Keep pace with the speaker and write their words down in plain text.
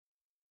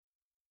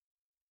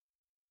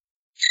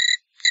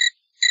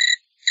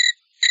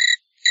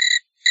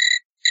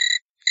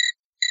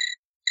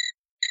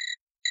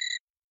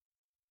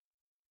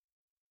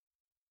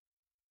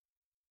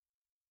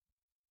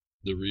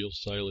The real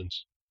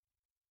silence.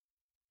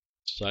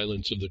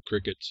 Silence of the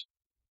crickets.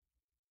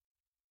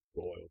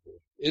 Boy, oh boy.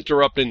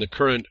 Interrupting the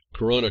current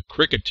Corona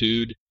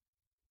crickitude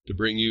to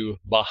bring you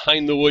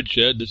Behind the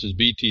Woodshed. This is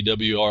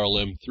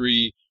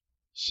BTWRLM367.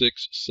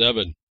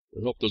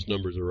 I hope those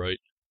numbers are right.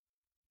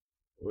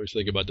 I always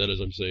think about that as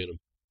I'm saying them.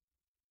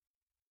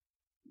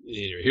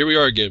 Anyway, here we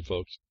are again,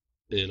 folks.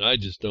 And I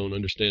just don't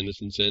understand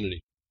this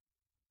insanity.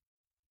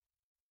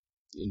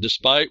 And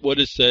despite what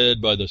is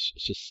said by the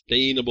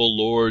sustainable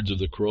lords of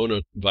the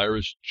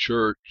coronavirus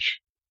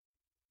church,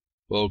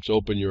 folks,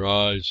 open your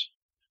eyes.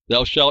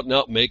 Thou shalt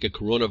not make a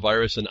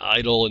coronavirus an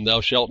idol, and thou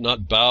shalt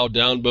not bow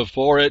down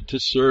before it to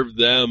serve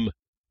them.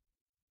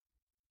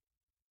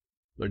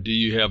 Or do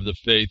you have the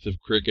faith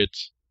of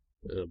crickets?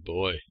 Oh,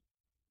 boy.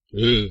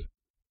 Ugh.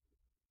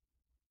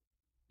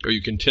 Are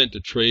you content to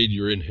trade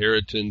your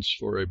inheritance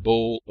for a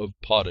bowl of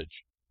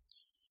pottage?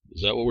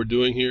 Is that what we're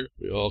doing here?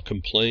 We all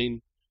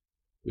complain.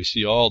 We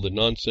see all the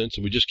nonsense,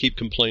 and we just keep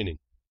complaining.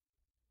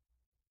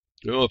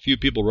 You know, a few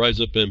people rise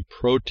up and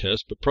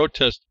protest, but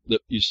protest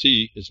that you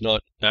see is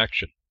not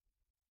action.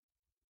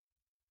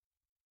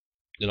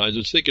 And I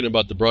was thinking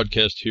about the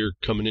broadcast here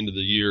coming into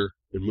the year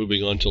and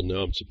moving on till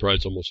now. I'm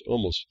surprised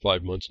almost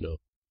 5 months now.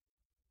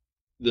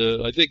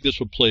 I think this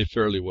will play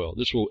fairly well.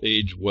 This will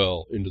age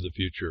well into the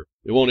future.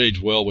 It won't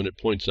age well when it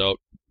points out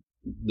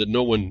that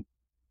no one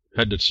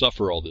had to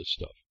suffer all this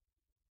stuff.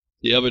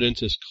 The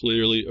evidence is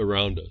clearly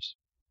around us.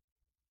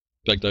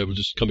 In fact, I was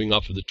just coming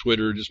off of the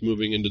Twitter, just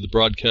moving into the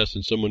broadcast,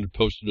 and someone had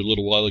posted a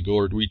little while ago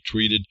or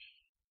retweeted.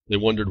 They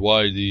wondered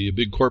why the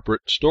big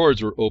corporate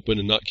stores were open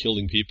and not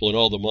killing people, and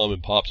all the mom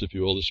and pops, if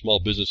you will, the small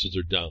businesses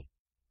are down.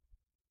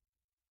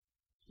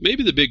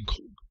 Maybe the big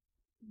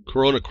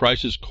Corona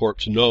Crisis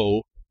Corps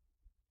know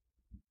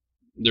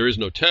there is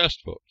no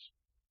test, folks.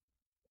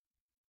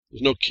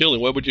 There's no killing.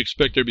 Why would you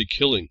expect there to be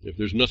killing if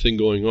there's nothing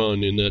going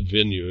on in that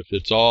venue, if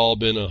it's all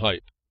been a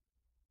hype?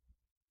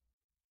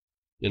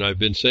 And I've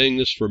been saying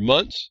this for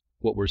months.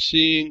 What we're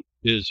seeing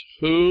is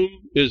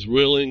whom is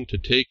willing to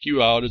take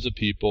you out as a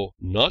people,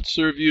 not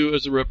serve you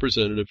as a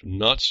representative,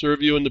 not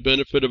serve you in the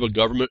benefit of a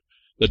government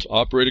that's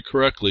operated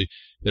correctly.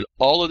 And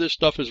all of this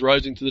stuff is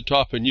rising to the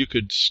top, and you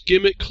could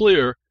skim it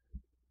clear,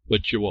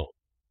 but you won't.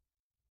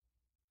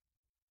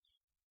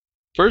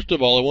 First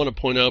of all, I want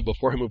to point out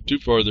before I move too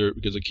far there,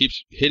 because it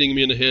keeps hitting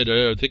me in the head,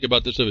 I think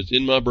about this stuff, it's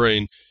in my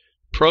brain.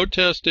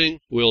 Protesting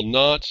will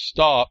not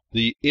stop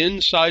the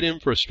inside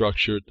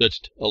infrastructure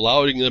that's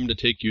allowing them to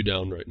take you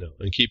down right now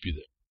and keep you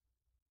there.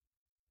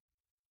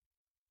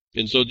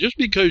 And so just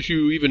because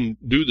you even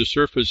do the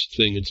surface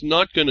thing, it's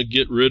not going to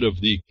get rid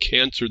of the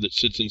cancer that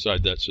sits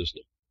inside that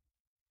system.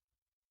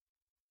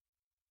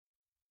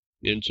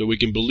 And so we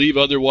can believe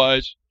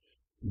otherwise,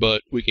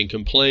 but we can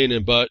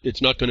complain, but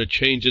it's not going to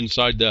change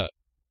inside that.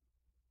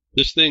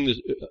 This thing,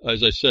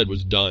 as I said,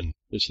 was done.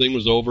 This thing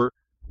was over.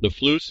 The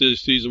flu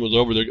season was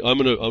over. I'm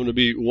gonna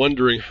be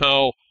wondering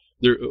what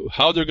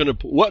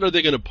are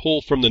they going to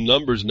pull from the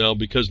numbers now,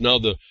 because now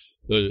the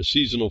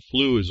seasonal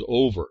flu is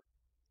over.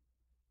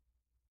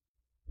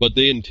 But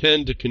they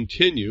intend to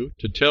continue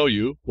to tell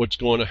you what's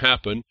going to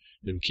happen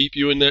and keep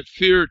you in that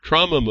fear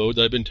trauma mode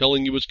that I've been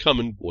telling you was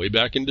coming way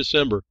back in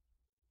December.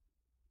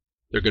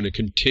 They're going to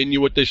continue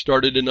what they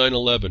started in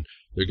 9/11.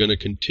 They're going to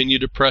continue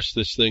to press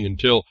this thing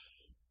until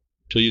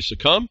you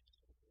succumb,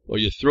 or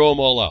you throw them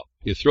all out.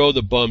 You throw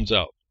the bums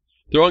out.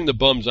 Throwing the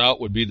bums out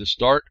would be the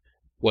start.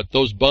 What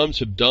those bums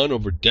have done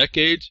over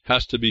decades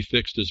has to be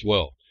fixed as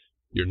well.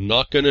 You're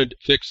not going to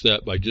fix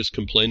that by just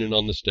complaining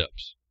on the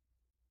steps.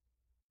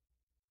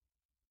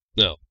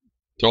 Now,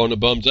 throwing the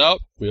bums out,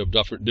 we have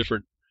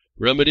different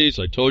remedies.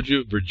 I told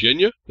you,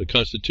 Virginia, the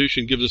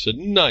Constitution gives us a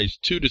nice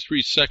 2 to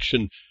 3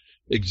 section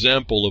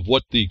example of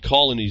what the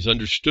colonies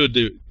understood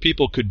that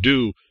people could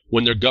do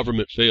when their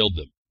government failed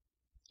them.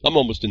 I'm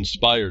almost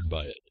inspired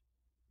by it.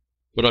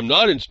 What I'm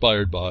not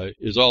inspired by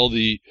is all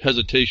the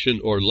hesitation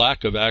or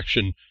lack of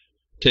action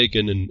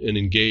taken and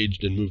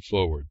engaged and moved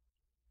forward.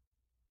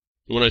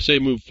 And when I say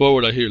move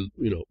forward, I hear,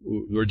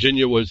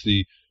 Virginia was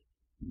the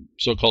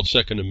so-called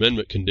Second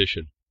Amendment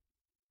condition.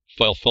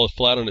 Fell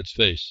flat on its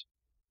face.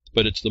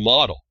 But it's the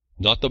model.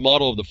 Not the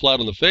model of the flat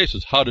on the face.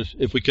 Is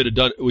if we could have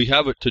done, we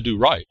have it to do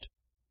right.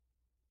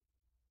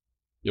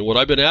 And what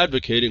I've been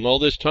advocating all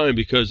this time,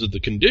 because of the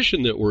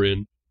condition that we're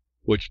in,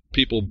 which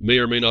people may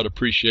or may not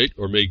appreciate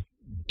or may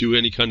do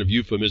any kind of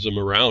euphemism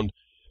around,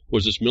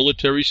 was this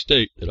military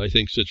state that I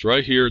think sits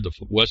right here, the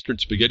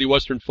spaghetti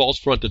western false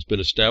front that's been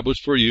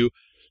established for you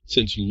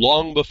since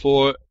long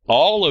before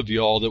all of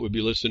y'all that would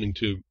be listening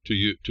to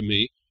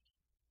me,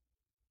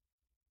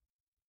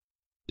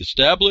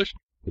 established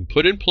and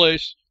put in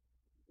place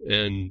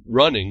and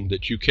running,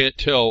 that you can't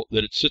tell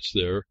that it sits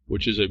there,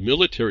 which is a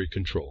military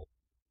control.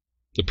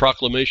 The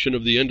proclamation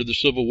of the end of the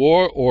Civil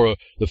War, or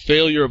the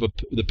failure of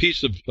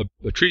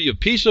a treaty of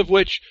peace, of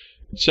which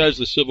says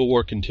the Civil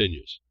War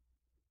continues.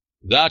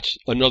 That's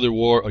another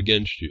war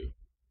against you.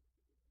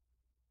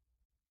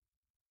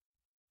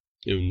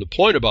 And the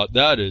point about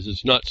that is,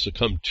 it's not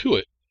succumb to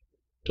it,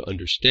 to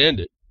understand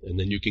it, and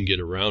then you can get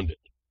around it.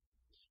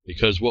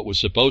 Because what was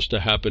supposed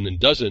to happen and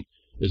doesn't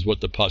is what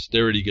the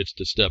posterity gets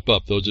to step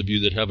up. Those of you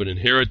that have an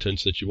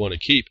inheritance that you want to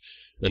keep,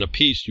 and a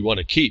peace you want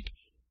to keep,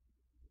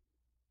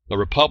 a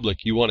republic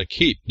you want to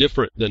keep,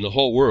 different than the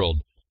whole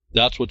world,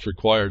 that's what's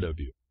required of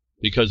you.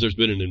 Because there's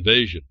been an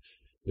invasion.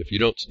 If you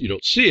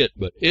don't see it,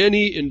 but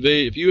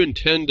if you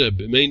intend to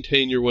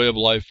maintain your way of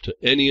life to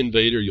any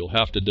invader, you'll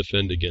have to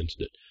defend against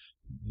it.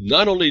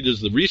 Not only does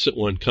the recent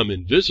one come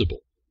invisible,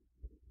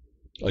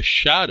 a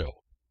shadow.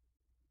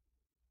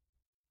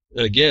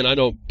 And again, I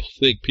don't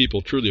think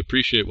people truly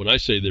appreciate when I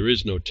say there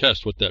is no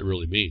test, what that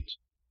really means.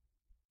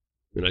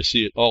 And I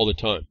see it all the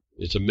time.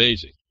 It's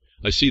amazing.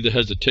 I see the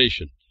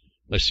hesitation.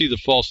 I see the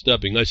false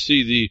stepping. I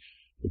see the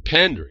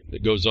pandering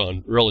that goes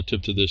on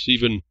relative to this,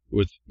 even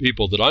with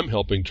people that I'm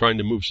helping trying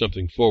to move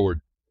something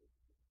forward.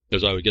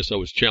 As I guess I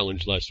was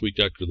challenged last week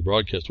after the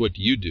broadcast, what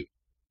do you do?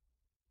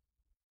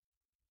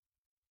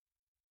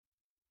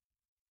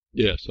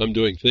 Yes, I'm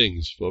doing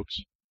things, folks.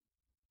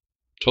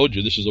 Told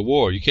you this is a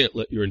war. You can't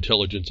let your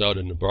intelligence out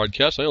in the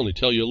broadcast. I only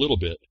tell you a little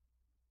bit.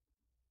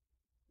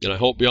 And I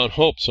hope beyond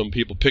hope some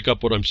people pick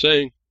up what I'm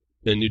saying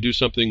and you do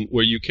something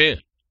where you can,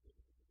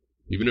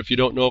 even if you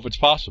don't know if it's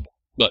possible.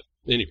 But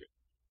anyway,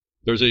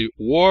 there's a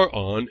war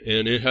on,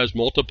 and it has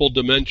multiple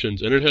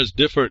dimensions, and it has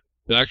different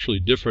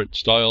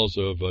styles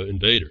of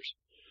invaders.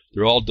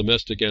 They're all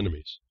domestic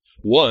enemies.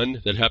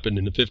 One that happened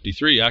in the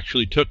 53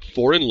 actually took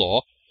foreign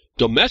law,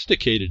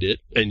 domesticated it,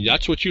 and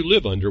that's what you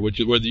live under,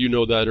 whether you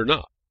know that or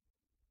not.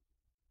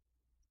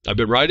 I've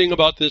been writing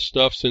about this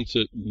stuff since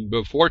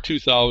before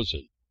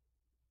 2000.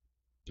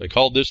 I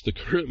called this the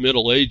current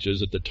Middle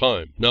Ages at the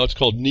time. Now it's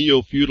called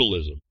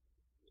neo-feudalism.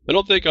 I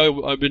don't think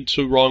I've been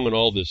too wrong on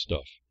all this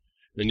stuff.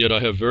 And yet I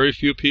have very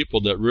few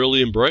people that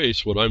really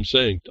embrace what I'm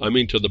saying. I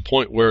mean, to the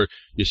point where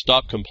you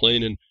stop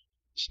complaining,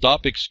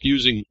 stop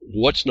excusing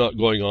what's not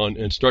going on,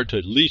 and start to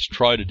at least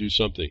try to do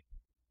something.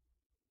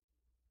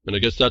 And I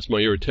guess that's my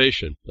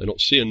irritation. I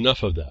don't see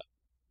enough of that.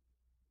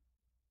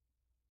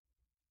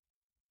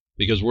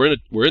 Because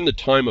we're in the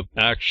time of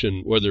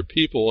action, whether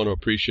people want to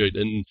appreciate.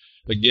 And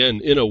again,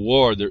 in a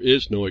war, there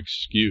is no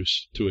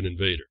excuse to an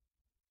invader.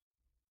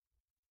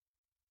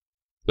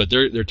 But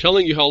they're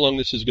telling you how long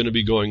this is going to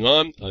be going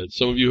on.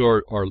 Some of you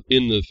are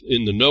in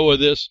the know of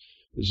this.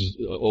 This is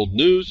old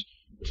news.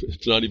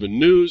 It's not even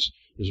news.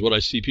 This is what I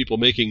see people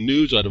making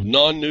news out of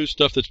non-news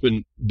stuff that's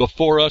been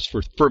before us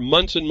for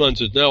months and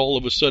months. It's now all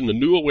of a sudden a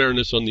new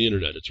awareness on the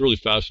internet. It's really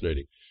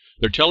fascinating.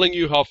 They're telling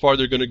you how far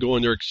they're going to go,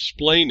 and they're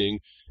explaining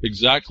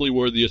exactly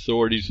where the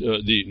authorities,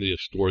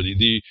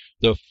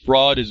 the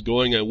fraud is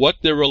going and what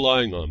they're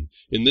relying on.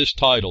 In this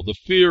title, the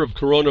fear of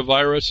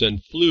coronavirus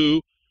and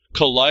flu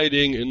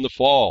colliding in the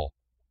fall.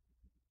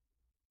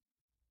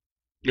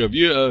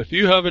 If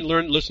you haven't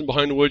listened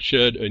behind the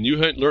woodshed, and you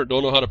don't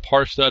know how to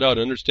parse that out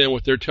and understand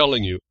what they're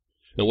telling you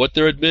and what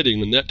they're admitting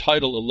in that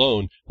title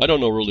alone, I don't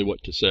know really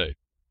what to say.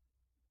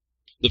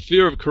 The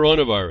fear of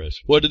coronavirus.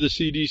 What did the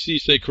CDC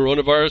say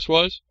coronavirus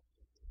was?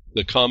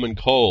 The common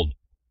cold.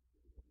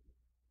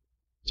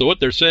 So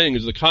what they're saying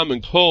is the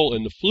common cold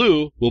and the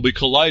flu will be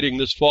colliding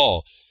this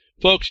fall.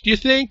 Folks, do you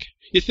think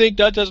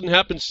that doesn't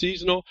happen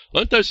seasonal?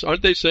 Aren't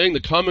they saying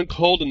the common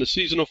cold and the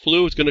seasonal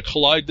flu is going to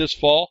collide this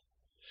fall?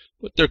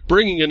 But they're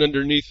bringing it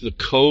underneath the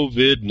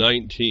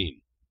COVID-19.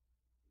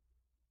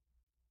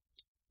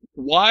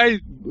 Why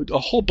a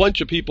whole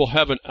bunch of people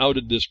haven't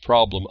outed this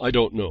problem, I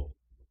don't know.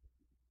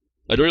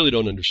 I really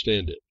don't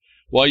understand it.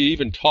 Why you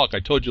even talk? I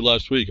told you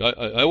last week.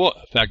 In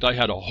fact, I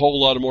had a whole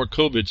lot of more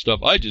COVID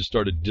stuff. I just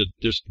started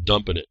just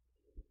dumping it.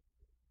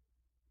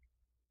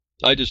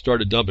 I just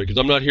started dumping because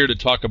I'm not here to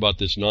talk about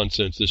this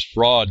nonsense, this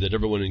fraud that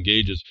everyone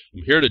engages.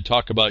 I'm here to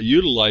talk about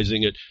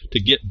utilizing it to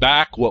get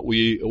back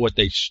what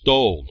they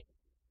stole.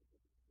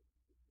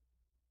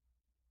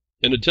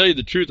 And to tell you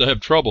the truth, I have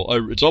trouble.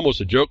 It's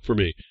almost a joke for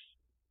me.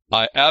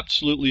 I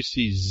absolutely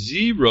see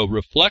zero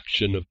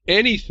reflection of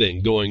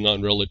anything going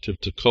on relative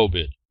to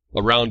COVID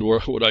around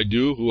what I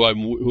do,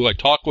 who I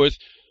talk with.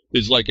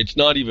 Is like it's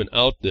not even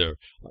out there.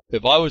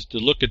 If I was to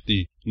look at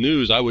the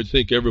news, I would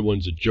think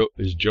everyone's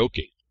is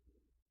joking.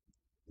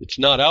 It's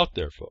not out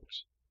there,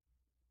 folks.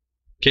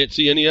 Can't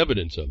see any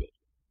evidence of it.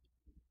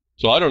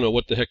 So I don't know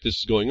what the heck this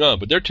is going on,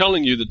 but they're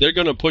telling you that they're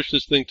going to push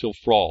this thing till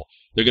fall.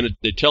 They're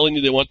telling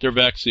you they want their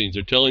vaccines.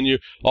 They're telling you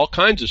all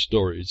kinds of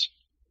stories.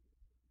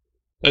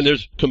 And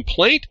there's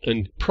complaint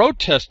and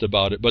protest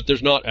about it, but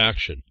there's not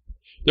action.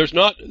 There's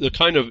not the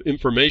kind of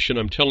information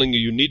I'm telling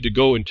you need to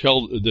go and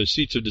tell the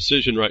seats of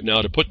decision right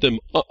now to put them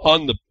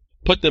on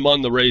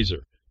the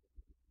razor.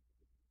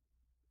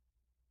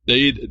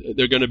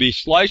 They're going to be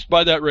sliced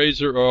by that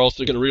razor, or else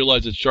they're going to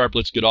realize it's sharp,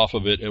 let's get off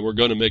of it, and we're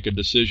going to make a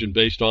decision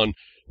based on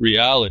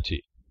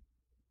reality.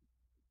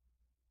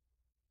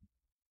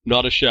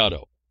 Not a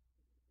shadow.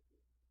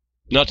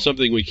 Not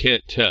something we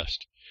can't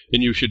test.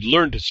 And you should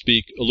learn to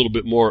speak a little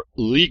bit more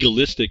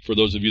legalistic, for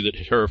those of you that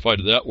are terrified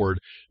of that word,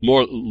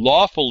 more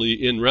lawfully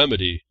in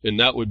remedy, and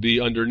that would be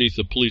underneath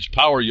the police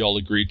power you all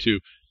agree to.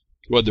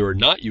 Whether or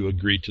not you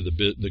agree to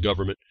the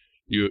government,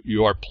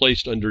 you are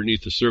placed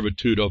underneath the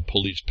servitude of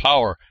police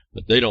power,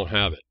 but they don't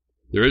have it.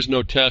 There is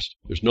no test.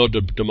 There's no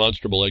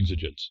demonstrable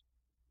exigence.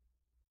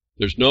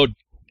 There's no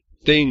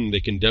thing they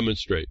can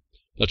demonstrate.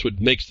 That's what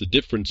makes the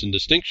difference and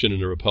distinction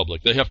in a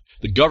republic.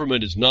 The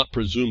government is not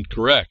presumed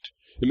correct.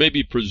 It may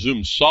be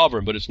presumed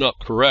sovereign, but it's not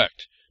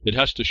correct. It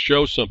has to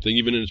show something,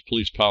 even in its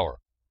police power.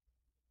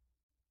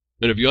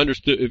 And if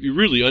you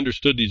really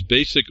understood these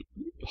basic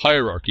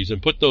hierarchies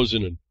and put those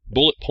in a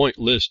bullet point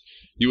list,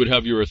 you would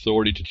have your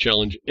authority to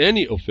challenge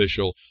any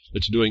official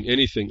that's doing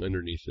anything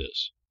underneath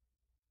this.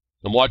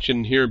 I'm watching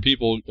and hearing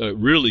people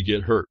really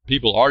get hurt.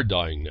 People are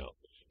dying now.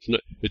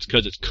 It's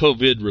because it's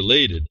COVID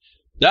related.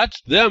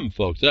 That's them,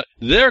 folks.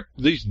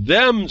 These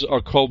thems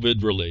are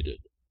COVID related.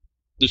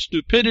 The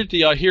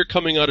stupidity I hear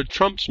coming out of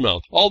Trump's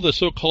mouth, all the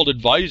so-called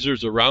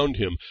advisors around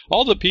him,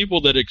 all the people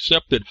that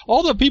accept it,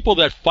 all the people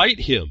that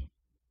fight him,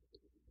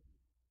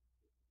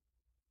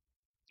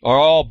 are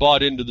all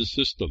bought into the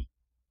system.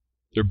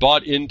 They're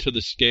bought into the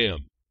scam.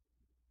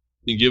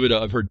 You can give it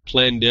I've heard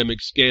plandemic,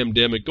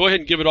 scamdemic. Go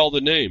ahead and give it all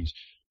the names.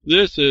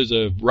 This is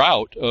a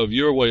route of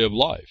your way of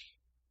life.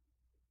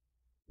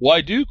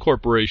 Why do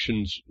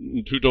corporations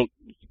who don't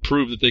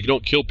prove that they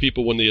don't kill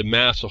people when they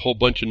amass a whole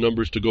bunch of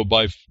numbers to go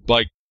buy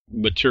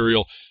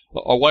material,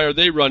 or why are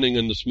they running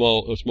in the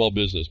small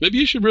business? Maybe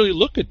you should really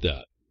look at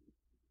that.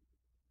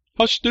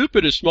 How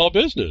stupid is small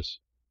business?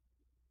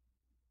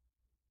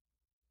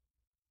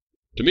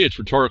 To me, it's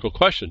rhetorical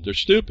questions. They're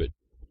stupid.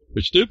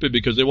 They're stupid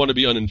because they want to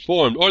be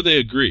uninformed, or they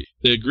agree.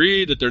 They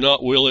agree that they're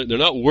not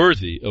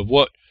worthy of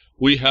what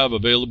we have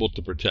available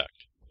to protect.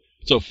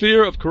 So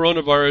fear of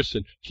coronavirus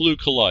and flu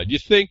collide. You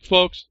think,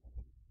 folks?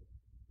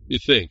 You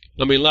think?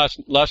 I mean,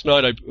 last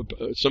night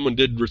someone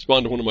did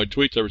respond to one of my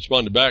tweets. I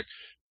responded back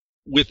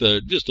with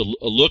just a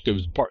look.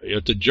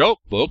 It's a joke,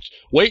 folks.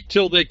 Wait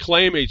till they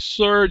claim a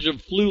surge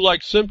of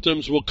flu-like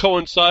symptoms will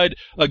coincide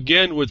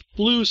again with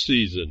flu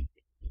season.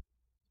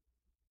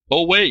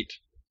 Oh, wait.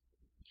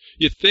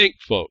 You think,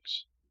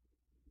 folks.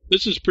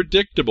 This is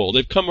predictable.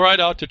 They've come right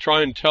out to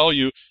try and tell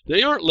you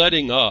they aren't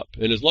letting up.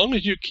 And as long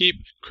as you keep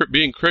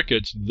being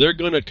crickets, they're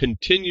going to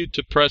continue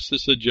to press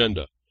this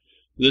agenda.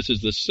 This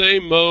is the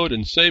same mode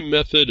and same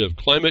method of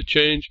climate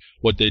change,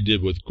 what they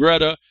did with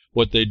Greta,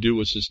 what they do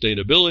with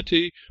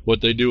sustainability, what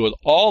they do with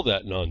all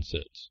that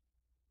nonsense.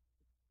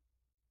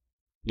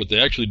 What they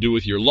actually do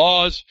with your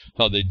laws,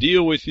 how they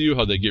deal with you,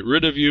 how they get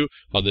rid of you,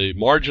 how they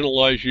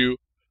marginalize you,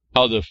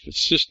 how the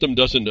system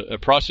doesn't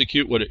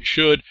prosecute what it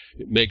should.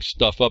 It makes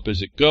stuff up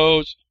as it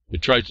goes.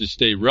 It tries to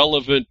stay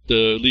relevant,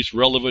 at least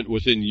relevant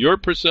within your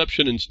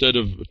perception, instead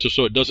of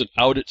so it doesn't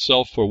out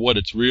itself for what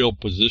its real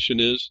position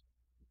is.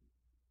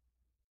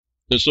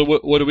 And so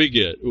what do we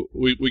get?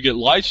 We get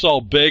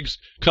Lysol begs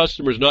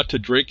customers not to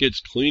drink its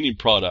cleaning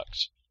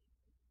products.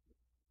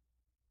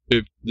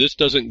 If this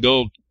doesn't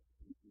go,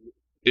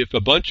 if a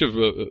bunch of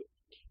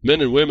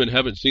men and women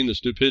haven't seen the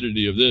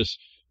stupidity of this,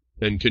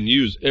 and can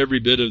use every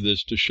bit of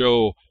this to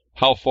show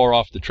how far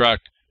off the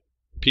track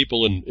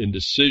people in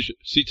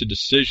seats of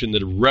decision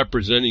that are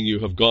representing you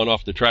have gone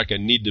off the track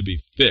and need to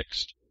be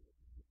fixed.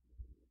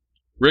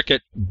 Rick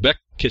Bench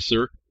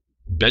Kisser,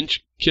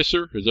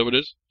 is that what it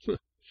is?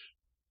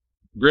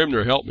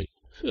 Grimner, help me.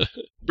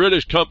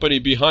 British company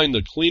behind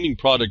the cleaning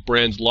product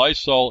brands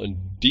Lysol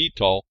and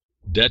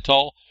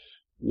Dettol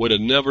would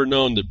have never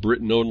known that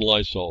Britain owned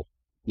Lysol.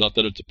 Not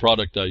that it's a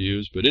product I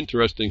use, but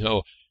interesting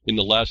how in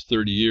the last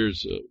 30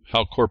 years,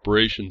 how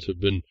corporations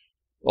have been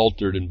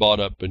altered and bought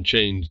up and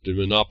changed and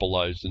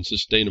monopolized and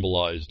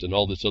sustainabilized and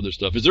all this other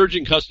stuff. Lysol's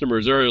urging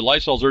customers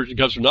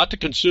not to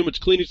consume its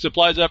cleaning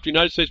supplies after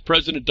United States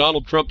President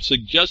Donald Trump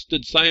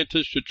suggested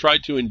scientists should try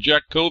to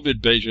inject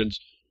COVID patients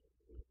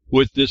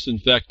with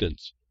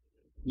disinfectants.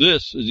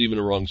 This is even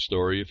a wrong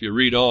story. If you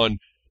read on,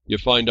 you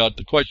find out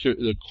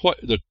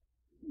the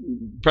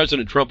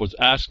President Trump was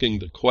asking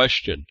the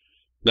question.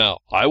 Now,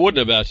 I wouldn't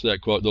have asked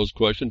those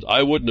questions.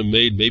 I wouldn't have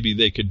made maybe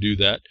they could do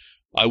that.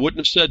 I wouldn't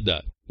have said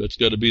that. That's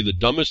got to be the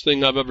dumbest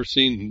thing I've ever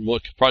seen,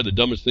 probably the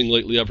dumbest thing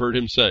lately I've heard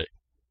him say.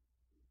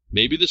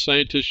 Maybe the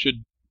scientists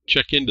should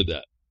check into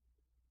that.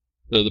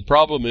 Now, the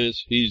problem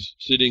is he's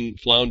sitting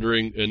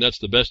floundering, and that's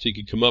the best he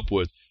could come up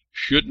with.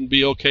 Shouldn't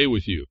be okay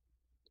with you.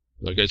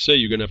 Like I say,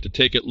 you're going to have to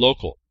take it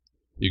local.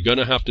 You're going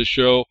to have to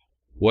show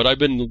what I've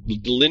been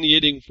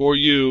delineating for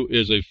you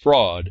is a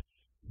fraud.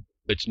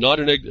 It's not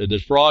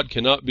the fraud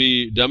cannot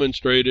be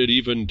demonstrated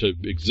even to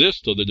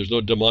exist, so that there's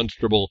no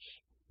demonstrable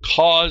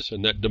cause,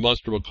 and that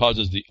demonstrable cause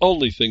is the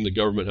only thing the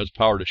government has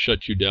power to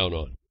shut you down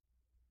on.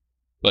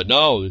 But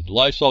now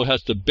Lysol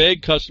has to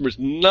beg customers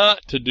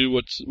not to do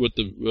what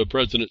the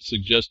president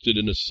suggested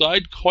in a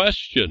side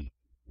question.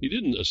 He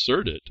didn't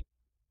assert it.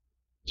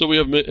 So we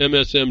have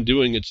MSM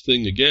doing its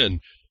thing again.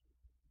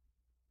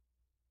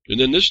 And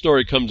then this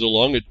story comes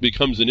along. It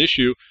becomes an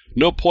issue.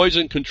 No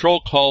poison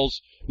control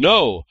calls.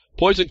 No.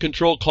 Poison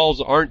control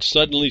calls aren't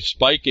suddenly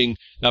spiking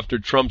after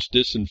Trump's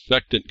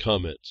disinfectant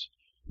comments.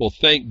 Well,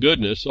 thank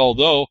goodness,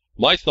 although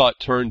my thought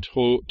turned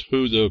to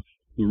the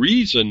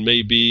reason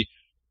may be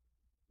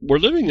we're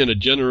living in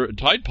a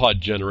Tide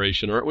Pod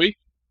generation, aren't we?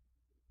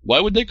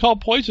 Why would they call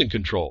poison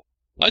control?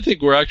 I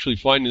think we're actually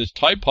finding this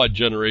Tide Pod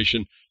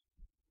generation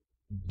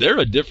they're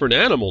a different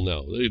animal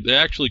now. They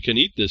actually can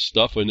eat this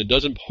stuff and it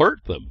doesn't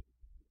hurt them.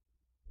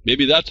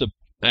 Maybe that's an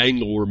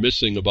angle we're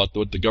missing about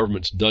what the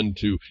government's done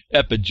to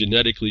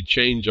epigenetically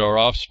change our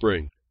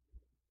offspring.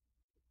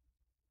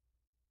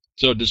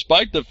 So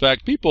despite the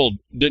fact people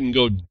didn't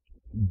go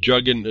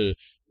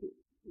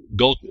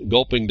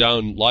gulping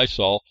down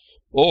Lysol,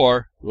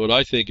 or what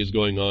I think is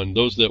going on,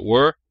 those that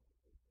were,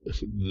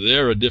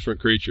 they're a different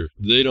creature.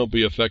 They don't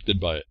be affected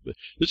by it. But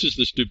this is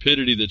the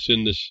stupidity that's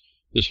in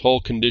this whole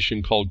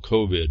condition called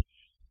COVID.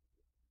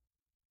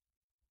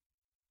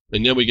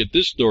 And then we get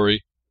this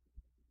story.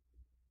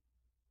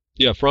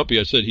 Yeah, Frumpy,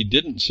 I said he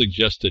didn't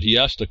suggest it. He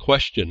asked a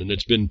question, and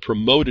it's been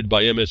promoted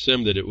by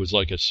MSM that it was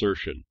like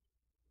assertion.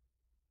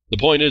 The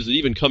point is that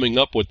even coming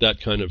up with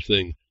that kind of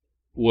thing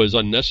was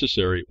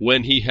unnecessary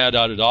when he had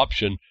out an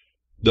option,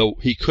 though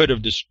he could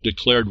have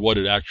declared what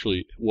it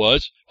actually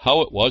was,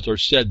 how it was, or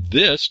said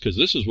this, because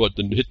this is what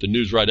hit the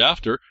news right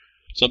after,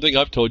 something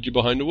I've told you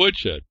behind the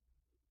woodshed.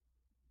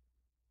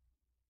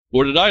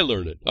 Where did I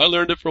learn it? I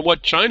learned it from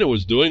what China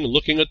was doing,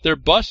 looking at their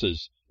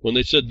buses, when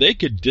they said they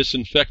could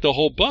disinfect a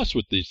whole bus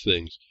with these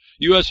things.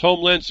 U.S.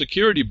 Homeland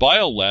Security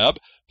Biolab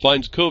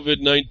finds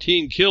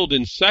COVID-19 killed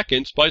in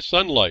seconds by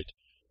sunlight.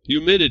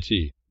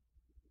 Humidity.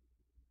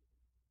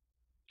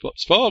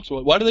 Folks,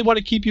 why do they want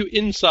to keep you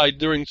inside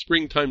during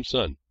springtime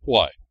sun?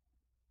 Why?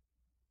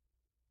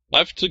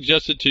 I've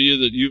suggested to you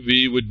that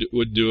UV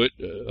would do it.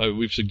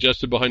 We've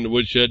suggested behind the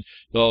woodshed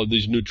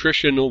these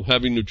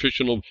having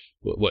nutritional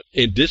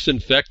a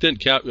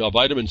disinfectant.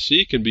 Vitamin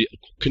C can be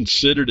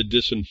considered a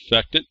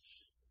disinfectant.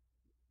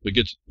 It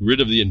gets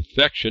rid of the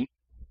infection.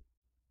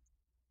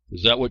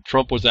 Is that what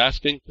Trump was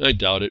asking? I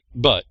doubt it.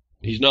 But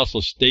he's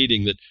also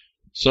stating that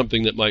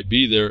something that might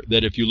be there,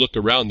 that if you look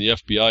around, the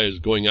FBI is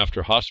going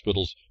after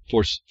hospitals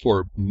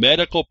for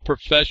medical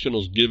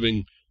professionals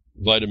giving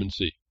vitamin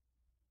C.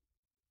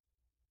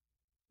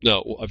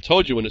 Now, I've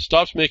told you, when it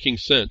stops making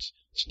sense,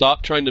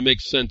 stop trying to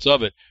make sense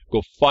of it.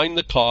 Go find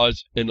the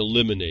cause and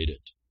eliminate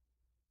it.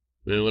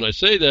 And when I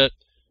say that,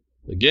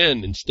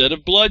 again, instead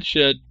of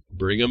bloodshed,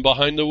 bring them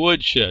behind the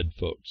woodshed,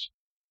 folks.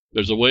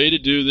 There's a way to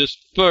do this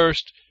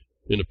first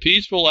in a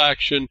peaceful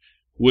action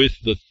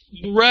with the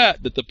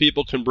threat that the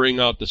people can bring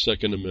out the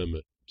Second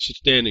Amendment. It's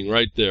standing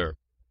right there.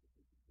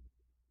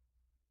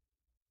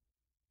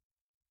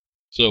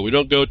 So we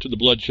don't go to the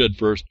bloodshed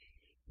first.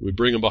 We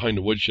bring them behind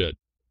the woodshed.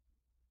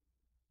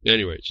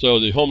 Anyway, so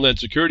the Homeland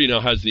Security now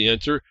has the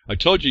answer. I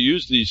told you,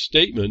 use these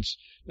statements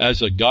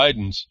as a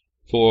guidance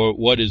for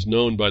what is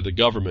known by the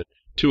government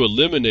to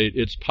eliminate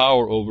its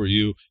power over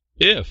you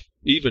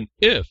even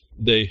if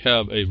they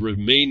have a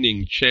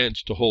remaining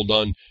chance to hold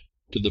on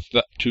to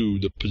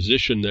the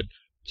position that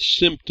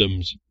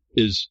symptoms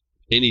is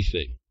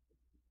anything.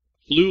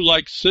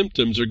 Flu-like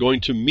symptoms are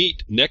going to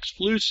meet next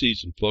flu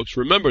season, folks.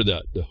 Remember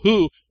that. The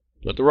WHO,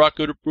 not the Rock,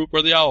 Group,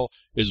 or the Owl,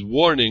 is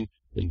warning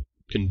and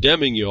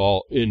condemning you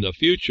all in the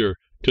future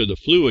to the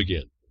flu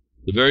again.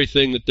 The very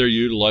thing that they're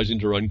utilizing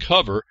to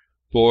uncover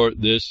for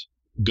this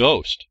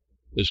ghost,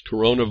 this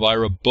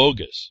coronavirus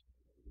bogus.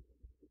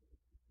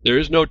 There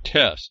is no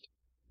test.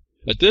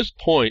 At this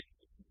point,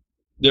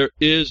 there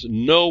is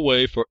no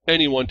way for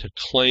anyone to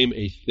claim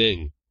a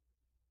thing.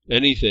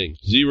 Anything.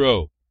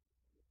 Zero.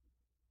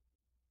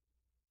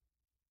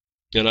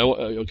 And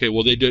okay,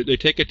 well, they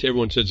take it.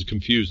 Everyone says it's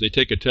confused. They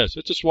take a test.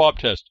 It's a swab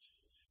test.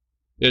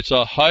 It's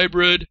a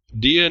hybrid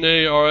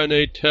DNA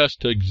RNA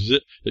test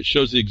that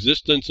shows the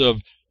existence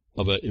of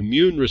an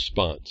immune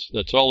response.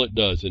 That's all it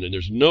does. And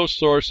there's no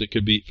source. It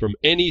could be from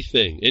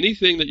anything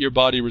that your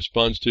body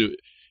responds to.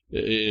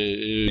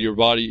 Your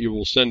body, you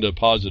will send a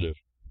positive.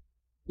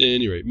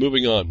 Anyway,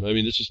 moving on. I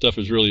mean, this stuff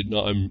is really.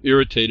 I'm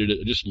irritated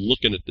at just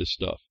looking at this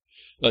stuff.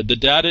 The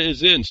data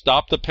is in.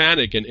 Stop the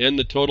panic and end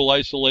the total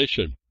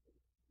isolation.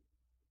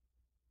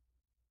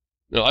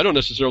 Now, I don't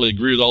necessarily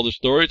agree with all the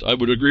stories. I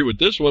would agree with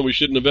this one. We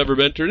shouldn't have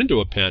ever entered into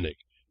a panic.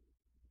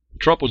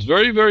 Trump was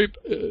very, very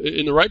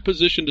in the right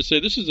position to say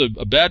this is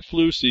a bad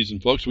flu season,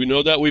 folks. We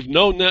know that. We've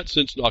known that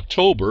since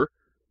October,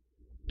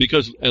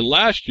 and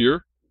last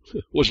year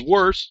was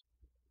worse.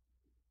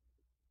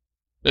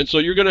 And so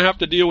you're going to have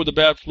to deal with a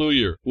bad flu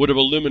year. Would have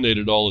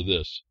eliminated all of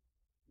this.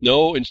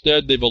 No,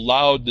 instead they've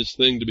allowed this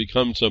thing to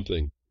become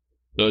something.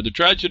 The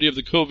tragedy of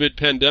the COVID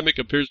pandemic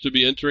appears to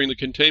be entering the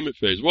containment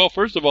phase. Well,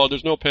 first of all,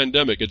 there's no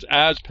pandemic. It's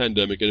as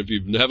pandemic. And if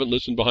you haven't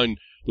listened behind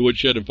the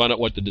woodshed and found out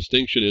what the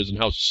distinction is and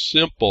how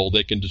simple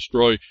they can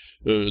destroy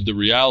the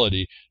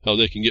reality, how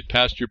they can get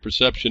past your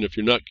perception if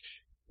you're not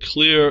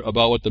clear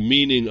about what the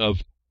meaning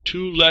of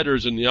two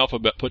letters in the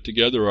alphabet put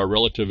together are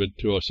relative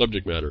to a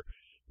subject matter.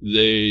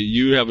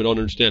 You don't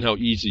understand how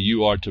easy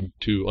you are to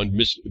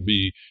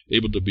be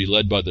able to be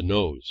led by the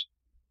nose.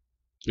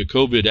 The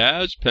COVID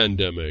as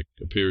pandemic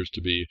appears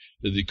to be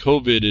that the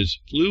COVID is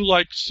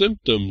flu-like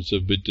symptoms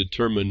have been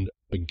determined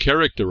and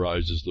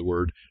characterized as the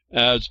word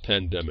as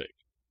pandemic.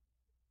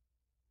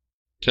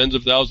 Tens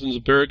of thousands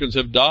of Americans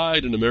have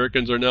died, and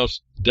Americans are now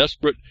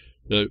desperate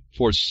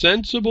for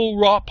sensible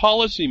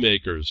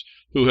policymakers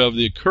who have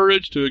the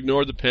courage to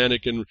ignore the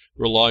panic and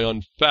rely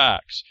on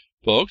facts.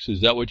 folks?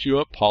 Is that what you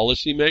want?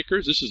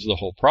 Policymakers? This is the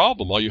whole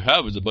problem. All you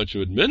have is a bunch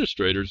of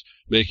administrators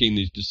making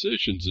these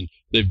decisions, and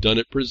they've done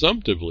it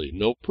presumptively.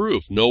 No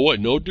proof,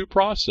 no due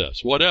process,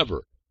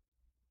 whatever.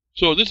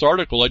 So this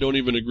article I don't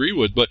even agree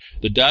with, but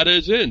the data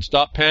is in.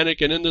 Stop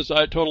panicking in this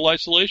total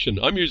isolation.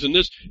 I'm using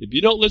this. If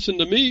you don't listen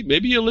to me,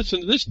 maybe you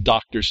listen to this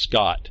Dr.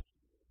 Scott.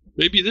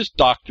 Maybe this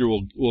doctor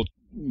will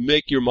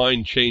make your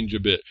mind change a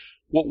bit.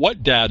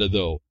 What data,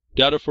 though?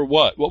 Data for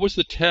what? What was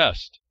the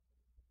test?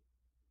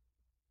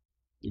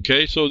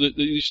 Okay, so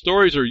these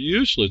stories are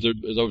useless.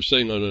 As I was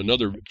saying on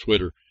another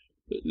Twitter,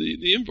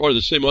 or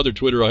the same other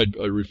Twitter I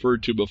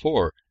referred to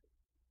before.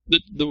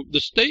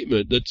 The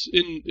statement that's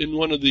in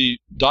one of the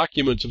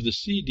documents of the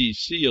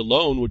CDC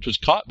alone, which was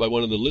caught by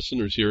one of the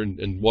listeners here,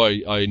 and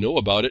why I know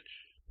about it.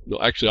 No,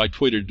 actually, I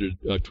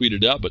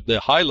tweeted out, but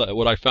the highlight.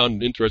 What I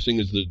found interesting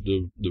is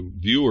the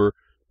viewer,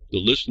 the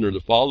listener,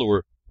 the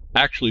follower,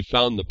 actually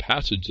found the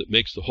passage that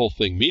makes the whole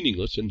thing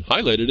meaningless and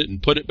highlighted it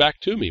and put it back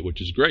to me, which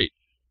is great.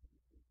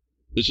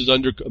 This is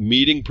under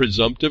meeting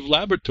presumptive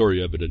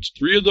laboratory evidence.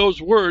 3 of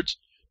those words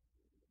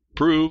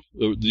prove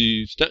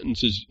the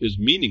sentence is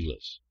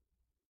meaningless.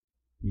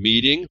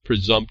 Meeting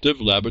presumptive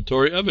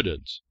laboratory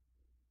evidence.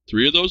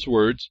 3 of those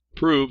words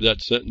prove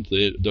that sentence.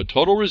 The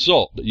total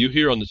result that you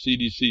hear on the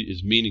CDC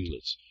is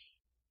meaningless.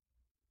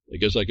 I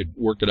guess I could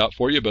work it out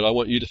for you, but I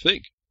want you to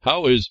think.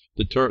 How is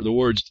the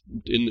words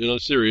in a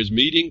series,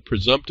 meeting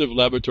presumptive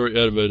laboratory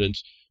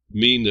evidence,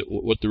 mean that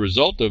what the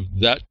result of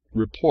that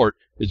report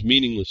is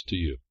meaningless to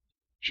you?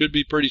 Should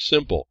be pretty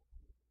simple.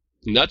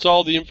 And that's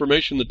all the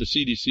information that the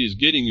CDC is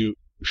getting you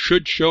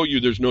should show you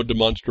there's no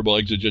demonstrable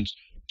exigence,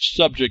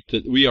 subject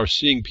that we are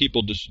seeing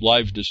people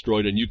lives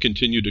destroyed, and you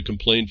continue to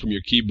complain from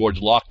your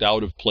keyboards locked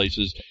out of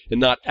places and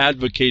not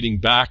advocating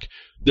back.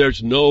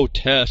 There's no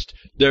test.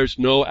 There's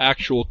no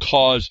actual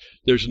cause.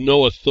 There's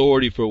no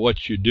authority for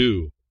what you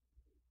do.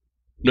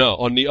 Now,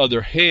 on the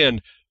other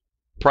hand,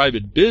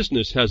 private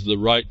business has the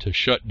right to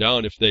shut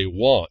down if they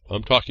want.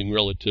 I'm talking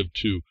relative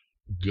to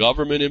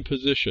government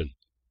imposition.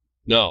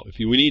 Now, if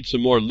we need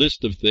some more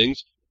list of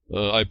things,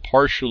 I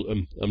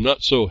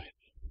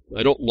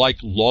don't like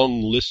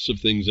long lists of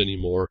things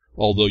anymore,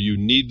 although you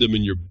need them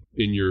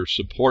in your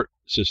support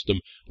system.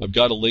 I've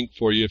got a link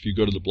for you if you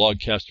go to the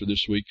blogcast for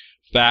this week,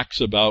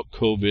 facts about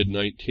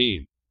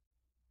COVID-19.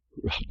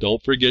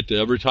 Don't forget to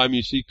every time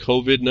you see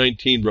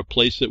COVID-19,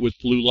 replace it with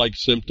flu-like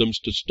symptoms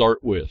to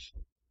start with.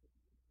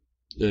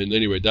 And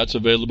anyway, that's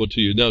available to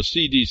you. Now,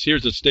 CDC,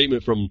 here's a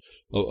statement from,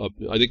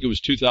 I think it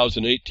was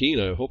 2018.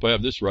 I hope I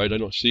have this right. I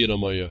don't see it on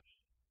my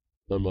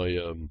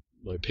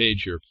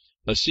page here.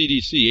 A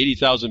CDC,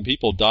 80,000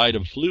 people died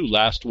of flu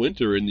last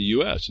winter in the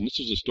U.S., and this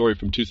is a story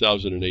from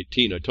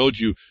 2018. I told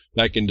you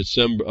back in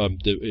December, I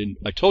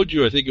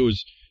think it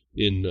was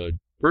in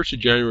 1st of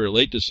January,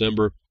 late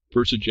December,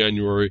 1st of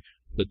January,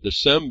 that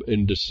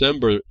in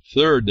December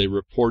 3rd, they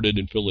reported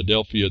in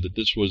Philadelphia that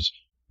this flu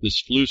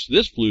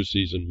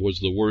season was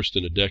the worst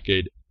in a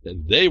decade,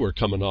 and they were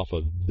coming off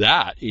of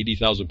that.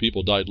 80,000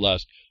 people died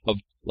last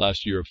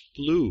year of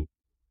flu.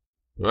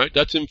 All right,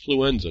 that's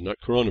influenza, not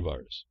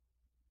coronavirus.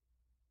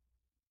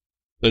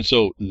 And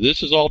so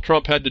this is all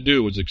Trump had to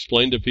do, was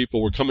explain to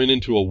people we're coming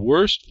into a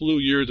worse flu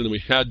year than we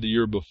had the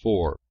year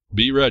before.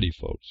 Be ready,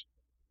 folks.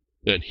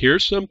 And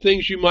here's some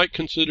things you might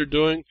consider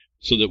doing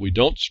so that we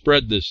don't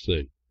spread this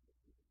thing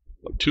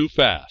too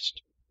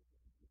fast.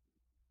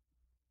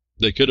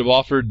 They could have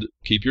offered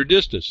keep your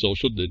distance,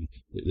 social.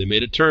 They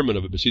made a term out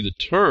of it. But see, the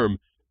term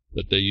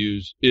that they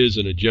use is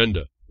an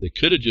agenda. They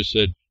could have just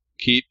said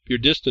keep your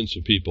distance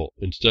from people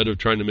instead of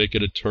trying to make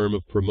it a term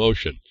of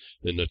promotion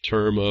and a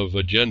term of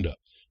agenda.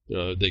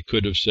 They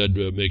could have said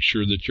make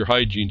sure that your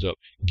hygiene's up.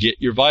 Get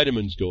your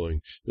vitamins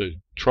going.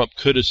 Trump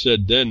could have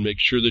said then make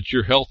sure that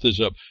your health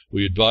is up.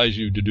 We advise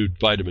you to do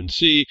vitamin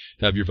C,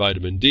 have your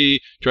vitamin D,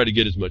 try to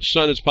get as much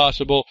sun as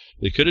possible.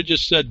 They could have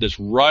just said this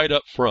right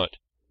up front.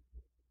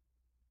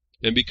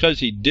 And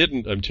because he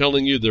didn't, I'm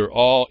telling you, they're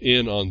all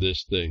in on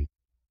this thing.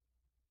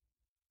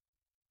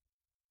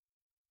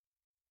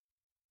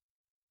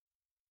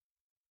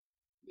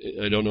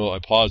 I don't know. I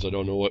pause. I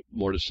don't know what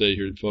more to say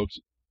here, folks.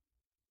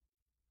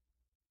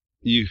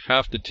 You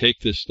have to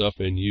take this stuff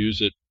and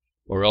use it,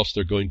 or else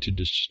they're going to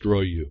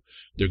destroy you.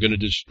 They're going to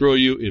destroy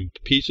you in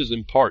pieces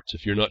and parts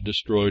if you're not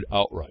destroyed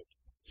outright.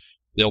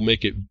 They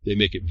make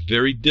it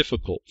very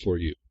difficult for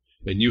you.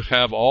 And you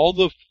have all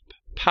the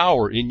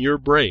power in your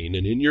brain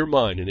and in your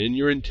mind and in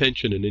your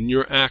intention and in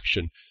your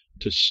action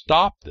to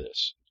stop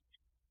this.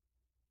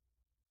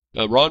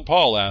 Ron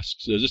Paul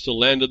asks, is this the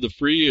land of the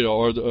free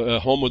or the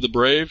home of the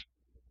brave?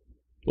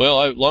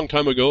 Well, a long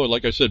time ago,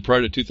 like I said,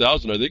 prior to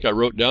 2000, I think I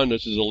wrote down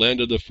this is the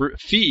land of the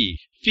fee,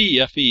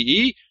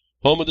 F-E-E,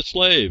 home of the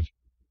slave.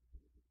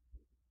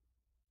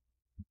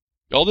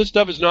 All this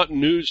stuff is not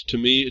news to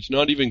me. It's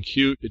not even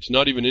cute. It's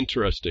not even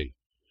interesting.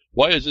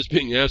 Why is this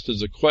being asked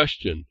as a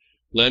question?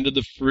 Land of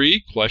the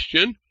free?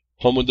 Question.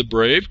 Home of the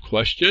brave?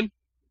 Question.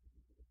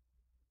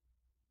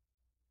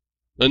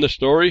 And the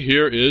story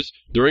here is,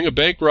 during a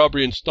bank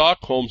robbery in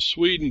Stockholm,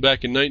 Sweden,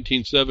 back in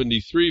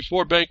 1973,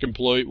 4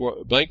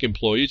 bank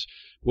employees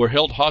were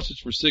held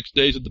hostage for 6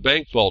 days at the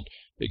bank vault.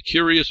 A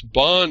curious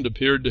bond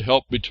appeared to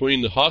help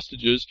between the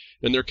hostages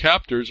and their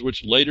captors,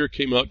 which later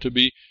came out to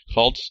be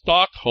called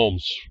Stockholm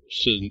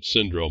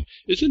Syndrome.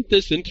 Isn't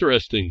this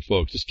interesting,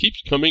 folks? This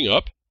keeps coming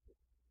up.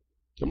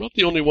 I'm not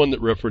the only one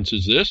that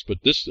references this, but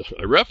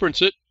I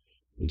reference it.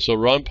 And so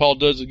Ron Paul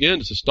does again.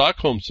 It's a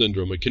Stockholm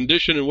Syndrome, a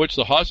condition in which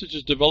the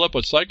hostages develop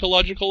a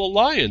psychological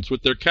alliance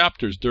with their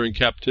captors during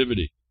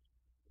captivity.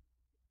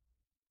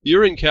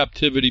 You're in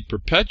captivity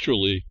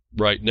perpetually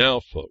right now,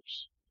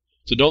 folks.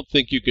 So don't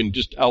think you can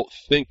just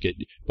outthink it.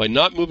 By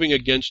not moving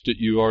against it,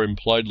 you are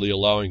impliedly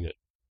allowing it.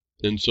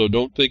 And so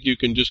don't think you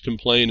can just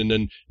complain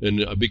and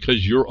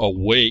because you're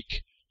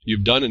awake,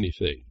 you've done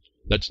anything.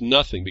 That's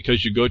nothing.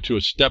 Because you go to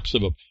the steps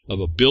of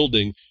a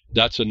building,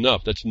 that's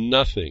enough. That's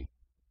nothing.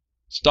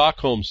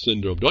 Stockholm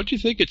Syndrome. Don't you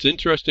think it's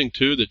interesting,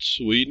 too, that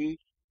Sweden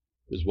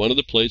is one of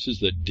the places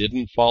that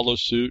didn't follow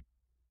suit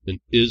and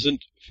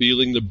isn't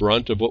feeling the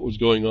brunt of what was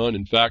going on?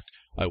 In fact,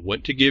 I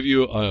went to give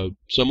you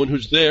someone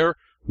who's there,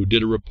 who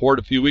did a report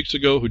a few weeks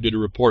ago, who did a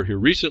report here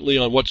recently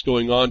on what's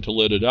going on to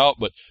let it out.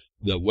 But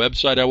the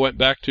website I went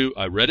back to,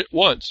 I read it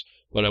once,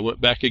 but I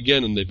went back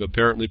again, and they've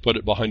apparently put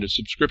it behind a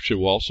subscription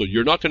wall, so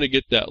you're not going to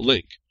get that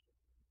link.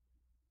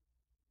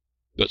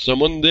 But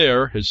someone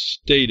there has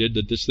stated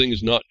that this thing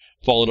is not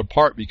fallen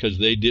apart because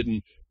they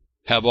didn't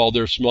have all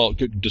their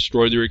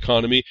destroy their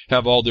economy,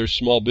 have all their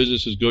small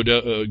businesses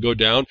go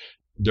down.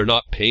 They're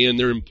not paying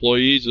their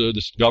employees,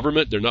 this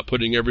government. They're not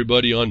putting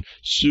everybody on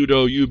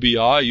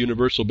pseudo-UBI,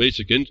 universal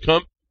basic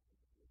income.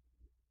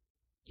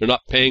 They're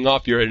not paying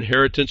off your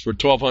inheritance for a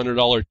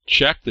 $1,200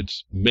 check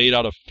that's made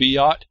out of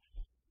fiat.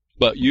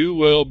 But you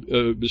will,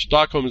 the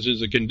Stockholm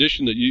is a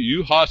condition that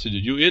you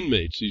hostages, you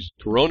inmates, these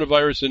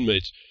coronavirus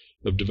inmates,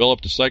 have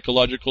developed a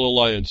psychological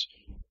alliance.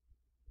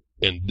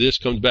 And this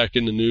comes back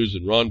in the news,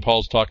 and Ron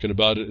Paul's talking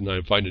about it, and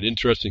I find it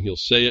interesting. He'll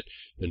say it,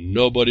 and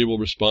nobody will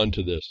respond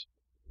to this.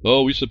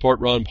 Oh, we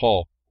support Ron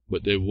Paul,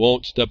 but they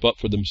won't step up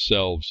for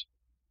themselves.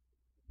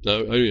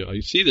 Now, I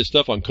see this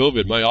stuff on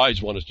COVID. My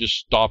eyes want to just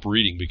stop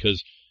reading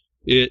because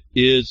it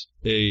is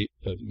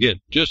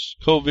just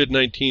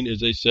COVID-19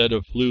 is a set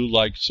of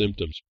flu-like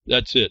symptoms.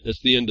 That's it.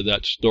 That's the end of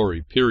that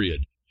story,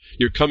 period.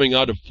 You're coming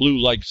out of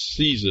flu-like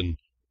season,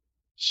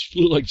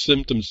 flu-like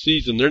symptom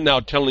season. They're now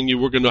telling you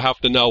we're going to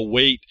have to now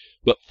wait,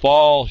 but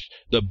fall,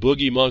 the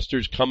boogie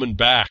monster's coming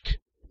back.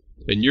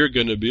 And you're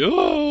going to be,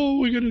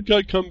 we're going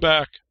to come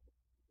back.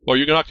 Or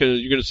you're going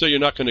to say you're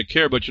not going to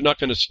care, but you're not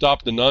going to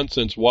stop the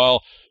nonsense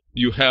while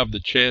you have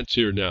the chance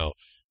here now.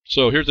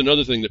 So here's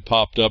another thing that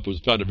popped up. I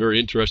found it very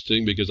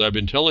interesting because I've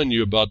been telling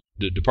you about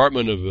the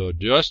Department of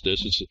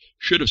Justice. It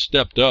should have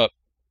stepped up.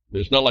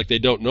 It's not like they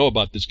don't know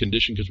about this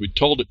condition because we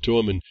told it to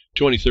them in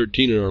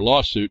 2013 in our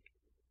lawsuit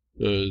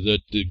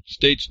that the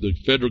states, the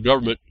federal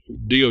government,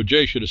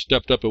 DOJ should have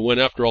stepped up and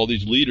went after all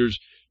these leaders,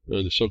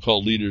 the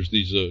so-called leaders,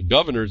 these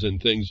governors and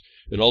things,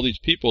 and all these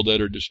people that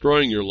are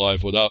destroying your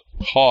life without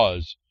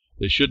cause.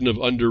 They shouldn't have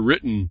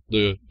underwritten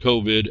the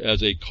COVID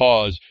as a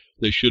cause.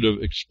 They should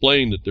have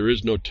explained that there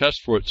is no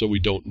test for it, so we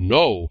don't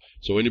know.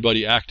 So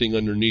anybody acting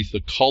underneath the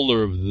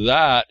color of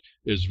that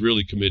is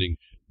really committing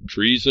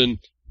treason,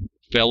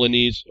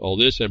 felonies, all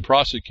this, and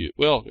prosecute.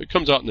 Well, it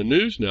comes out in the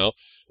news now.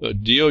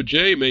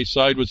 DOJ may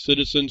side with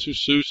citizens who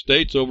sue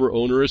states over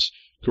onerous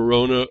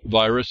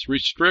coronavirus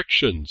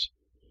restrictions.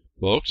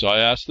 Folks, I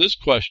asked this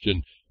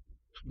question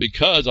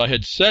because I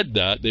had said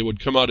that they would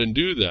come out and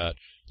do that.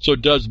 So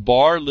does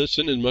Barr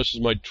listen, as much as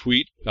my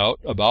tweet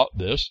out about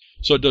this,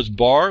 so does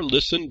Barr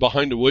listen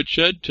behind a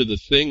woodshed to the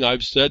thing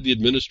I've said the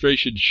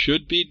administration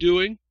should be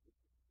doing?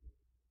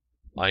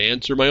 I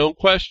answer my own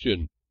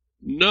question.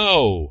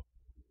 No.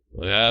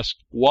 I ask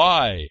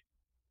why.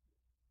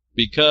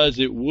 Because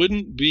it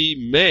wouldn't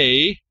be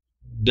May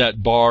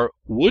that Barr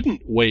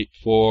wouldn't wait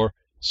for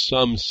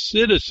some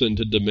citizen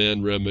to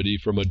demand remedy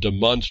from a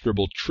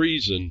demonstrable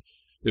treason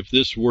if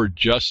this were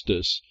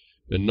justice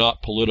and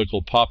not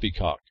political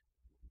poppycock.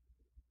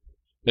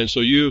 And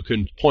so you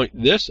can point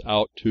this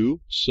out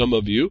to some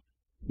of you.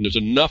 And there's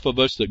enough of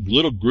us that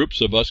little groups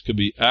of us could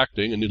be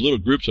acting, and the little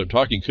groups I'm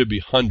talking could be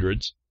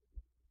hundreds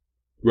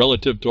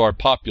relative to our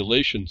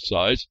population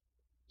size.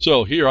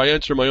 So here I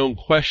answer my own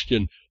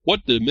question,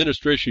 what the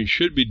administration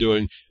should be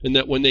doing, and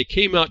that when they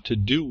came out to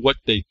do what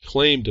they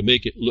claim to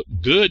make it look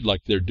good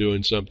like they're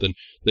doing something,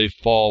 they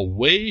fall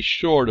way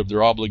short of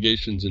their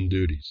obligations and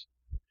duties.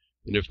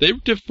 And if they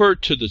defer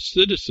to the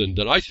citizen,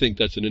 then I think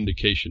that's an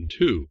indication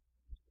too.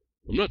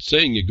 I'm not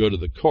saying you go to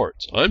the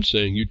courts. I'm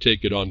saying you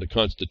take it on the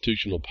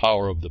constitutional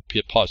power of the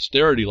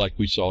posterity like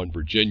we saw in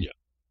Virginia.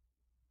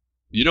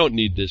 You don't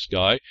need this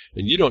guy,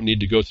 and you don't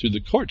need to go through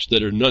the courts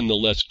that are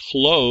nonetheless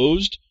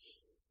closed.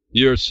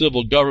 Your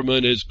civil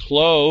government is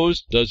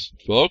closed.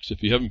 Folks,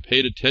 if you haven't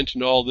paid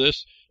attention to all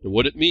this and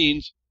what it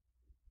means,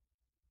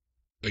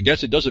 I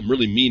guess it doesn't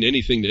really mean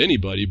anything to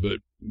anybody, but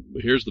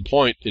here's the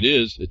point.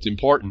 It's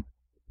important.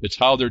 It's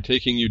how they're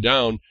taking you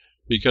down,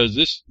 because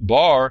this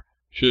Barr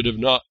should have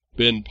not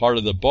been part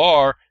of the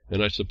bar,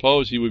 and I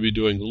suppose he would be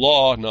doing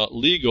law, not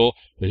legal,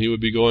 and he would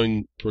be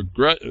going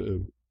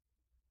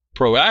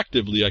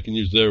proactively, I can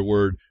use their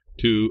word,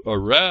 to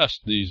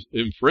arrest these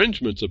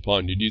infringements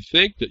upon you? Do you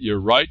think that your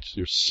rights,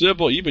 your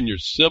civil, even your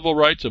civil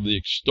rights of the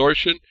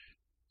extortion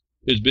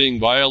is being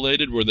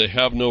violated where they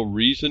have no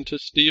reason to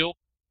steal?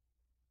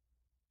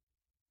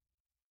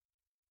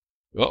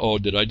 Uh-oh,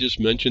 did I just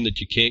mention that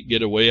you can't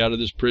get away out of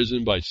this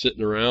prison by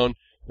sitting around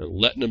and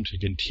letting them to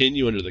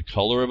continue under the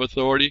color of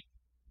authority?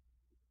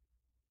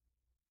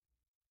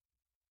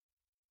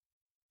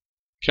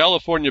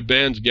 California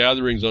bans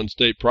gatherings on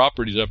state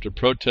properties after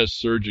protests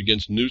surge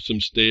against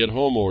Newsom's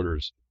stay-at-home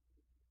orders.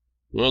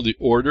 Well, the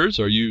orders,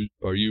 are you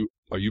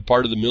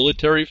part of the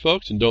military,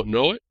 folks, and don't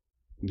know it?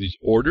 These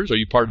orders, are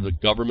you part of the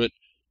government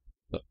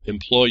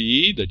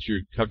employee that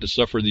you have to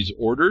suffer these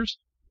orders?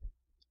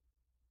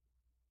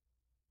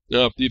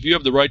 Now, if you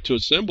have the right to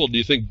assemble, do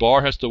you think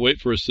Barr has to wait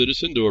for a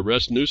citizen to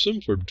arrest Newsom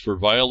for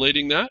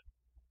violating that?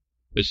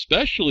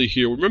 Especially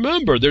here,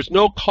 remember, there's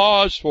no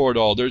cause for it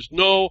all. There's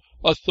no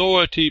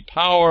authority,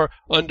 power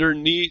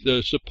underneath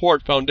the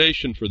support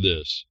foundation for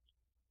this.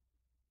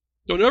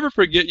 Don't ever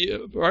forget,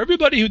 for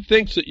everybody who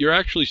thinks that you're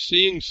actually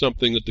seeing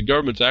something that the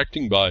government's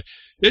acting by,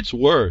 it's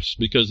worse,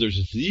 because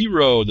there's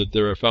zero that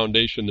they're a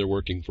foundation they're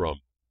working from.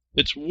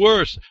 It's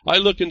worse. I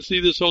look and see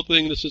this whole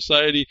thing, the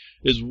society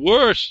is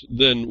worse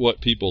than what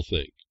people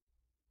think,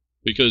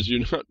 because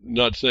you're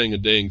not saying a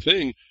dang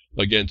thing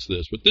against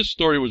this. But this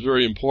story was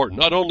very important.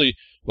 Not only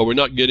are we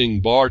not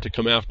getting Barr to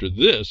come after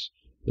this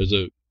as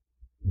a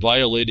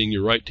violating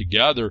your right to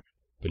gather,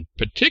 in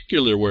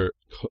particular where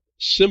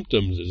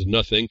symptoms is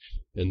nothing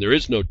and there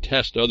is no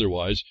test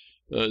otherwise.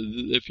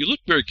 If you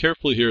look very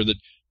carefully here, that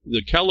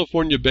the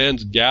California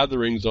bans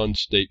gatherings on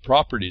state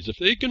properties. If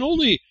they can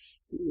only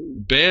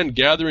ban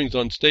gatherings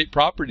on state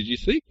property, do you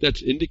think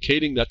that's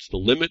indicating that's the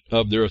limit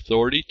of their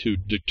authority to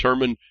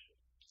determine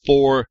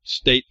for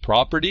state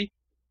property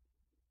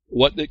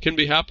what that can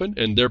be happen,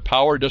 and their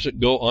power doesn't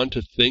go onto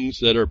things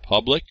that are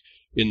public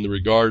in the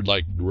regard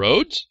like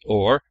roads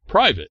or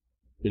private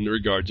in the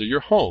regards of your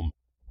home?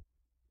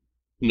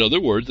 In other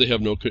words, they have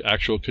no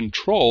actual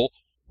control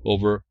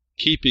over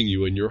keeping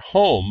you in your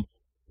home.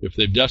 If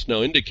they've just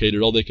now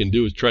indicated all they can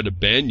do is try to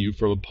ban you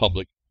from a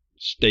public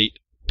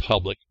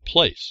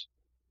place.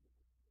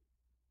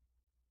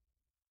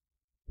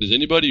 Does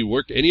anybody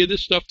work any of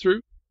this stuff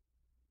through?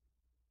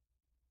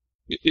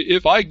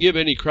 If I give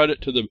any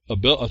credit to the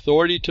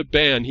authority to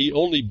ban, he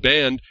only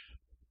banned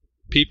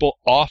people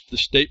off the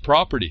state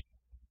property.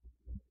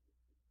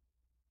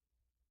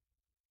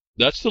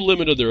 That's the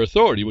limit of their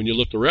authority when you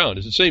look around.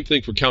 It's the same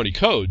thing for county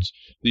codes.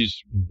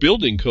 These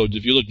building codes,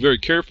 if you look very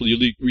carefully,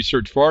 you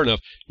research far enough,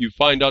 you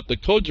find out the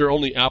codes are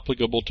only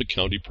applicable to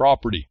county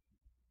property,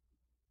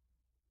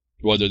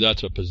 whether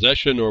that's a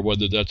possession or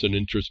whether that's an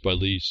interest by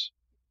lease.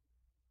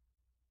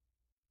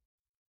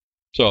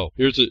 So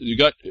you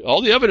got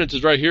all the evidence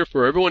is right here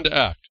for everyone to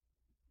act.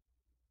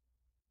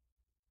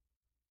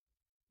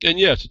 And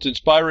yes, it's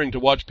inspiring to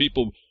watch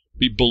people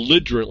be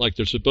belligerent like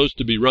they're supposed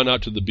to be, run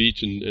out to the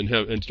beach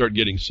and start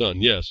getting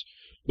sun. Yes,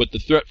 but the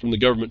threat from the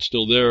government's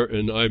still there,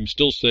 and I'm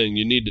still saying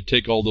you need to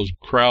take all those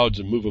crowds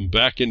and move them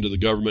back into the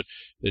government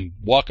and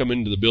walk them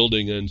into the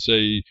building and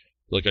say,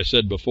 like I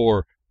said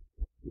before,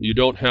 you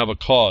don't have a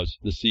cause.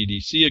 The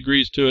CDC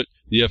agrees to it.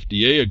 The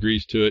FDA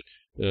agrees to it.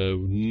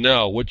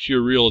 Now, what's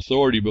your real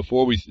authority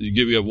before we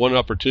give you one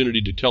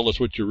opportunity to tell us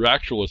what your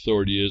actual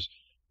authority is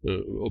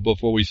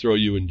before we throw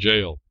you in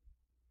jail?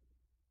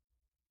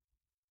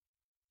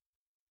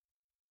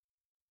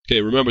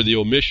 Okay, remember the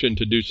omission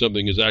to do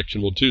something is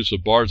actionable too, so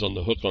Barr's on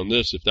the hook on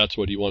this if that's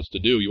what he wants to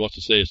do. He wants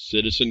to say a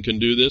citizen can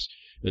do this,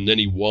 and then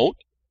he won't.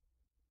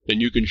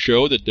 And you can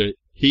show that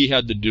he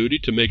had the duty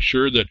to make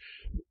sure that,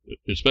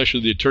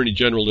 especially the Attorney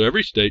General of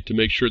every state, to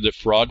make sure that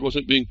fraud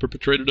wasn't being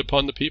perpetrated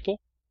upon the people.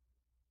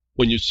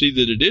 When you see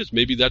that it is,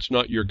 maybe that's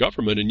not your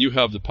government and you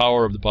have the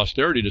power of the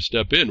posterity to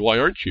step in. Why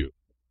aren't you?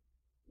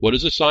 What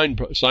is a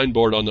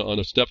signboard on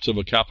the steps of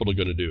a Capitol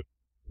going to do?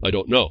 I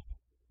don't know.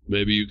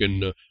 Maybe you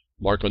can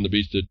Mark on the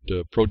Beast at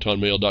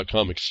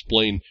protonmail.com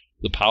explain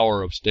the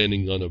power of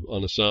standing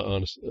on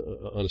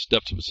the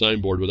steps of a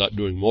signboard without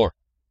doing more.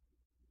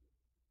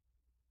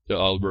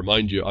 I'll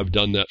remind you, I've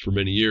done that for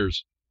many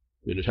years,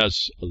 and it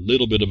has a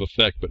little bit of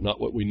effect, but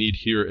not what we need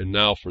here and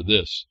now for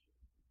this.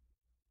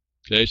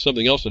 Okay,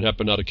 something else that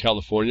happened out of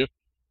California,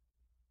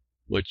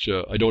 which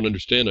I don't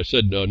understand. I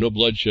said no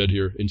bloodshed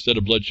here. Instead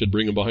of bloodshed,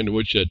 bring them behind the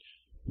woodshed.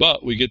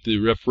 But we get the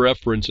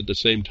reference at the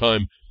same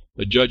time.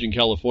 A judge in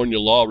California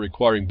law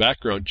requiring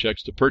background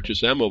checks to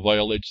purchase ammo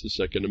violates the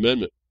Second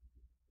Amendment.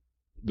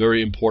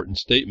 Very important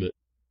statement.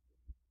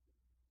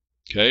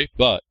 Okay,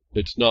 but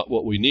it's not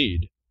what we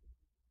need.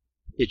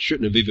 It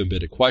shouldn't have even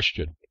been a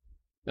question.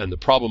 And the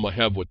problem I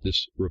have with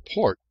this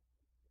report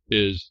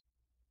is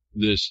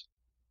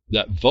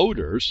that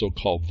voters,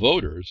 so-called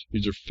voters,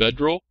 these are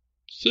federal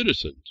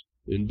citizens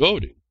in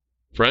voting,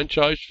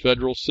 franchised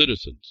federal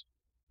citizens,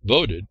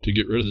 voted to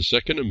get rid of the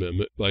Second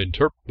Amendment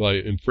by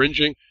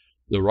infringing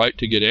the right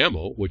to get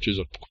ammo, which is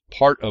a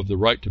part of the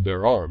right to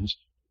bear arms,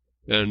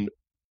 and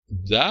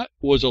that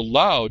was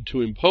allowed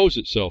to impose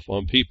itself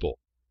on people.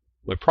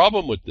 My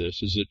problem with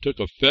this is it took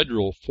a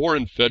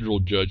foreign federal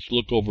judge to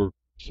look over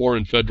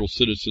foreign federal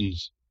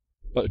citizens'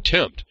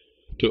 attempt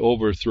to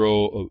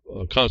overthrow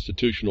a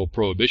constitutional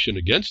prohibition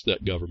against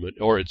that government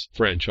or its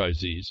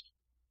franchisees.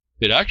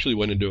 It actually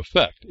went into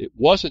effect. It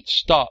wasn't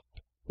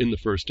stopped in the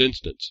first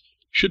instance.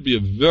 Should be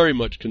of very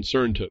much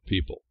concern to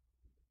people.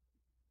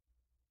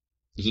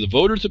 The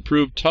voters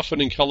approved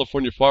toughening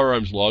California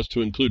firearms laws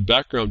to include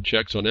background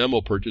checks on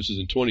ammo purchases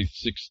in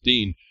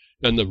 2016,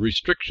 and the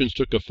restrictions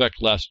took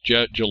effect last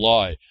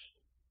July.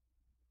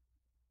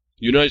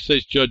 United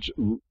States Judge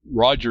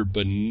Roger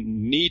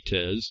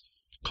Benitez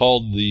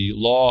called the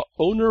law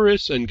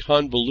onerous and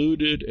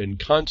convoluted and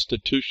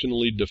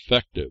constitutionally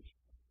defective.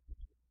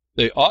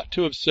 They ought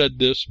to have said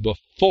this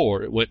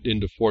before it went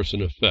into force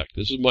and effect.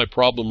 This is my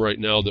problem right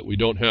now, that we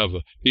don't have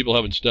people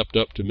haven't stepped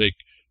up to make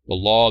a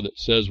law that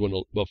says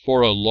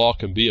before a law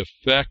can be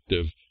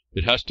effective,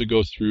 it has to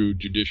go through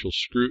judicial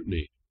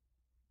scrutiny.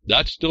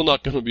 That's still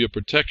not going to be a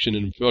protection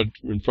in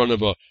front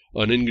of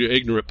an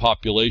ignorant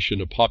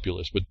population of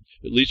populists, but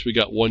at least we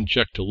got one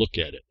check to look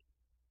at it.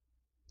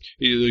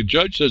 The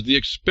judge says the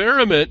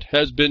experiment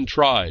has been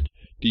tried.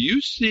 Do you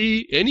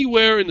see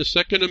anywhere in the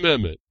Second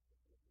Amendment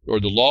or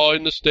the law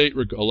in the state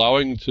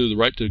allowing to the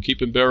right to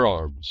keep and bear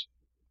arms,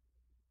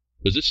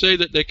 does it say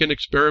that they can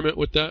experiment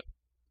with that?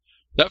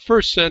 That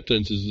first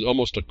sentence is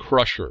almost a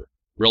crusher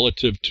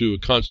relative to a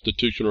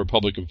constitutional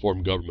Republican form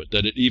of government,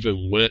 that it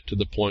even went to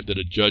the point that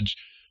a judge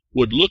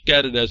would look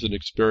at it as an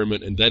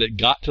experiment and that it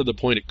got to the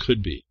point it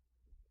could be.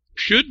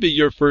 Should be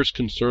your first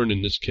concern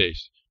in this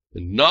case,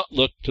 and not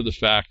look to the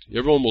fact,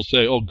 everyone will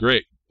say, oh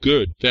great,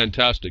 good,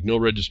 fantastic, no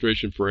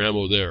registration for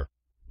ammo there.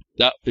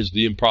 That is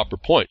the improper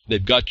point.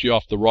 They've got you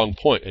off the wrong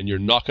point, and you're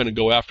not going to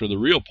go after the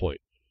real point,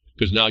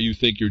 because now you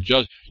think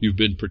you've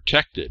been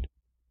protected.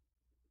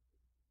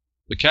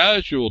 The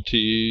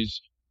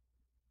casualties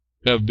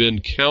have been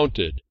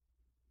counted.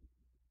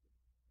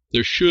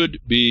 There's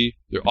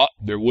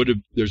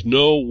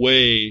no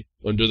way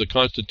under the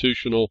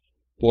constitutional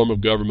form of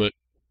government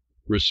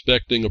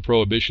respecting a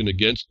prohibition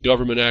against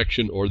government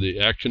action or the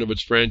action of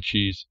its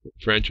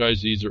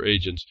franchisees or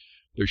agents.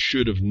 There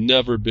should have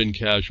never been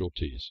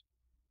casualties.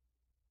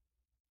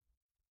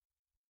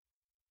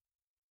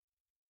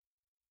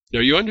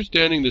 Are you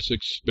understanding this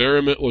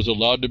experiment was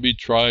allowed to be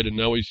tried, and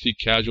now we see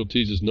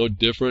casualties is no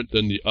different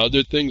than the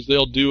other things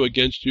they'll do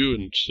against you,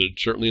 and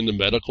certainly in the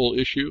medical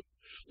issue?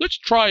 Let's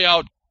try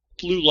out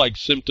flu-like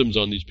symptoms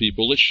on these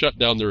people. Let's shut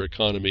down their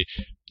economy.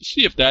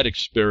 See if that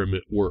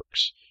experiment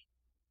works.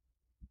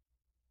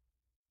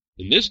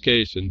 In this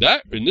case, in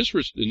that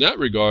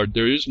regard,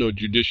 there is no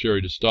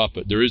judiciary to stop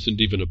it. There isn't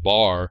even a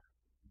bar,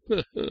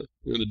 the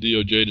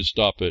DOJ to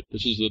stop it.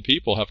 This is the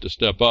people have to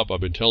step up.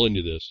 I've been telling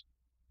you this.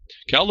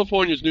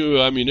 California's new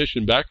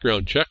ammunition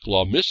background check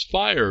law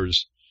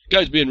misfires. The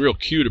guy's being real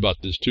cute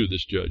about this too,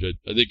 this judge.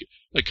 I think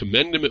I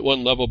commend him at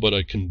one level, but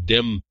I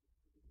condemn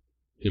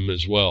him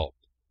as well.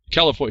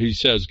 He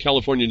says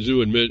California's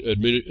new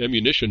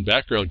ammunition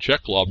background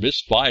check law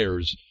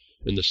misfires,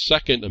 and the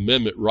Second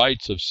Amendment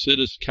rights of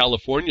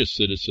California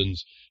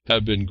citizens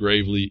have been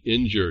gravely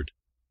injured.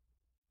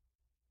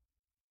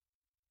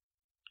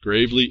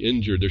 Gravely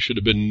injured. There should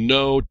have been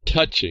no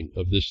touching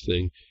of this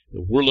thing.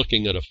 And we're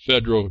looking at a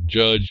federal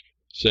judge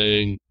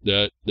saying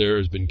that there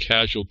has been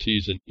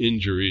casualties and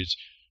injuries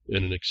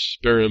in an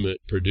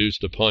experiment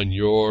produced upon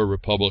your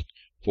Republic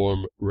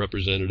form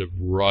representative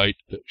right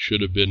that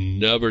should have been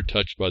never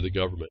touched by the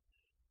government.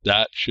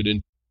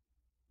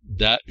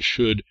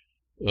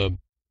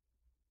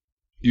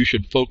 You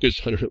should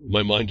focus on,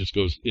 my mind just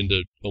goes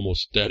into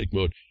almost static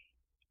mode,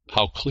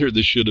 how clear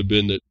this should have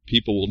been, that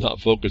people will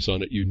not focus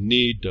on it. You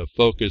need to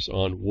focus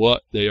on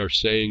what they are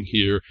saying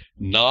here,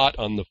 not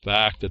on the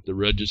fact that the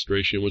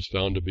registration was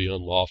found to be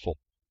unlawful.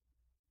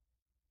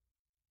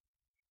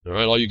 All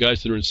right, all you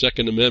guys that are in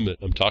Second Amendment,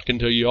 I'm talking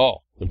to you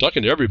all. I'm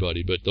talking to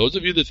everybody, but those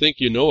of you that think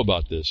you know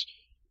about this,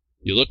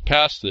 you look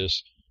past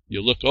this,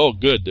 you look, oh,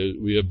 good,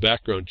 we have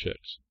background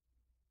checks.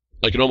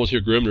 I can almost hear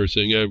Grimner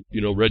saying,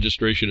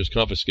 registration is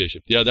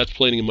confiscation. Yeah, that's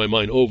playing in my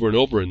mind over and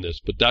over in this,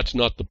 but that's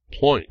not the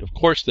point. Of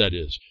course that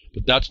is,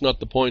 but that's not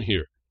the point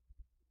here.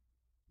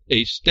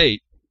 A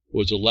state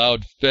was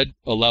allowed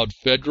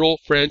federal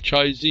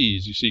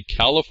franchisees. You see,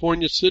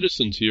 California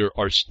citizens here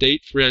are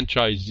state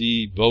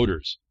franchisee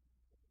voters.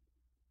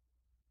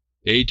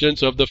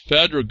 Agents of the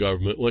federal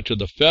government went to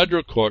the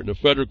federal court, and the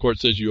federal court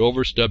says you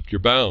overstepped your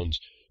bounds.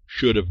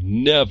 Should have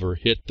never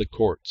hit the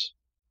courts.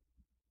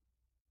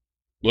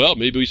 Well,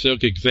 maybe we say,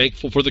 okay,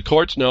 thankful for the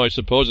courts now, I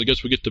suppose. I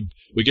guess we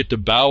get to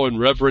bow in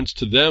reverence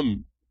to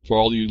them for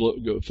all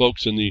you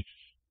folks in the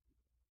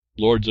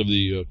lords of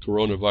the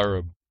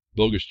coronavirus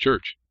bogus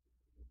church.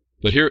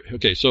 But here,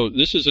 okay, so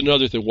this is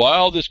another thing.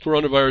 While this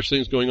coronavirus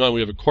thing is going on, we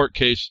have a court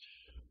case.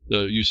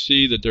 You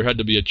see that there had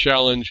to be a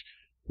challenge.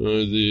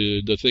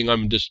 The thing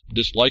I'm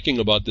disliking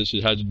about this,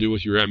 it has to do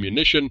with your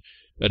ammunition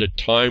at a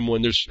time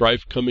when there's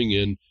strife coming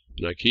in.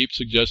 And I keep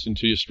suggesting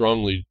to you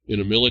strongly, in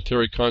a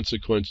military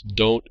consequence,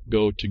 don't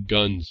go to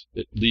guns,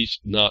 at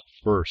least not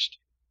first.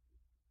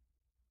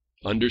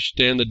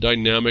 Understand the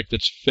dynamic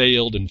that's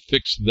failed and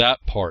fix that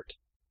part.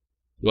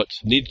 What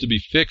needs to be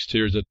fixed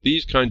here is that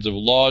these kinds of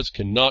laws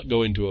cannot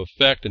go into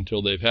effect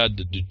until they've had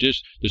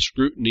the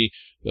scrutiny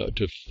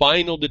to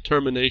final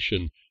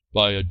determination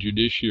by a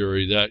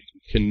judiciary that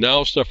can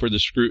now suffer the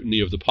scrutiny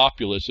of the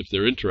populace if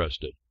they're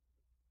interested.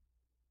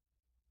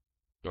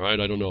 All right,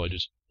 I don't know.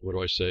 What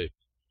do I say?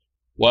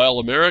 While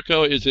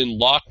America is in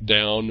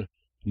lockdown,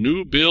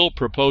 new bill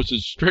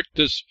proposes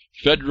strictest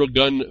federal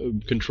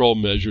gun control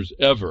measures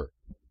ever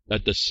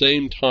at the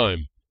same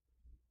time.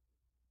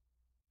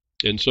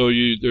 And so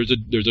there's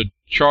a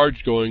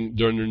charge going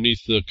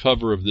underneath the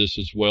cover of this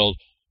as well,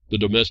 the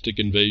domestic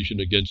invasion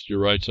against your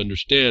rights.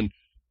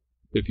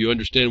 If you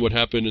understand what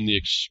happened in the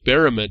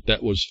experiment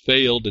that was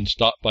failed and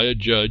stopped by a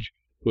judge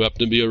who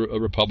happened to be a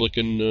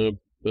Republican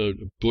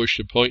Bush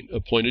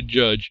appointed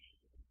judge,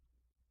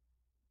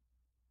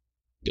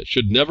 that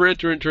should never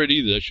enter into it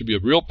either. That should be a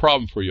real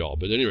problem for y'all.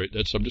 But anyway,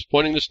 I'm just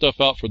pointing this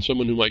stuff out for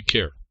someone who might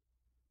care.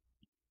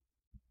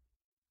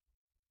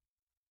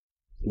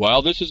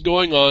 While this is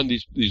going on,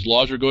 these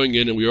laws are going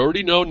in, and we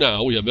already know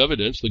now, we have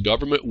evidence, the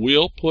government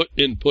will put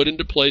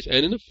into place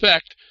and in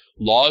effect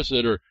laws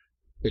that are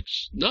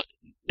not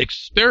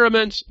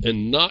experiments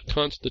and not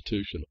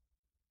constitutional.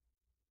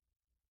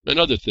 And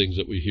other things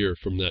that we hear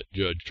from that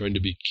judge trying to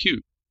be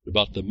cute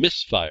about the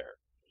misfire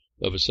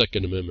of a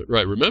Second Amendment.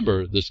 Right,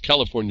 remember, this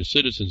California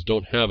citizens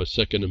don't have a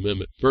Second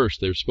Amendment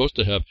first. They're supposed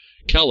to have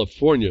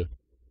California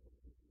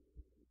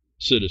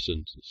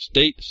citizens,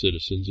 state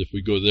citizens, if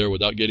we go there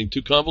without getting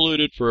too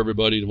convoluted for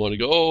everybody to want to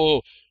go,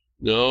 oh,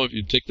 no, if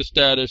you take the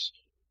status,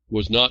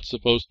 was not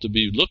supposed to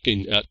be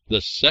looking at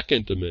the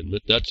Second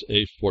Amendment. That's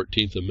a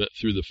 14th Amendment,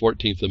 through the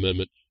 14th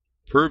Amendment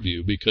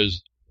purview,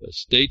 because a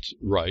state's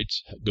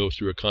rights go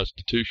through a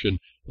constitution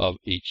of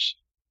each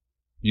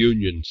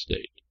union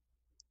state.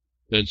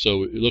 And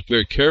so look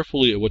very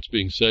carefully at what's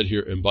being said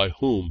here and by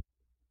whom,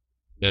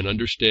 and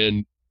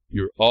understand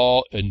you're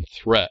all in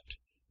threat.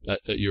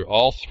 You're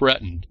all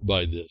threatened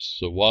by this.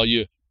 So while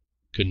you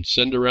can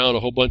send around a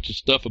whole bunch of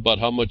stuff about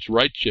how much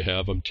rights you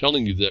have, I'm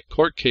telling you that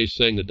court case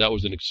saying that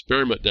was an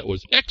experiment that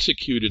was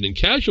executed and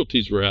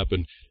casualties were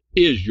happened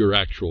is your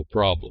actual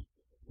problem.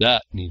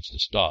 That needs to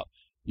stop.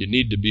 You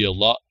need to be a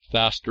lot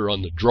faster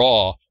on the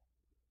draw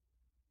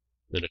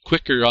and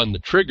quicker on the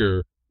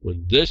trigger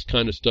when this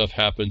kind of stuff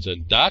happens,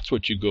 and that's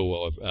what you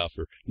go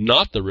after,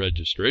 not the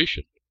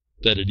registration,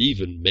 that it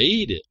even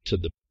made it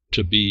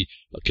to be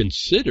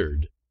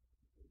considered.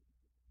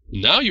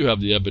 Now you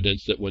have the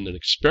evidence that when an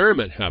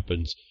experiment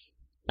happens,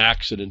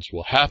 accidents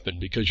will happen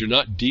because you're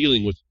not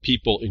dealing with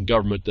people in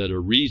government that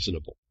are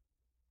reasonable.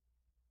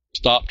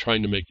 Stop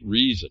trying to make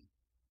reason.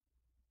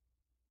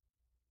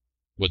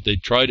 What they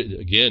tried,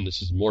 again,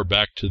 this is more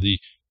back to the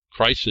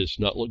crisis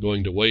not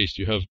going to waste.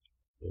 You have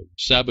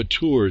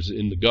saboteurs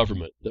in the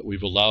government that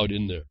we've allowed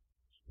in there.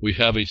 We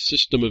have a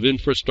system of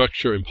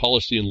infrastructure and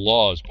policy and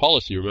laws.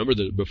 Policy, remember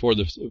that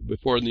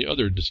before in the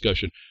other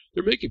discussion,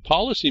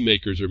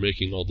 policymakers are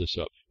making all this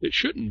up. It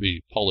shouldn't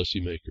be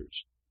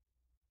policymakers.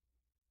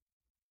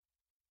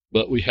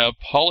 But we have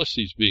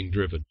policies being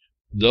driven.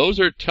 Those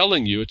are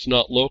telling you it's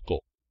not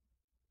local.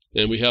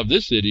 And we have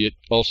this idiot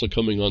also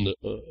coming on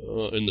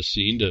in the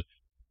scene to,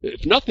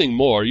 if nothing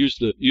more, use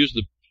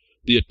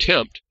the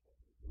attempt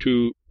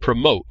to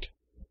promote.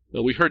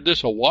 Now, we heard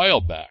this a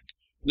while back.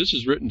 This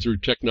is written through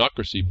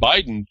technocracy.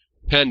 Biden,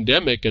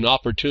 pandemic, an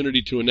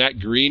opportunity to enact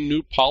green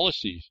new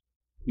policies,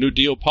 New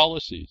Deal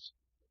policies.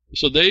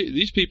 So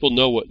these people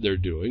know what they're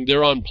doing.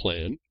 They're on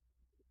plan.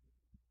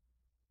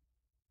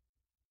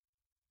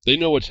 They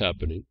know what's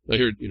happening. I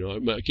hear,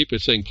 I keep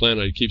saying plan.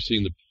 I keep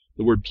seeing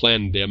the word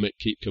plandemic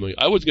keep coming.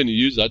 I was going to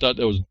use that. I thought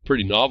that was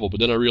pretty novel, but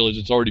then I realized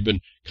it's already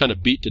been kind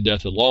of beat to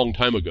death a long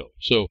time ago.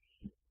 So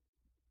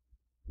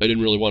I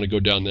didn't really want to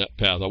go down that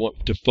path. I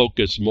want to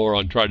focus more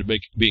on trying to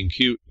being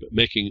cute, but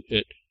making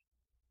it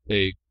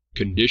a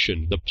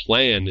condition. The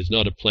plan is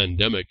not a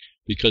plandemic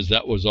because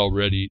that was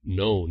already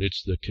known.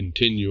 It's the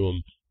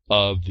continuum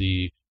of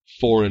the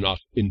foreign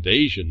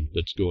invasion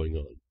that's going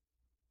on.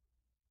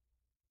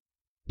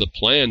 The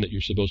plan that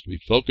you're supposed to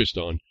be focused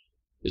on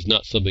is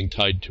not something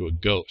tied to a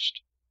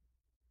ghost.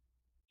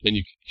 And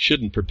you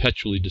shouldn't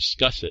perpetually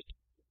discuss it.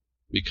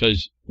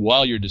 Because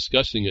while you're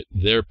discussing it,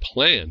 their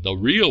plan, the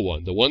real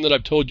one, the one that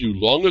I've told you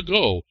long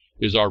ago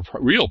is our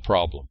real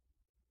problem,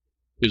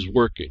 is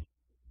working.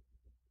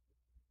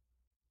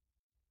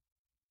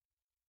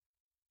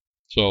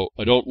 So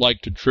I don't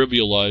like to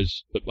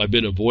trivialize, but I've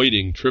been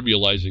avoiding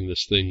trivializing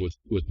this thing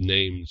with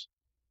names.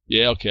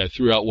 Yeah, okay, I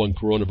threw out one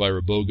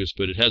coronavirus bogus,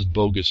 but it has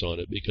bogus on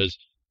it because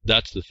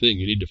that's the thing.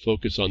 You need to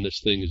focus on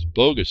this thing is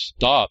bogus.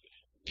 Stop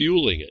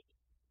fueling it.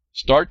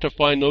 Start to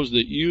find those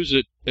that use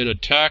it and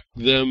attack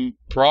them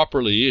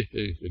properly.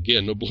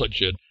 Again, no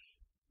bloodshed.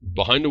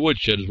 Behind the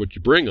woodshed is what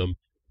you bring them.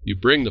 You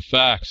bring the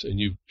facts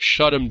and you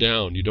shut them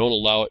down. You don't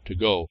allow it to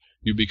go.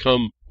 You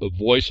become a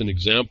voice and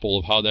example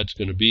of how that's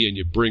going to be, and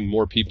you bring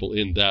more people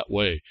in that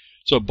way.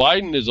 So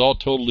Biden is all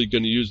totally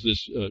going to use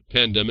this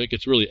pandemic.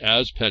 It's really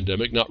as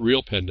pandemic, not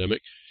real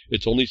pandemic.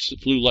 it's only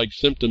flu-like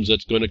symptoms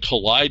that's going to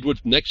collide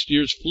with next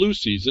year's flu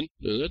season.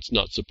 That's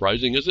not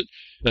surprising, is it?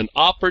 An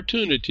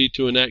opportunity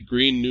to enact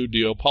Green New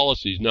Deal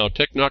policies. Now,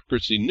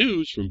 Technocracy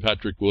News from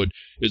Patrick Wood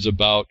is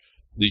about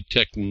the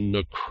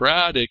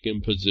technocratic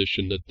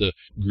imposition that the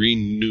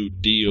Green New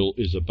Deal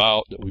is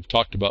about, that we've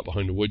talked about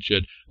behind the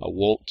woodshed. I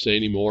won't say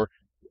any more.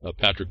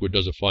 Patrick Wood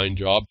does a fine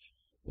job.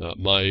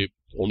 My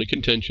only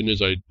contention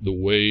is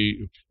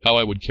how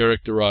I would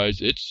characterize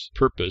its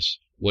purpose,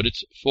 what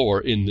it's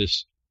for in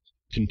this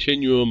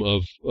continuum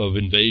of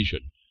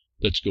invasion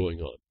that's going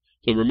on.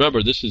 So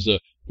remember,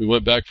 we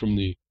went back from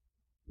the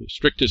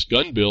strictest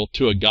gun bill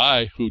to a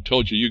guy who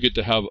told you get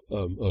to have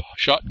a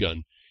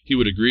shotgun. He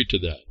would agree to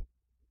that.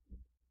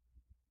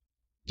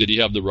 Did he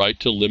have the right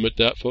to limit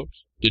that,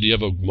 folks? Did he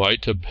have a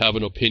right to have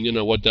an opinion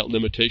on what that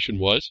limitation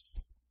was?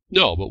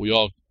 No, but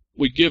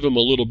we give him a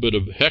little bit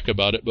of heck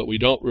about it, but we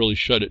don't really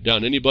shut it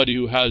down. Anybody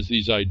who has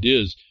these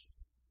ideas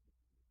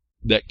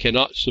that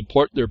cannot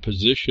support their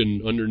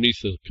position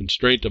underneath the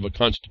constraint of a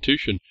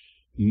constitution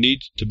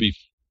needs to be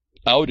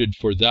outed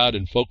for that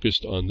and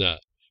focused on that.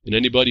 And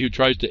anybody who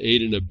tries to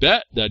aid and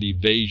abet that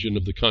evasion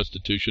of the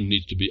Constitution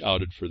needs to be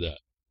outed for that.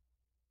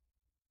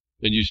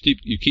 And you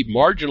keep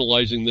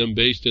marginalizing them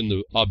based in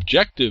the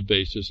objective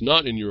basis,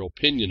 not in your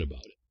opinion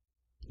about it,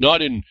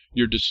 not in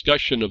your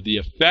discussion of the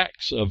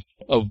effects of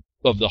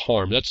the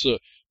harm. That's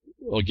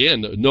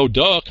again, no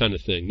duh kind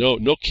of thing.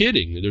 No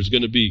kidding. There's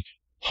going to be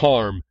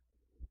harm.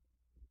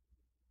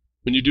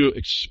 When you do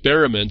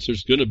experiments,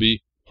 there's going to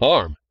be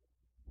harm.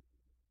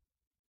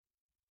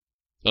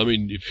 I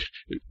mean, if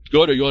you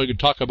want to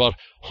talk about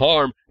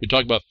harm, you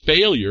talk about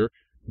failure,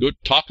 go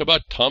talk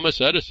about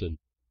Thomas Edison.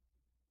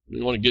 You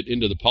don't want to get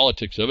into the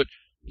politics of it.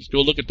 Just go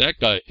look at that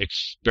guy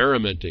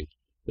experimenting.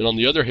 And on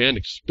the other hand,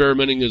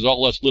 experimenting is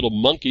all us little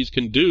monkeys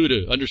can do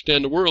to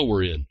understand the world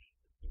we're in.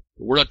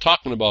 We're not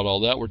talking about all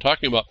that. We're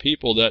talking about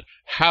people that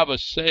have a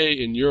say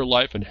in your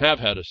life and have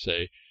had a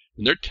say.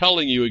 And they're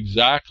telling you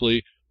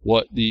exactly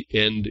what the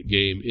end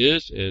game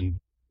is.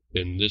 And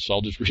this, I'll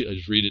just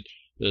read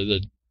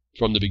it.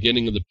 From the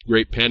beginning of the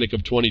Great Panic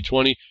of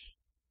 2020,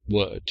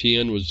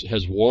 TN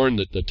has warned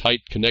that the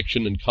tight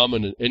connection and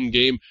common end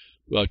game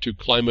to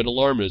climate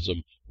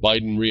alarmism.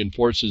 Biden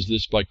reinforces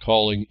this by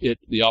calling it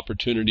the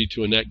opportunity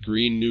to enact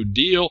Green New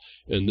Deal,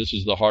 and this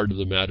is the heart of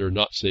the matter,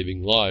 not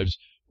saving lives.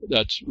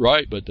 That's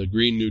right, but the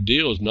Green New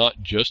Deal is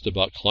not just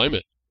about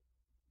climate.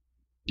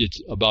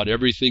 It's about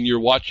everything you're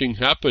watching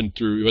happen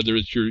through, whether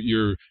it's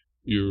your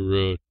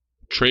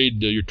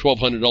trade, your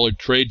 $1,200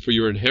 trade for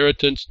your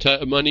inheritance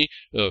money,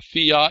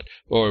 fiat,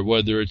 or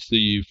whether it's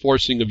the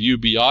forcing of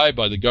UBI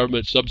by the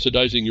government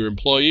subsidizing your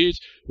employees,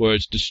 or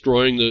it's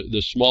destroying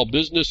the small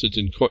business.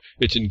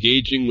 It's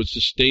engaging with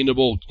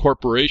sustainable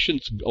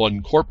corporations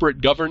on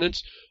corporate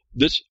governance.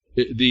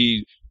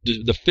 The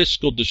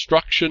fiscal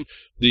destruction,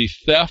 the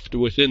theft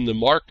within the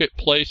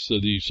marketplace,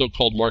 the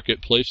so-called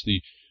marketplace,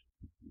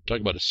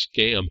 talk about a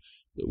scam.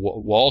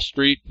 Wall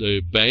Street,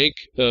 the bank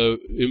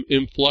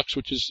influx,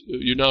 which is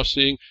you're now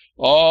seeing,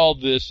 all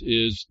this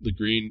is the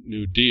Green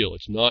New Deal.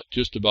 It's not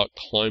just about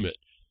climate.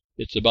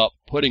 It's about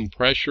putting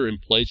pressure in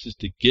places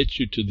to get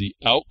you to the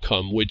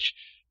outcome, which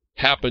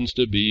happens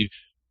to be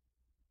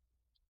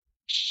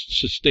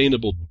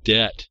sustainable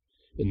debt,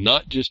 and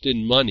not just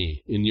in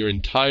money, in your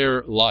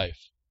entire life.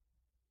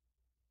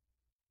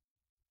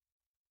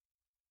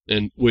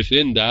 And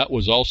within that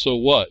was also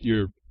what?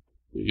 Your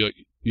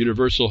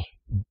universal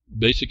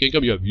basic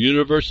income. You have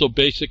universal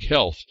basic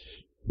health.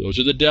 Those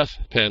are the death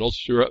panels.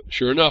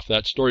 Sure enough,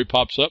 that story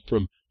pops up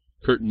from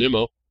Kurt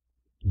Nimmo.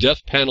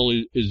 Death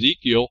panel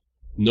Ezekiel,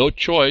 no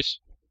choice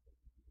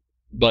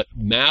but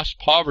mass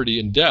poverty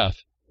and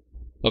death.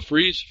 A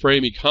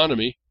freeze-frame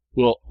economy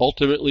will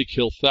ultimately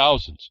kill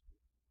thousands.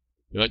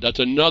 Right? That's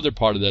another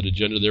part of that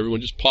agenda that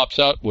everyone just pops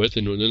out with,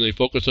 and then they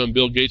focus on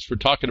Bill Gates for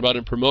talking about it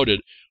and promote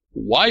it.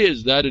 Why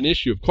is that an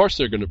issue? Of course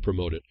they're going to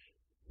promote it.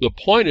 The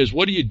point is,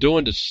 what are you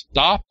doing to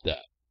stop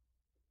that?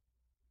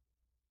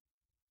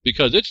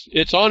 Because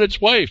it's on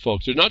its way,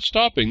 folks. They're not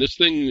stopping this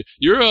thing.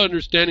 You're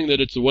understanding that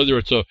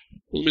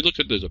let me look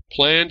at this, a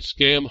planned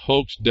scam,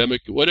 hoax,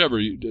 demic, whatever,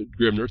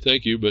 Grimner,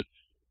 thank you, but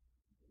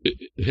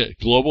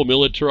global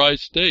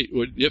militarized state.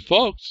 Yeah,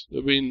 folks, I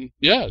mean,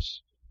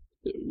 yes.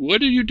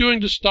 What are you doing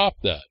to stop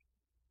that?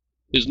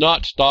 Is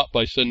not stopped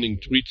by sending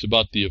tweets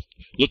about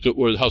look at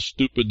how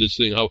stupid this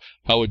thing,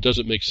 how it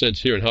doesn't make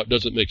sense here and how it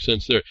doesn't make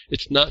sense there.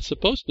 It's not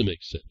supposed to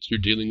make sense. You're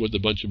dealing with a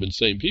bunch of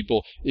insane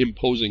people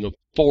imposing a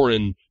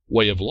foreign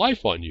way of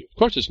life on you. Of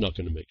course it's not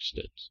going to make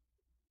sense.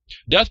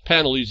 Death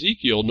panel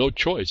Ezekiel, no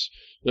choice.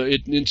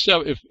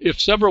 If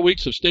several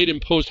weeks of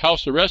state-imposed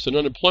house arrest and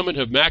unemployment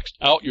have maxed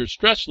out your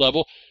stress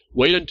level,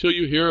 wait until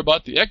you hear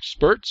about the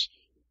experts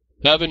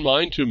have in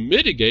mind to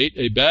mitigate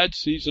a bad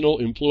seasonal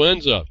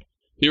influenza.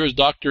 Here is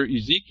Dr.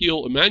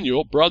 Ezekiel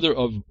Emanuel, brother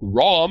of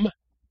Rom.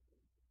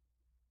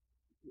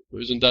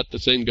 Isn't that the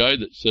same guy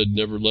that said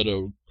never let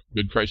a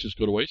good crisis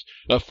go to waste?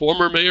 A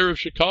former mayor of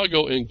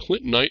Chicago and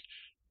Clintonite.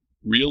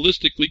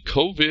 Realistically,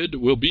 COVID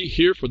will be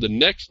here for the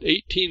next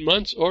 18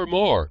 months or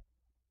more.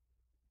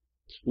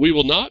 we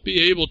will not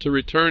be able to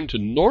return to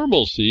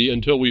normalcy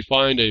until we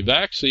find a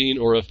vaccine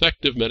or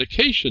effective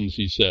medications,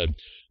 he said.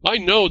 I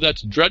know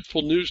that's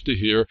dreadful news to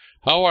hear.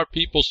 How are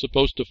people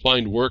supposed to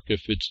find work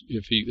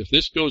if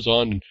this goes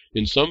on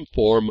in some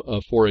form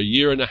for a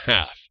year and a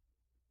half?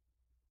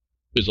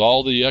 Is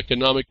all the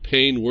economic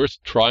pain worth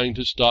trying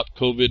to stop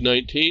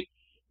COVID-19?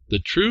 The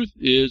truth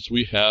is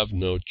we have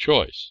no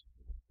choice.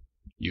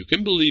 You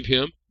can believe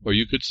him, or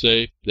you could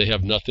say they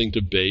have nothing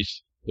to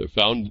base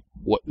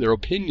what their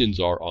opinions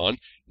are on,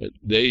 and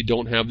they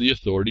don't have the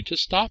authority to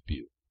stop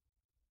you.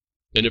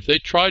 And if they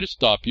try to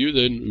stop you,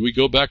 then we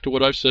go back to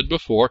what I've said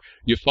before.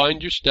 You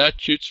find your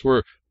statutes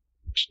for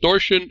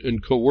extortion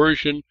and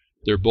coercion.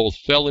 They're both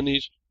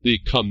felonies. The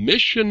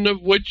commission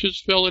of which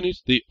is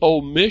felonies. The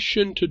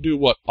omission to do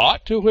what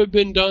ought to have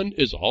been done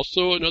is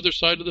also another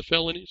side of the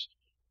felonies.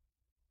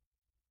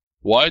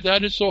 Why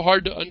that is so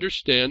hard to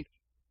understand,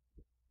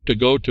 to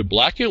go to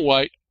black and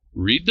white,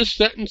 read the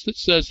sentence that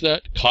says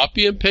that,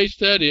 copy and paste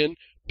that in,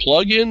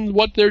 plug in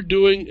what they're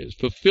doing is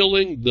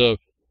fulfilling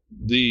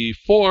the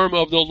form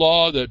of the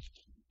law that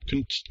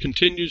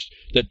continues,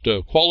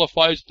 that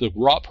qualifies the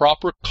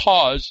proper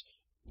cause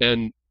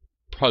and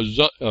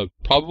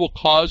probable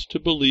cause to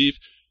believe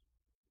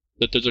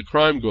that there's a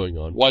crime going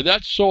on. Why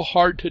that's so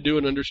hard to do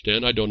and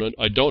understand, I don't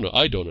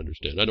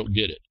understand. I don't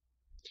get it.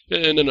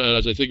 And then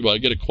as I think about it, I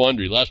get a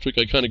quandary. Last week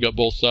I kind of got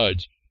both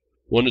sides.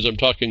 One is I'm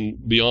talking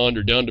beyond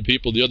or down to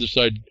people. The other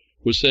side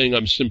was saying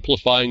I'm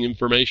simplifying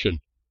information.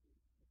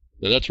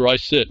 And that's where I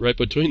sit, right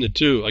between the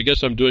two. I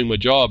guess I'm doing my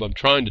job. I'm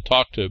trying to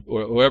talk to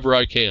whoever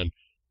I can.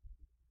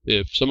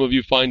 If some of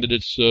you find that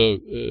it's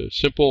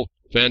simple,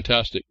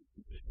 fantastic.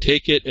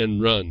 Take it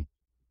and run.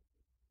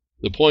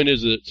 The point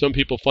is that some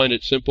people find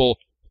it simple,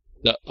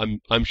 that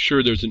I'm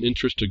sure there's an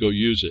interest to go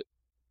use it.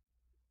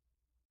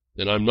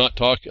 And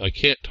I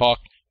can't talk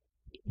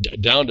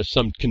down to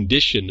some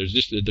condition. There's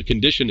just, the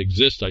condition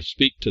exists. I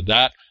speak to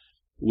that.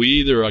 We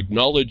either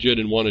acknowledge it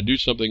and want to do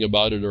something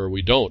about it, or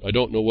we don't. I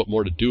don't know what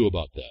more to do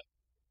about that.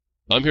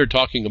 I'm here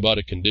talking about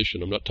a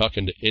condition. I'm not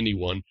talking to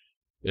anyone,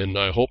 and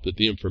I hope that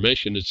the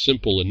information is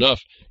simple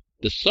enough.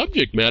 The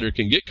subject matter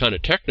can get kind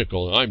of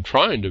technical, and I'm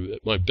trying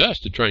my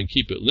best to try and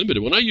keep it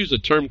limited. When I use a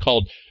term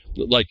called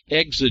like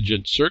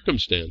exigent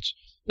circumstance,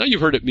 now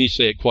you've heard me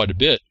say it quite a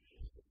bit,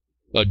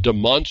 a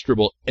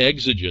demonstrable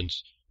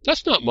exigence.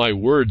 That's not my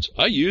words.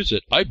 I use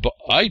it. I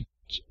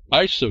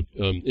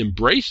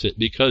embrace it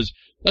because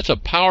that's a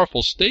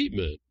powerful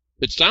statement.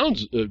 It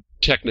sounds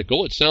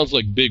technical. It sounds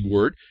like big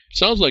word. It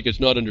sounds like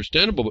it's not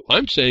understandable. But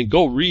I'm saying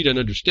go read and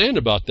understand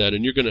about that,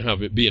 and you're going to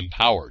have it be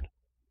empowered.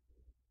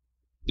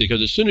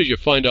 Because as soon as you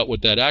find out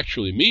what that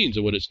actually means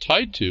and what it's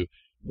tied to,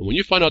 and when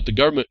you find out the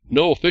government,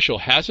 no official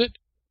has it,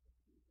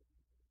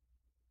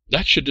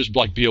 that should just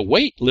like be a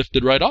weight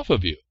lifted right off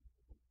of you.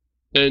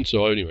 And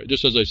so anyway,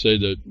 just as I say,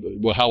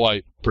 how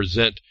I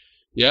present,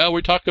 yeah,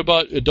 we talk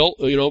about adult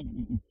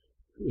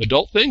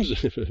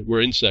things.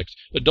 We're insects.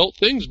 Adult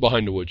things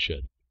behind the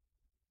woodshed.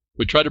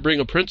 We try to bring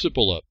a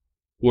principle up.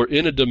 We're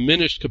in a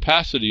diminished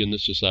capacity in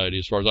this society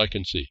as far as I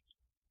can see.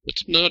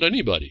 It's not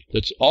anybody.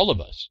 That's all of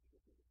us.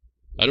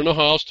 I don't know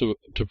how else to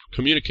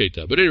communicate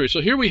that. But anyway, so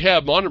here we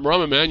have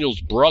Rahm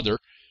Emanuel's brother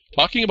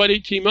talking about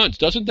 18 months.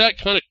 Doesn't that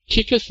kind of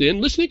kick us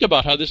in? Let's think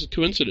about how this is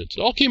coincidence.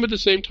 It all came at the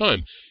same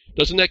time.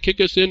 Doesn't that kick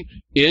us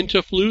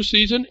into flu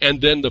season and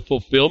then the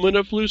fulfillment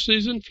of flu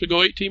season to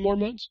go 18 more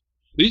months?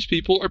 These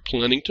people are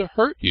planning to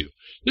hurt you.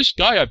 This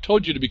guy, I've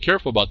told you to be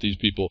careful about these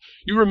people.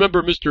 You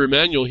remember Mr.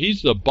 Emanuel,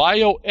 he's the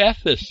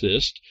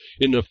bioethicist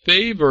in the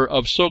favor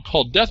of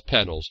so-called death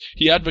panels.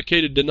 He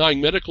advocated denying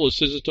medical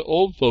assistance to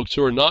old folks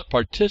who are not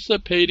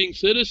participating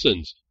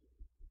citizens.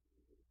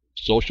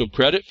 Social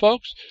credit,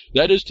 folks?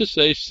 That is to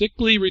say,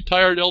 sickly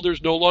retired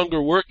elders no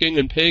longer working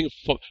and paying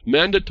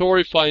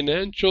mandatory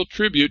financial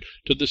tribute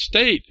to the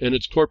state and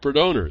its corporate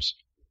owners.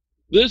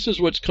 This is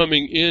what's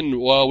coming in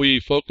while we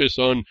focus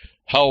on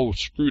how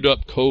screwed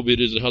up COVID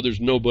is and how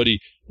there's nobody,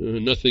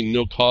 nothing,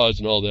 no cause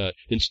and all that.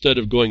 Instead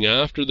of going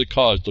after the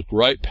cause, look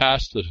right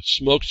past the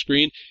smoke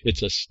screen.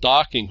 It's a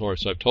stalking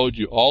horse. I've told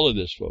you all of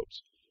this,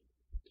 folks.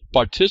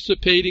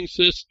 Participating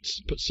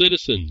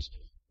citizens,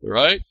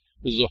 right?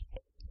 There's a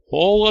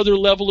whole other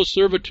level of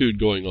servitude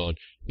going on.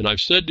 And I've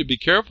said to be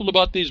careful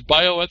about these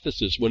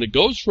bioethicists. When it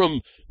goes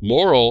from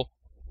moral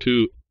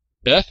to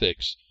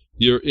ethics,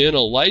 you're in a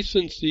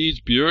licensee's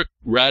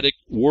bureaucratic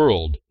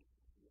world.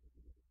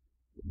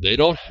 They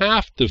don't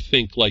have to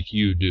think like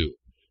you do.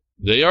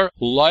 They are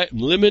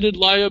limited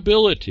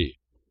liability.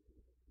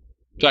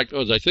 In fact,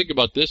 as I think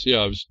about this,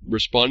 I was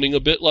responding a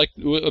bit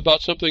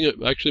about something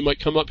that actually might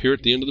come up here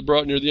at the end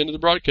of near the end of the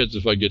broadcast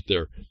if I get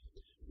there.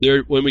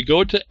 When we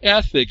go to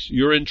ethics,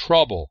 you're in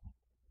trouble.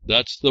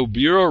 That's the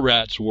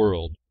bureaucrats'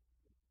 world.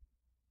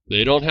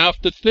 They don't have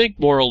to think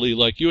morally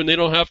like you, and they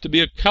don't have to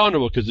be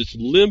accountable because it's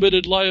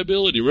limited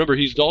liability. Remember,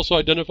 he's also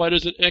identified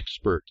as an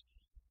expert.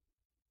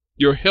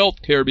 Your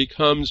health care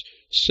becomes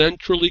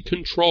centrally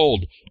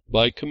controlled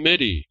by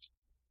committee.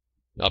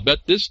 I bet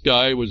this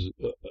guy was,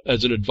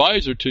 as an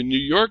advisor to New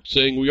York,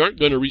 saying we aren't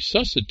going to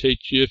resuscitate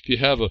you if you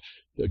have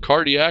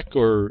cardiac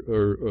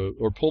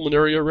or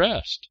pulmonary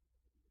arrest.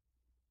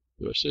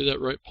 Do I say that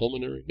right?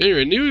 Pulmonary?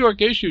 Anyway, New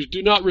York issues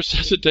do not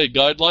resuscitate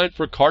guideline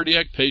for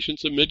cardiac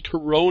patients amid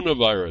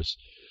coronavirus,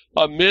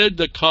 amid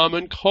the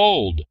common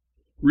cold.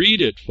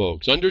 Read it,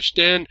 folks.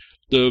 Understand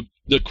the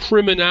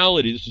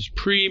criminality. This is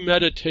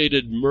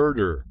premeditated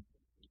murder.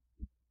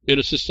 In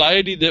a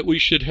society that we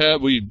should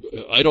have,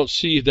 I don't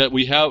see that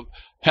we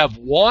have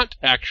want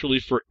actually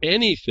for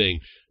anything.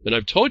 And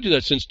I've told you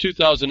that since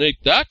 2008,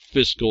 that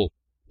fiscal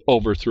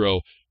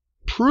overthrow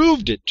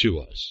proved it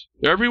to us.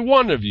 Every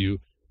one of you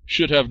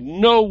should have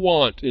no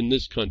want in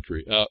this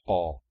country at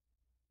all.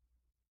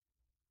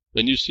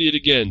 And you see it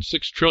again,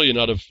 $6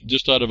 trillion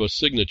just out of a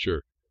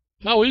signature.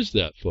 How is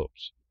that,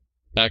 folks?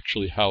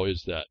 Actually, how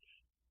is that?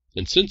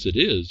 And since it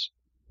is,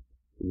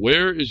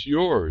 where is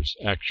yours,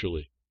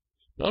 actually?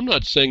 Now, I'm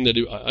not saying that,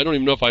 I don't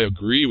even know if I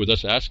agree with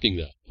us asking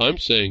that. I'm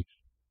saying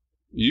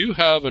you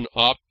have an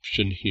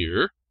option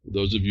here,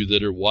 those of you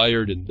that are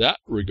wired in that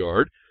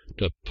regard,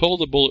 to pull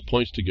the bullet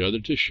points together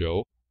to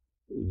show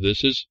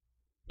this is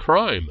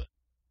crime.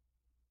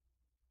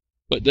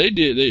 But they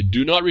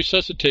do not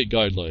resuscitate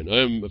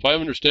guideline. If I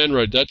understand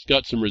right, that's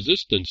got some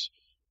resistance.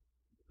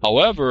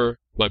 However,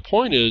 my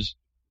point is,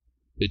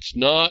 it's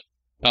not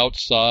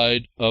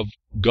outside of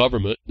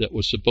government that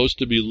was supposed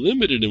to be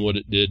limited in what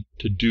it did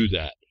to do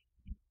that.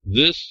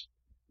 This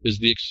is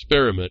the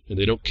experiment, and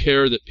they don't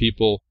care that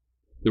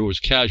there was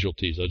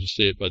casualties. I'll just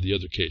say it by the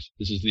other case.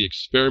 This is the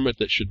experiment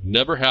that should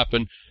never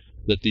happen,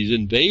 that these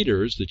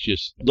invaders that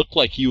just look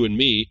like you and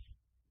me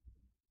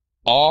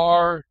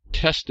are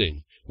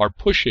testing, are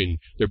pushing.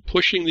 They're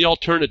pushing the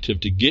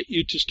alternative to get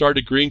you to start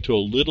agreeing to a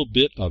little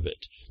bit of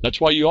it. That's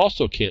why you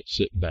also can't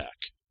sit back.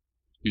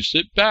 You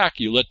sit back,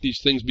 you let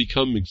these things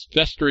become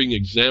festering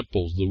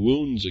examples, the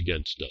wounds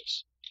against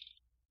us.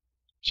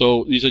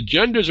 So these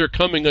agendas are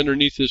coming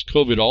underneath this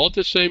COVID all at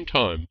the same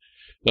time.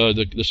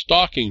 The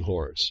stalking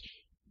horse.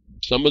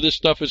 Some of this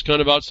stuff is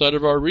kind of outside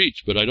of our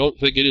reach, but I don't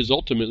think it is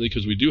ultimately,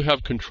 because we do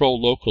have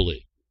control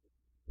locally.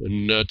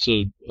 And that's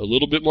a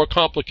little bit more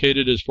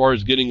complicated as far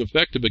as getting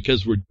affected,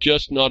 because we're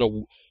just not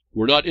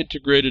we're not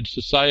integrated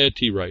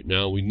society right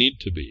now. We need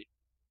to be.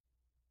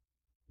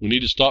 We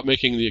need to stop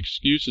making the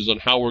excuses on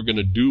how we're going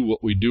to do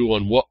what we do,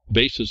 on what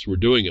basis we're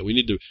doing it. We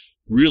need to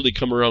really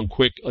come around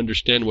quick,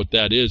 understand what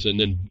that is, and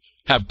then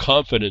have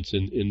confidence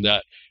in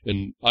that.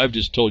 And I've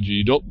just told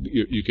you,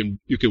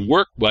 you can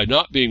work by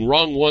not being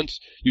wrong once.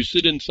 You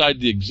sit inside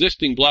the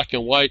existing black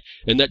and white,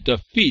 and that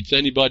defeats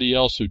anybody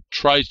else who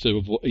tries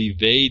to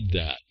evade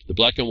that. The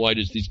black and white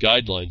is these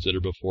guidelines that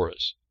are before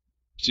us.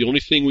 It's the only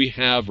thing we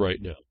have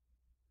right now,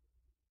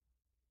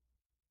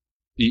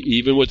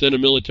 even within a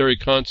military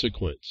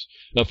consequence.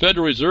 Now,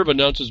 Federal Reserve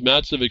announces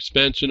massive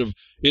expansion of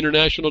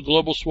international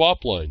global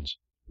swap lines.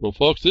 Well,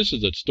 folks, this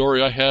is a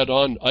story I had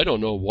on, I don't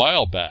know, a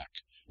while back.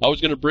 I was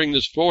going to bring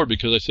this forward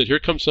because I said, here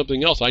comes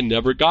something else. I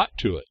never got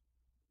to it.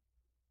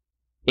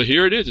 But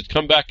here it is. It's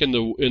come back in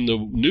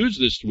the news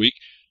this week.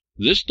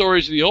 This story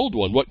is the old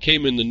one. What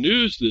came in the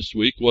news this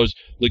week was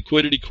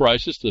liquidity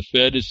crisis. The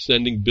Fed is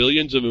sending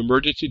billions of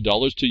emergency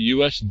dollars to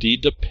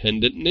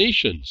USD-dependent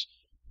nations.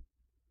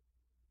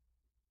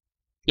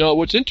 Now,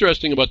 what's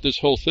interesting about this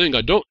whole thing,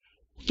 I don't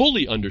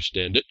fully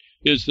understand it,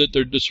 is that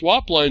the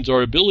swap lines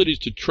are abilities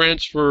to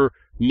transfer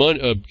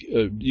money,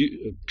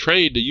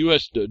 trade the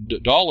U.S.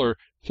 dollar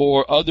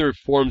for other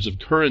forms of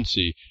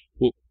currency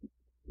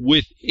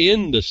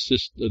within the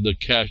system,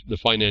 the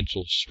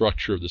financial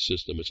structure of the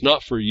system. It's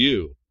not for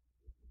you,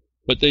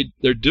 but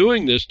they're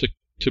doing this to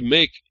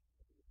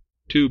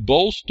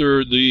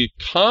bolster the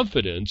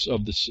confidence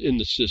of in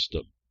the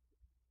system.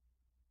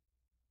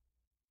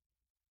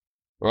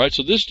 All right,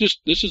 so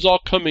this is all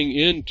coming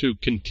in to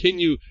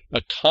continue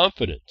a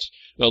confidence.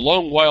 A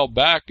long while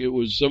back, it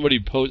was somebody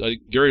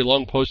Gary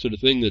Long posted a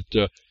thing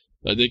that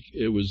I think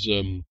it was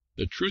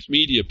the Truth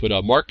Media put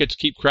out. Markets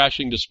keep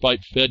crashing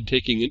despite Fed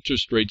taking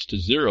interest rates to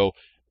zero.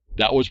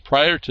 That was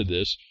prior to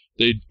this.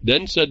 They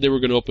then said they were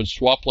going to open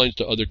swap lines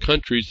to other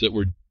countries that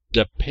were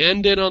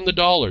dependent on the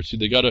dollar. See,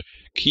 they got to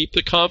keep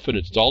the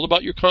confidence. It's all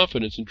about your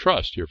confidence and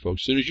trust here,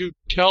 folks. As soon as you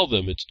tell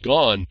them it's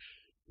gone,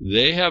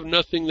 they have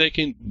nothing they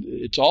can.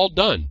 It's all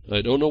done.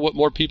 I don't know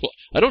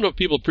if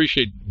people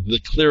appreciate the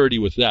clarity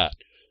with that.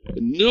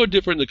 No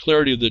different than the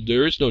clarity that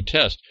there is no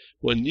test.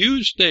 When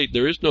you state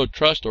there is no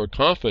trust or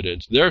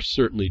confidence, they're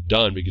certainly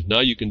done, because now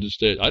you can just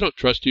say, I don't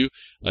trust you,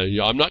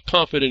 I'm not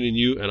confident in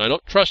you, and I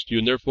don't trust you,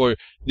 and therefore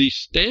the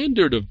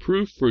standard of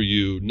proof for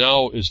you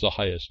now is the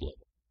highest level.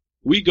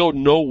 We go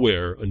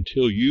nowhere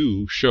until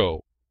you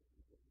show.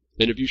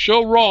 And if you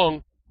show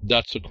wrong,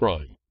 that's a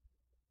crime.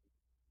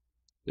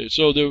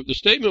 So the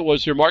statement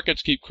was here,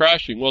 markets keep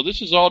crashing. Well,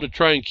 this is all to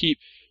try and keep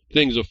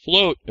things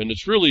afloat, and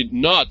it's really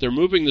not. They're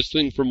moving this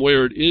thing from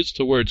where it is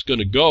to where it's going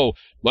to go.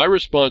 My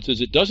response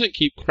is it doesn't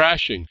keep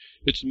crashing.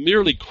 It's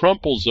merely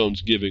crumple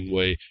zones giving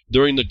way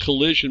during the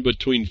collision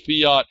between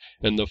fiat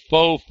and the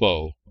faux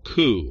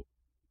coup.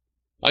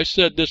 I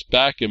said this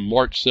back in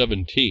March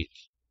 17th.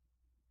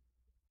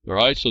 All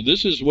right, so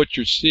this is what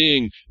you're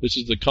seeing. This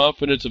is the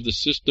confidence of the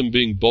system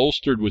being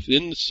bolstered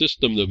within the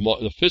system,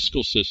 the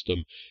fiscal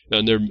system,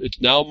 and it's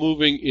now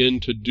moving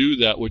in to do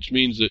that, which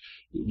means that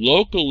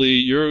locally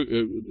you're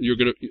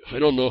going to. I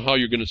don't know how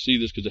you're going to see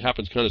this because it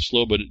happens kind of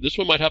slow, but this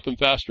one might happen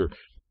faster.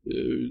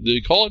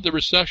 They call it the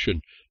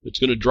recession. It's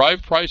going to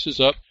drive prices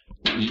up.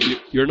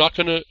 You're not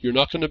going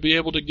to be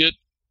able to get.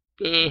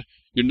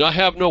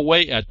 Have no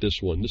way at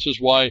this one. This is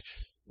why,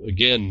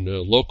 again,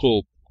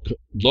 local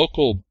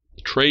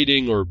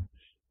trading or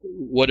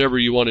whatever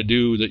you want to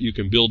do that you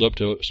can build up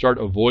to start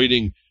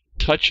avoiding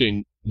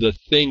touching the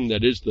thing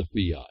that is the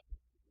fiat.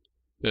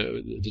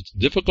 It's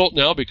difficult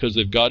now because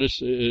they've got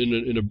us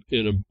in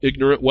an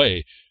ignorant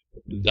way.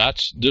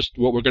 That's just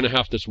what we're going to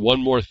have. This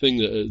one more thing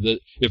that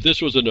if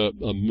this was a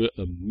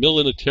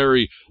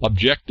military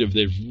objective,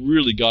 they've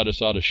really got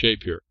us out of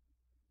shape here.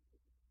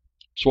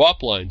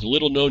 Swap lines, a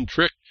little known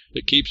trick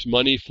that keeps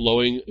money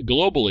flowing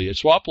globally. A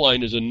swap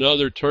line is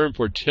another term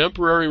for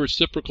temporary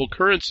reciprocal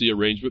currency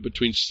arrangement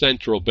between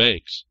central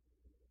banks.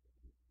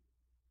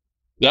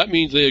 That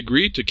means they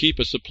agree to keep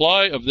a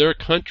supply of their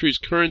country's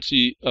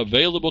currency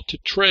available to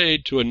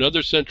trade to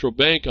another central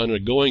bank on a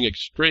going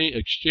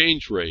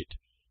exchange rate.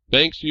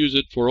 Banks use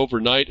it for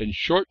overnight and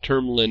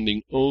short-term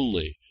lending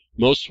only.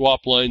 Most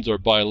swap lines are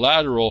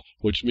bilateral,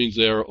 which means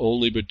they are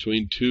only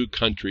between two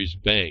countries'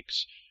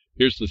 banks.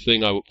 Here's the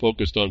thing I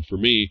focused on for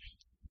me.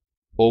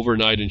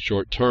 Overnight and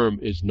short-term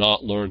is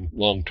not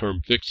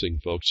long-term fixing,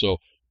 folks. So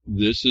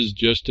this is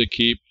just to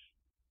keep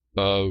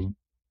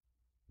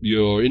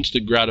your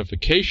instant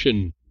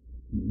gratification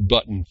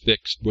button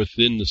fixed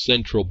within the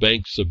central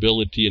bank's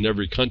ability in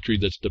every country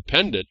that's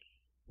dependent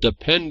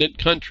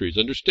countries.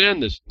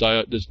 Understand this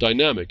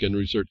dynamic and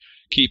research.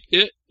 Keep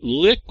it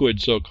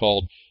liquid,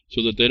 so-called,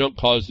 so that they don't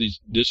cause these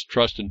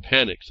distrust and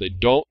panics. They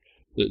don't.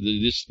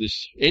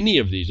 Any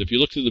of these. If you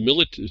look through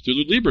through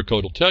the Libra Code,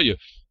 it'll tell you.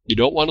 You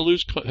don't want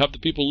to have the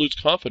people lose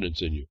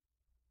confidence in you.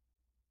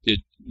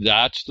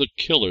 That's the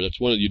killer. That's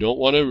you don't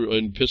want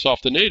to piss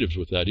off the natives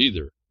with that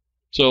either.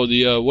 So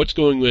what's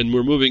going on?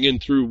 We're moving in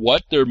through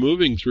what they're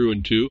moving through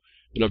into.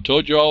 And I've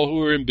told you all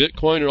who are in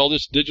Bitcoin and all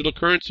this digital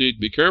currency,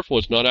 be careful.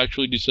 It's not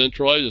actually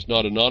decentralized. It's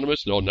not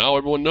anonymous. No, now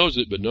everyone knows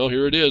it, but no,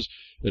 here it is.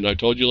 And I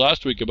told you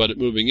last week about it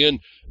moving in.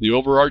 The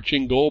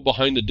overarching goal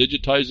behind the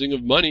digitizing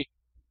of money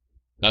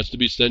has to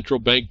be central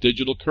bank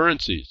digital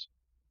currencies.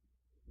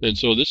 And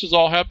so this is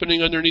all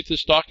happening underneath the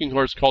stalking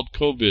horse called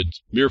COVID.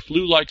 Mere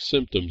flu-like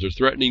symptoms are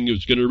threatening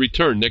it's going to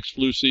return next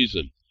flu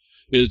season.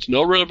 It's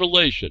no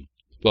revelation,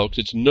 folks.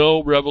 It's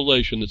no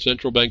revelation that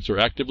central banks are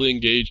actively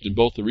engaged in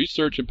both the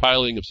research and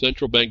piloting of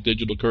central bank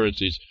digital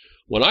currencies.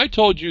 When I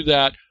told you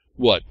that,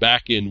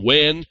 back in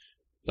when?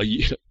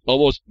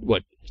 Almost,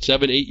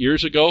 7, 8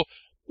 years ago?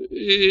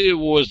 It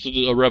was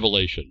a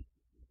revelation.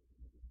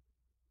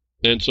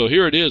 And so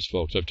here it is,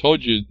 folks. I've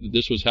told you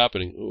this was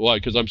happening. Why?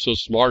 Because I'm so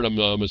smart. I'm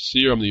a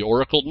seer. I'm the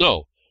oracle?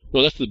 No,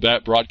 that's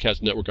the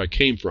broadcast network I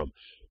came from.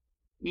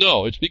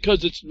 No, it's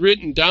because it's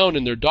written down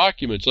in their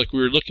documents, like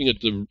we were looking at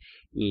the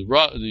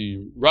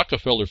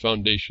Rockefeller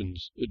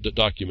Foundation's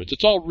documents.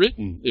 It's all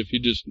written if you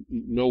just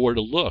know where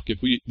to look.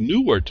 If we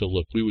knew where to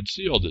look, we would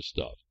see all this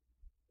stuff.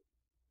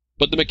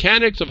 But the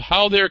mechanics of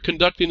how they're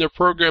conducting their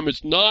program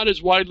is not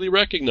as widely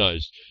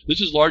recognized. This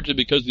is largely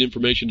because the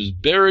information is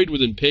buried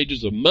within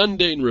pages of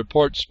mundane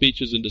reports,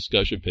 speeches, and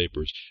discussion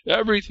papers.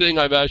 Everything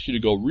I've asked you to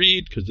go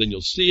read, because then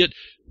you'll see it.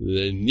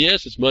 Then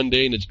yes, it's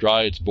mundane, it's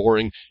dry, it's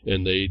boring,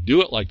 and they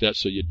do it like that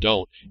so you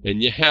don't,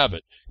 and you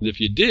haven't. And if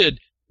you did,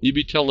 you'd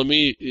be telling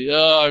me,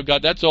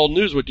 that's old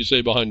news what you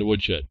say behind the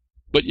woodshed.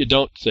 But you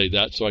don't say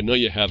that, so I know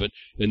you haven't,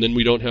 and then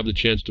we don't have the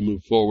chance to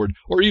move forward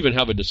or even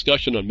have a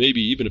discussion on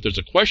maybe even if there's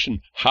a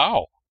question,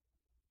 how?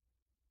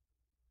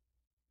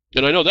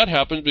 And I know that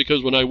happens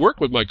because when I work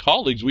with my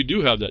colleagues, we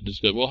do have that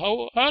discussion.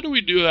 Well, how do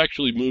we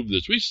actually move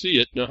this? We see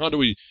it. Now, how do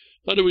we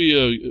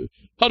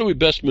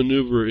best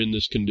maneuver in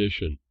this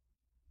condition?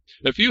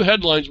 A few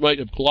headlines might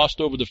have glossed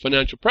over the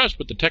financial press,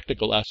 but the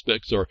technical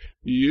aspects are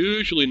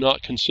usually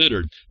not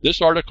considered.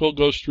 This article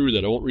goes through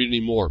that. I won't read any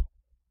more.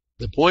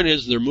 The point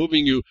is they're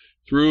moving you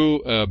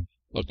through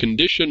a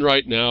condition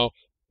right now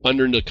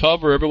under the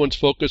cover. Everyone's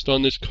focused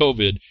on this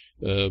COVID,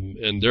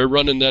 and they're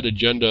running that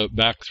agenda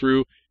back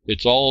through.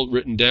 It's all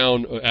written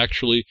down,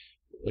 actually.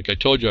 Like I've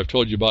told you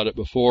about it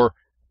before.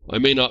 I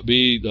may not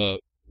be the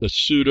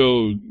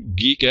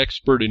pseudo-geek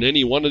expert in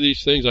any one of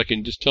these things. I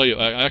can just tell you,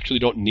 I actually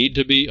don't need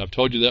to be. I've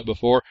told you that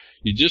before.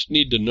 You just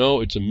need to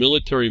know it's a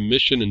military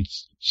mission in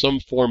some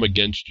form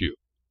against you.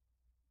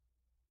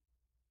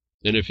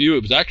 And if it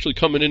was actually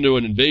coming into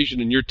an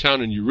invasion in your town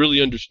and you really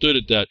understood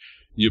it, that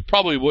you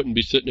probably wouldn't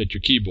be sitting at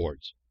your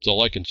keyboards. That's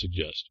all I can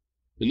suggest.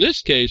 In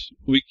this case,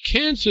 we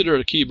can consider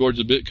the keyboards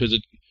a bit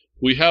because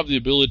we have the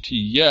ability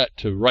yet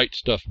to write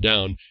stuff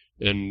down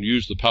and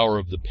use the power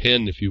of the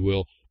pen, if you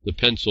will, the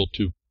pencil,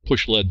 to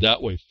push lead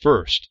that way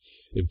first.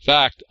 In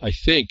fact, I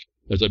think,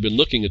 as I've been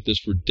looking at this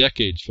for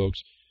decades,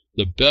 folks,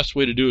 the best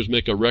way to do is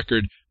make a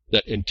record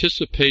that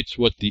anticipates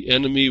what the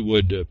enemy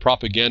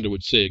propaganda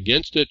would say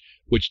against it,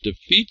 which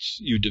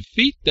you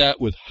defeat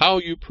that with how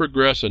you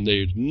progress, and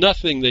there's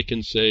nothing they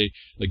can say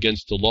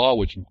against the law,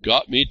 which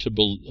got me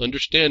to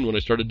understand when I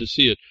started to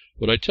see it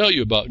what I tell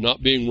you about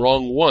not being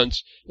wrong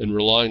once and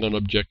relying on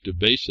objective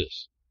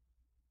basis.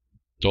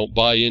 Don't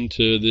buy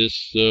into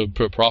this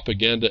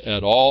propaganda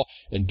at all,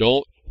 and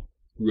don't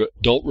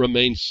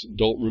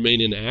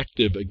remain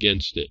inactive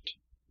against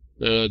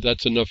it.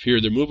 That's enough here.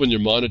 They're moving their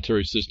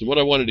monetary system. What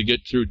I wanted to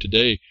get through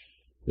today,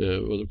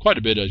 quite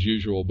a bit as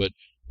usual, but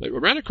I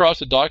ran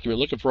across a document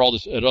looking for all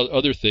this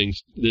other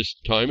things this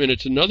time, and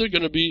it's another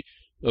going to be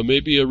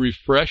maybe a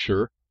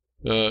refresher,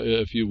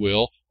 if you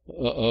will,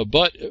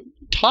 but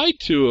tied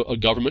to a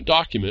government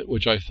document,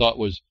 which I thought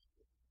was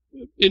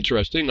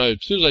interesting. As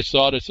soon as I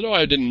saw it, I said,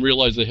 I didn't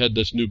realize they had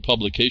this new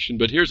publication,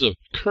 but here's a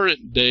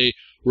current day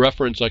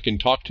reference I can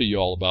talk to you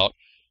all about.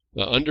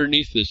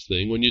 Underneath this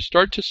thing, when you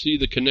start to see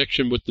the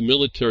connection with the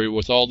military,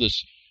 with all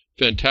this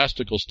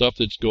fantastical stuff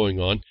that's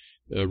going on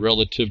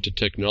relative to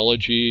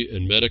technology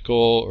and medical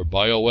or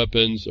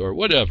bioweapons or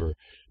whatever,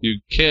 you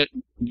can't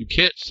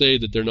say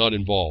that they're not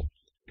involved.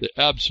 They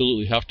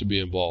absolutely have to be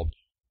involved.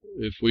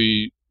 If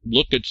we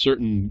look at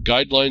certain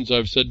guidelines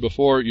I've said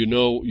before, you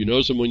know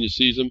them when you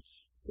see them.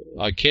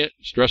 I can't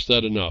stress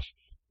that enough.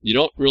 You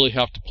don't really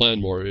have to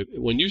plan more.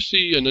 When you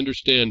see and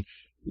understand,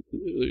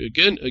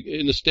 again,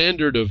 in the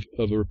standard of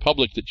a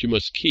republic that you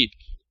must keep,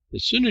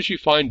 as soon as you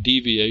find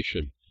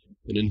deviation,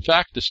 and in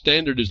fact the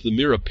standard is the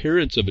mere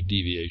appearance of a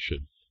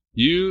deviation,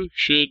 you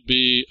should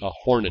be a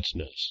hornet's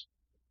nest.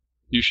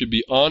 You should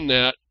be on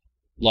that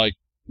like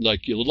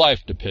your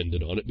life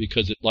depended on it,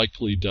 because it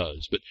likely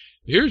does. But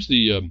here's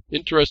the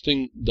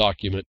interesting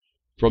document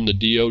from the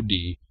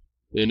DOD,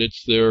 and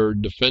it's their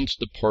Defense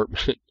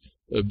Department,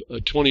 a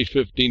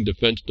 2015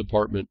 Defense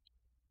Department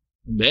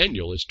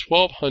manual. Is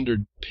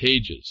 1,200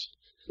 pages.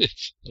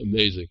 It's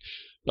amazing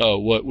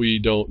what we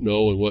don't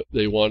know and what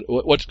they want,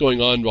 what's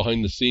going on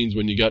behind the scenes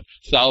when you got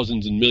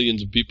thousands and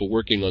millions of people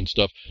working on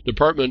stuff.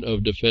 Department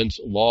of Defense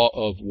Law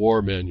of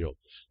War Manual.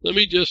 Let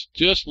me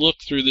just look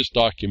through this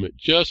document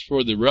just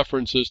for the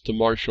references to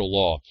martial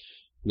law.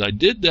 And I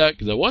did that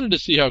because I wanted to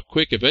see how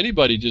quick, if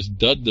anybody just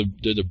did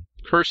a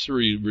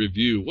cursory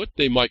review, what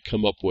they might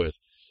come up with.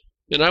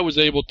 And I was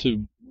able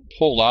to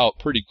pull out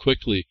pretty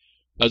quickly,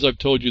 as I've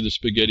told you, the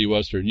spaghetti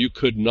western. You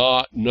could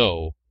not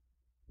know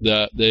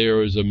that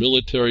there is a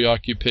military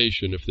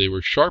occupation, if they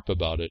were sharp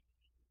about it,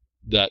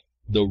 that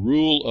the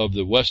rule of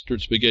the Western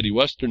spaghetti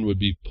western would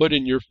be put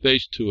in your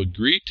face to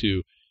agree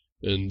to,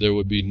 and there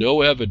would be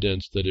no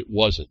evidence that it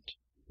wasn't,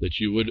 that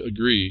you would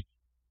agree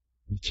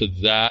to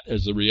that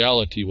as a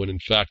reality when in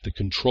fact the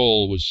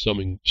control was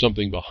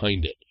something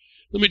behind it.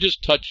 Let me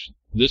just touch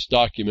this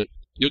document.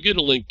 You'll get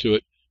a link to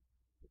it.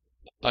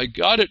 I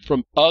got it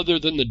from other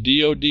than the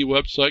DOD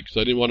website because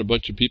I didn't want a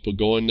bunch of people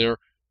going there.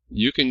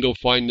 You can go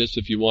find this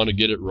if you want to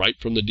get it right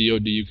from the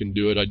DOD. You can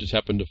do it. I just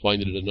happened to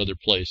find it at another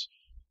place.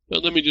 Now,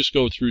 let me just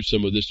go through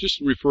some of this,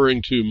 just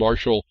referring to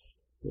martial.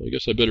 I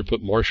guess I better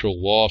put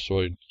martial law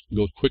so I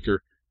go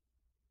quicker.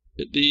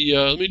 Let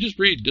me just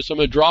read this. I'm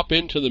going to drop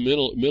into the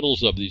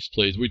middles of these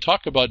plays. We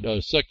talk about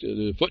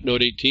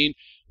footnote 18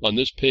 on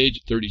this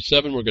page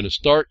 37. We're going to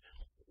start.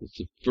 It's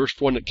the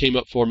first one that came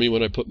up for me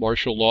when I put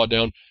martial law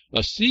down.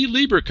 See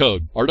Libre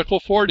Code, Article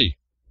 40.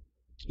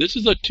 This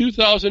is a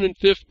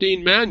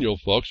 2015 manual,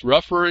 folks,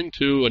 referring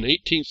to an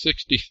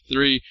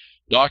 1863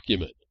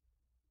 document.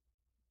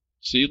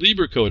 See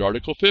Libre Code,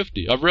 Article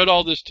 50. I've read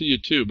all this to you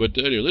too, but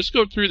anyway, let's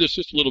go through this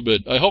just a little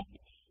bit. I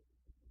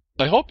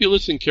hope you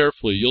listen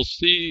carefully. You'll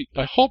see.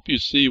 I hope you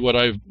see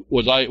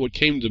what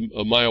came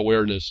to my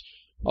awareness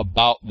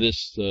about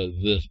this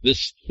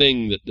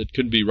thing that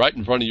could be right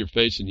in front of your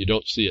face and you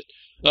don't see it.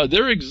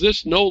 There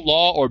exists no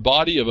law or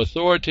body of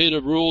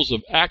authoritative rules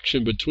of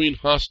action between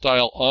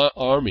hostile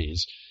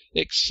armies,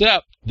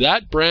 except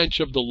that branch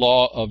of the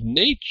law of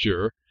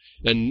nature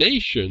and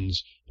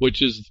nations,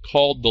 which is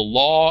called the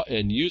law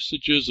and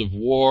usages of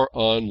war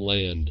on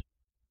land.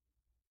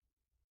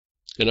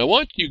 And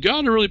you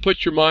got to really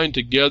put your mind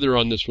together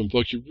on this one,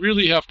 folks. You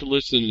really have to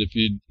listen. If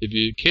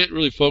you can't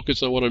really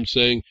focus on what I'm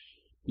saying,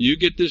 you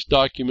get this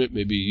document,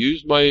 maybe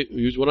use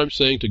what I'm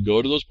saying to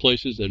go to those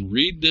places and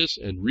read this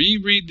and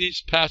reread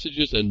these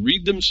passages and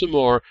read them some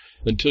more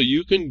until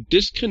you can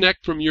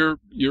disconnect from your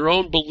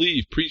own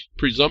belief,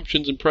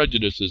 presumptions and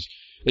prejudices,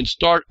 and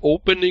start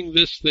opening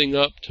this thing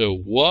up to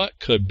what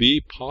could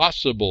be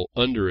possible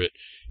under it.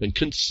 And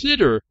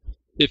consider,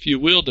 if you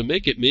will, to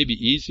make it maybe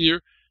easier,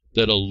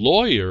 that a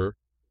lawyer,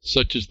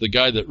 such as the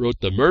guy that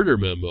wrote the murder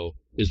memo,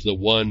 is the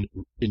one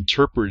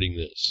interpreting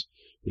this.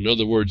 In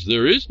other words,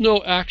 there is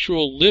no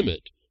actual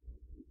limit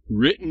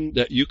written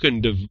that you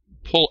can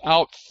pull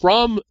out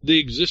from the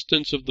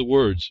existence of the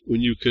words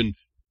when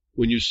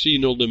you see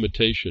no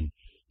limitation.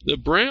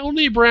 The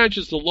only branch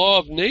is the law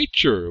of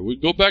nature. We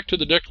go back to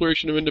the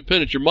Declaration of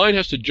Independence. Your mind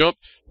has to jump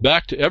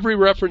back to every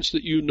reference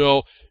that you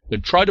know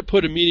and try to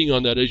put a meaning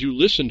on that as you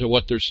listen to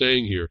what they're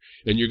saying here.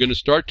 And you're going to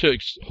start to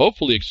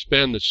hopefully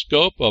expand the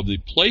scope of the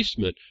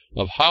placement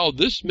of how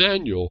this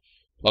manual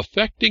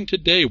affecting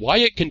today, why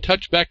it can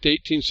touch back to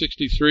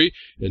 1863,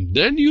 and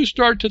then you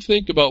start to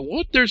think about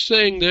what they're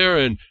saying there,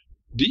 and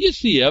do you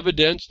see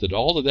evidence that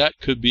all of that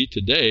could be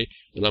today?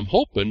 And I'm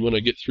hoping when I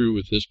get through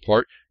with this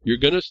part, you're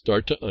going to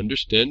start to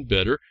understand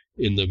better.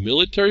 In the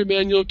Military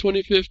Manual of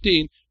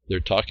 2015, they're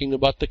talking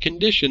about the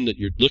condition that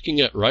you're looking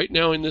at right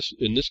now in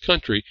this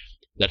country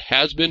that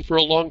has been for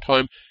a long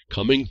time,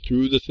 coming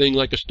through the thing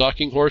like a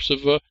stalking horse of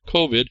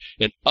COVID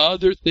and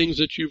other things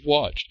that you've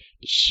watched.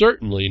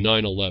 Certainly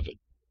 9/11.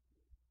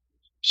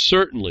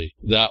 Certainly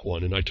that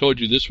one. And I told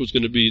you this was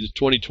going to be the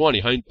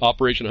 2020.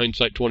 Operation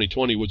Hindsight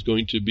 2020 was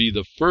going to be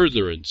the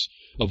furtherance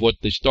of what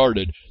they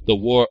started, the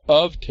War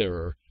of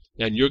Terror.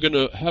 And you're going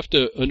to have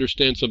to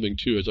understand something,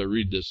 too, as I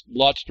read this.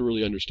 Lots to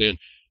really understand.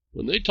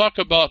 When they talk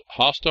about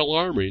hostile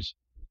armies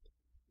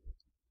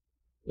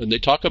and they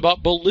talk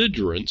about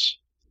belligerents,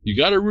 you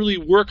got to really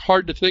work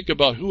hard to think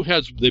about who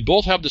has, they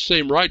both have the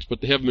same rights,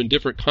 but they have them in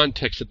different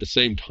contexts at the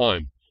same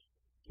time.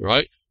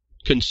 Right?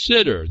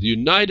 Consider the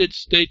United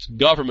States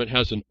government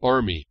has an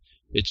army.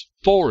 It's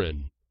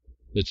foreign.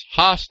 It's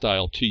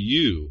hostile to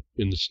you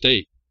in the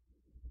state.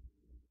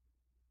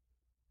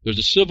 There's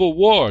a civil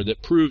war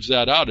that proves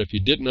that out if you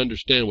didn't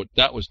understand what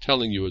that was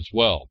telling you as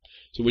well.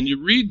 So when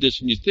you read this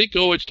and you think,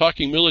 oh, it's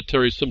talking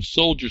military, some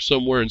soldier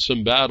somewhere in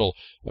some battle,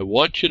 I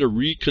want you to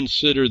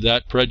reconsider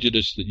that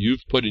prejudice that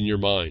you've put in your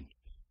mind.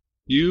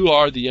 You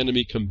are the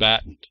enemy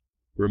combatant.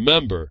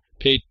 Remember,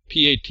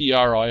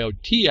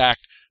 PATRIOT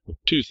Act of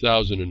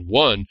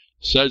 2001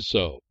 says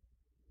so.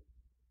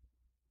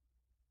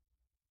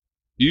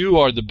 You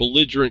are the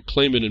belligerent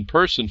claimant in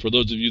person, for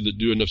those of you that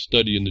do enough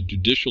study in the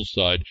judicial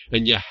side,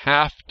 and you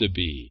have to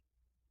be.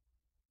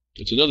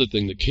 It's another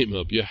thing that came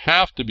up. You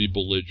have to be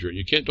belligerent.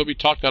 Don't be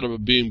talked out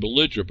of being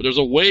belligerent, but there's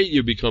a way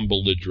you become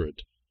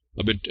belligerent.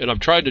 I've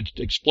tried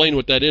to explain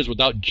what that is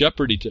without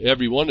jeopardy to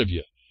every one of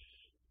you.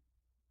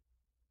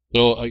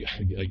 So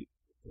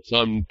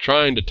I'm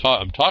trying to talk.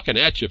 I'm talking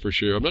at you for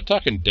sure. I'm not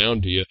talking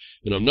down to you,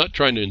 and I'm not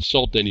trying to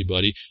insult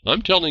anybody.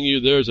 I'm telling you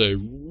there's a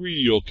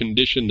real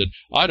condition that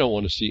I don't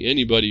want to see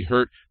anybody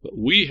hurt, but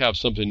we have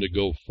something to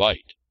go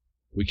fight.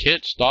 We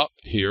can't stop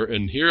here,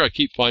 and here I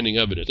keep finding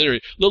evidence. Anyway,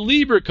 the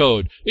Lieber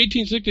Code,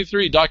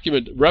 1863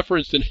 document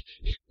referenced in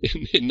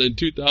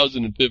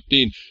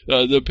 2015.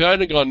 The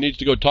Pentagon needs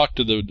to go talk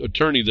to the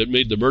attorney that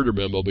made the murder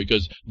memo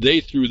because they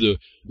threw the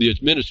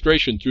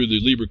administration threw the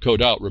Lieber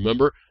Code out,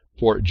 remember,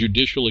 for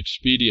judicial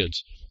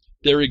expedience.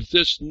 There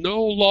exists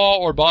no law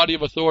or body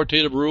of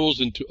authoritative rules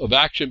of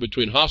action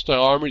between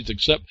hostile armies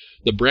except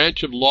the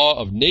branch of law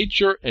of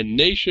nature and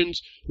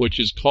nations, which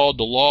is called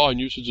the law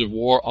and usage of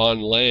war on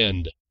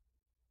land.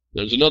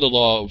 There's another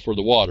law for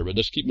the water, but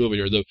let's keep moving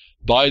here.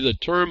 By the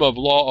term of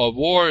law of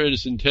war, it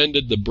is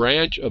intended the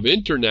branch of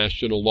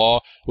international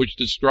law which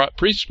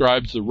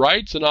prescribes the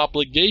rights and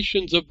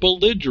obligations of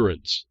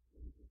belligerents,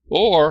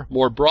 or,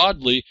 more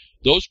broadly,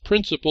 those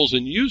principles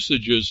and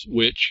usages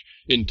which,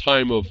 in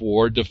time of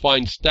war,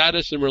 define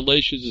status and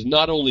relations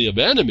not only of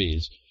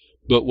enemies,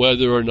 but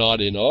whether or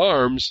not in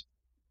arms,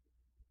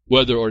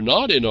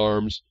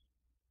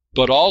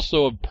 but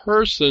also of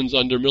persons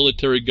under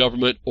military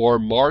government or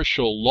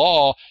martial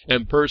law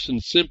and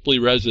persons simply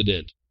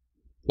resident,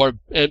 or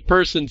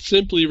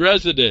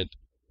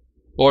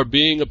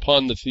being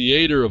upon the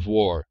theater of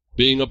war,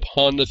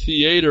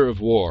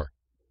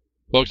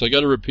 Folks, I got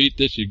to repeat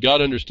this. You got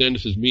to understand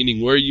this as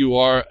meaning where you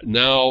are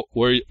now,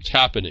 where it's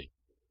happening.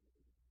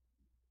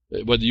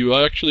 Whether you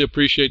actually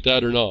appreciate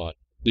that or not.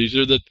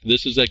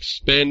 This is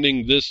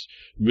expanding this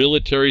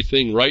military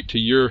thing right to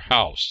your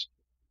house.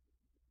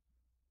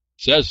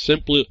 It says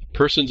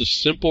persons of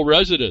simple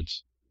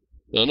residence.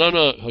 No.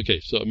 Okay,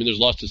 so there's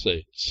lots to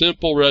say.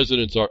 Simple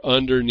residents are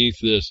underneath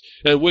this,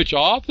 and which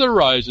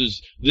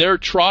authorizes their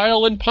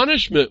trial and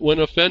punishment when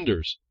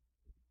offenders.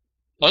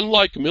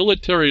 Unlike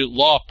military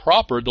law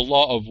proper, the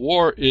law of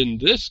war in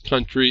this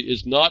country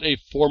is not a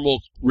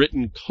formal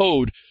written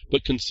code,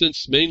 but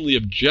consists mainly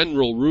of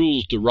general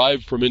rules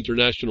derived from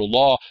international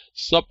law,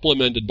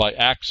 supplemented by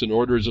acts and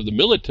orders of the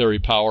military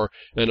power,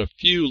 and a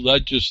few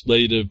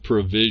legislative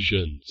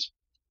provisions.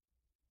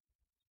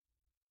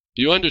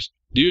 Do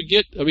you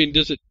get,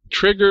 does it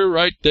trigger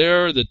right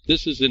there that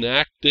this is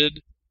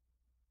enacted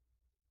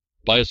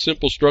by a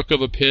simple stroke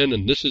of a pen,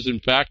 and this is in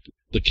fact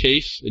the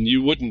case, and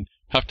you wouldn't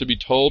have to be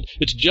told?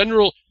 In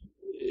general,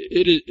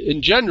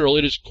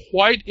 it is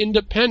quite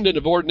independent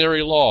of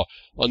ordinary law.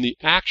 On the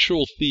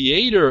actual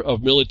theater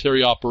of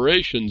military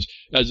operations,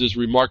 as is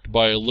remarked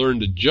by a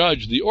learned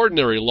judge, the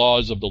ordinary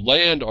laws of the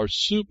land are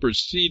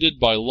superseded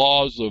by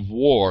laws of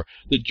war.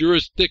 The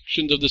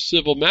jurisdiction of the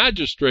civil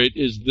magistrate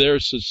is there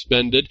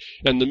suspended,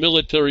 and the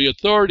military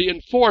authority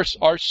and force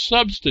are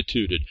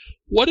substituted.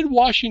 What did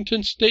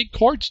Washington state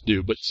courts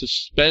do but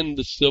suspend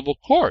the civil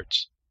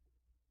courts?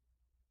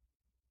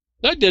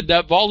 I did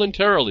that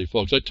voluntarily,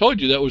 folks. I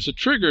told you that was a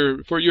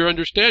trigger for your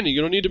understanding.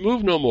 You don't need to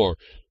move no more.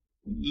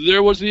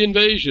 There was the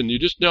invasion. You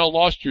just now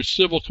lost your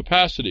civil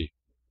capacity.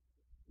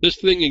 This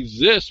thing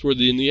exists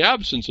in the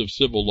absence of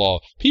civil law.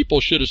 People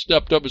should have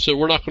stepped up and said,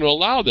 we're not going to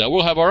allow that.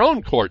 We'll have our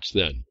own courts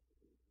then.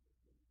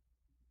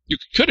 You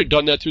could have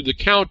done that through the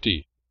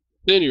county.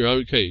 Then you're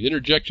okay,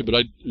 interjection,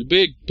 but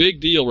big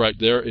deal right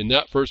there in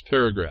that first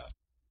paragraph.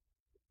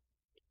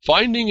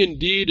 Finding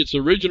indeed its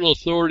original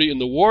authority in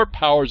the war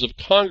powers of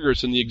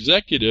Congress and the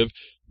executive,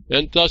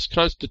 and thus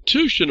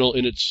constitutional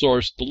in its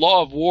source, the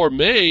law of war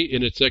may,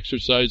 in its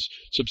exercise,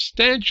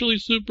 substantially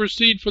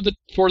supersede for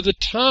the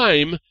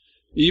time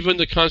even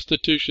the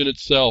Constitution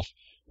itself,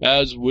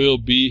 as will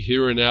be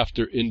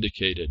hereinafter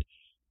indicated.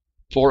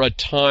 For a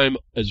time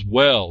as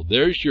well.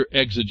 There's your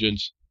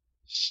exigence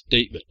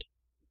statement.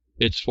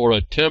 It's for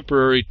a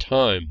temporary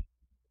time.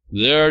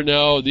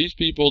 These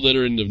people that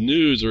are in the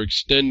news are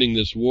extending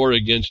this war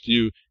against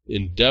you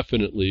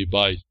indefinitely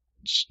by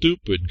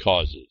stupid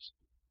causes.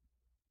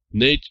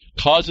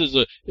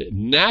 Natural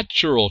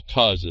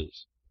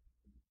causes.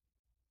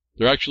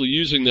 They're actually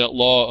using that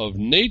law of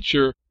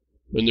nature,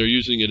 and they're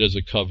using it as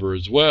a cover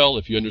as well,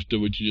 if you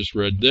understood what you just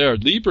read there.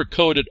 Lieber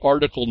coded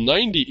Article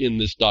 90 in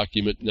this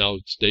document now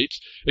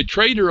states, a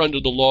traitor under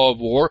the law of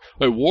war,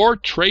 a war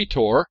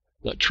traitor,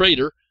 not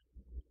traitor,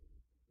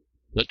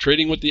 not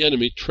trading with the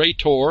enemy,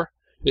 traitor,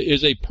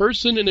 is a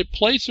person in a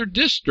place or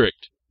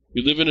district.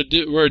 You live in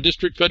where a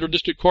federal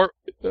district court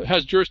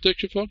has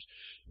jurisdiction, folks?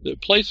 The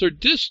place or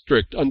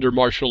district under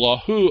martial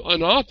law who,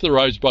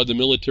 unauthorized by the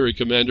military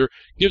commander,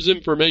 gives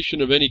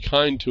information of any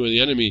kind to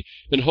the enemy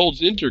and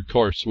holds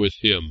intercourse with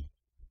him.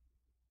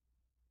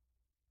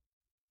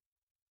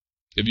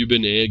 Have you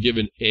been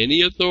given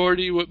any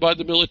authority by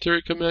the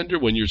military commander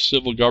when your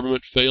civil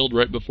government failed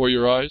right before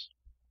your eyes?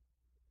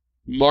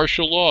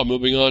 Martial law,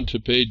 moving on to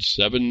page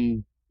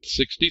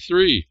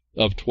 763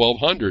 of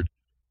 1200.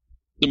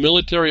 The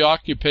military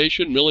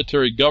occupation,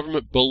 military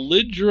government,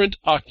 belligerent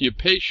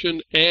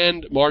occupation,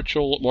 and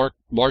martial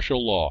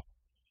law.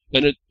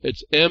 And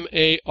it's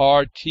M-A-R-T-I-A-L,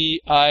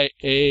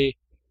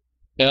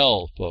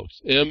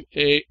 folks.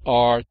 M-A-R-T-I-A-L.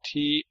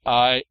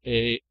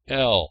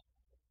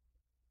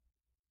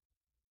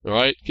 All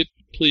right?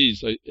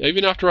 Please,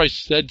 even after I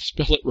said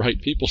spell it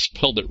right, people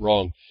spelled it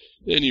wrong.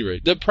 At any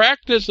rate, the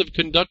practice of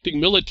conducting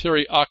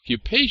military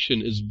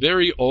occupation is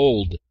very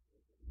old,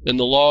 and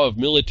the law of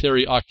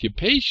military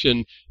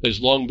occupation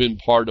has long been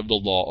part of the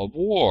law of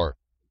war.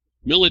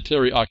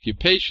 Military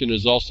occupation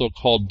is also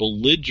called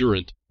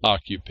belligerent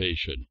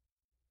occupation.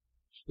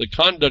 The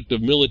conduct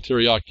of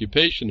military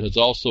occupation has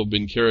also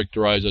been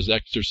characterized as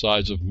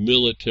exercise of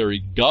military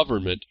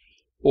government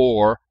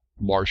or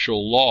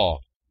martial law.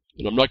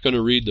 And I'm not going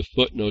to read the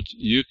footnotes.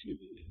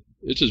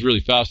 This is really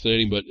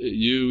fascinating, but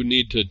you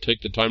need to take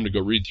the time to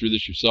go read through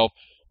this yourself.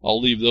 I'll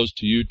leave those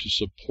to you to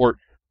support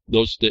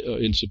those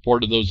in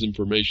support of those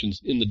informations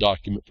in the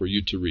document for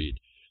you to read.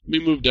 Let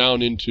me move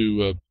down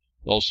into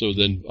also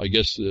then I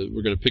guess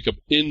we're going to pick up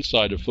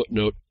inside of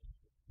footnote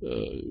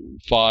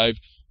 5,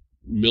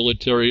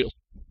 military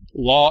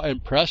law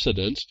and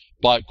precedents.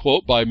 By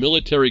quote, by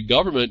military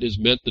government is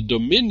meant the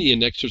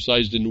dominion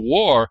exercised in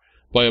war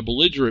by a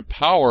belligerent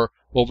power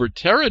over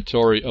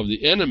territory of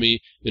the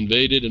enemy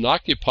invaded and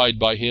occupied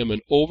by him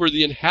and over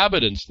the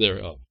inhabitants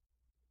thereof.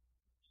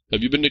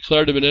 Have you been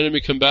declared an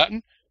enemy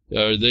combatant?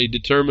 They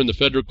determine the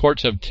federal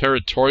courts have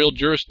territorial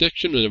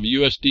jurisdiction of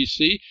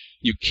USDC.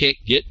 You can't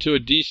get to a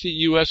DC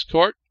US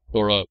court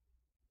or a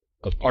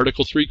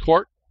Article 3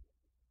 court.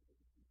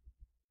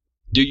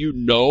 Do you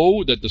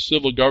know that the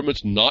civil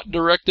government's not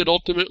directed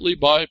ultimately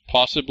by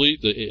possibly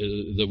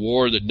the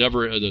war that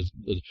never,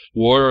 the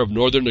war of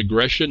northern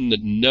aggression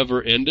that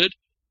never ended?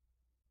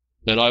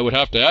 And I would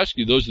have to ask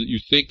you, those that you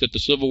think that the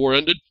Civil War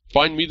ended,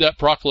 find me that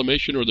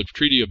proclamation or the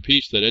Treaty of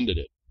Peace that ended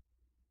it.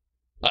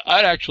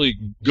 I'd actually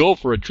go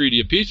for a Treaty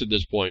of Peace at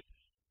this point,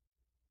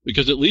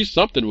 because at least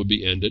something would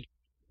be ended.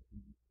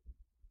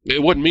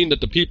 It wouldn't mean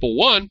that the people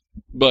won,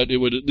 but it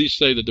would at least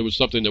say that there was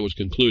something that was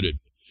concluded.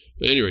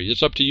 But anyway,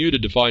 it's up to you to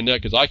define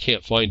that, because I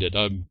can't find it.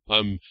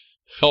 I'm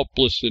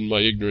helpless in my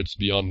ignorance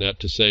beyond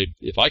that to say,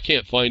 if I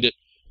can't find it,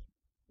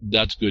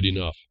 that's good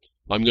enough.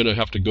 I'm going to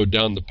have to go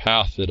down the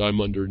path that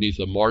I'm underneath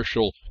a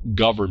martial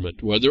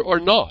government, whether or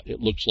not it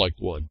looks like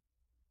one.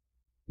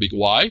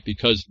 Why?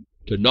 Because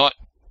to not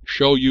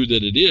show you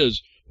that it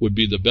is would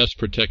be the best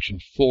protection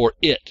for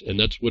it, and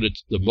that's what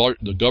it's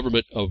the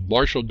government of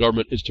martial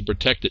government is to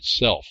protect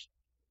itself.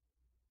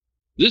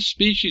 This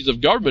species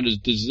of government is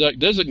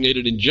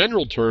designated in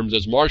general terms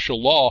as martial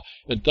law,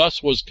 and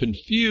thus was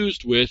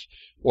confused with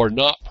or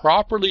not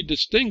properly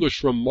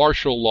distinguished from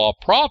martial law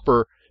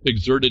proper,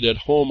 exerted at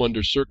home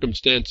under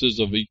circumstances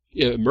of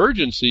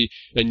emergency,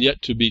 and yet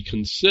to be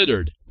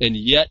considered,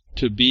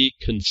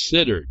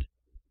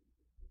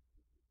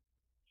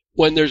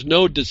 When there's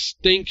no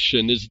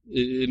distinction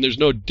and there's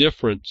no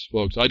difference,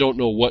 folks, I don't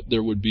know what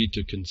there would be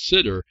to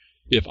consider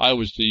if I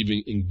was to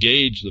even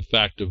engage the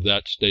fact of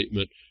that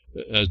statement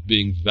as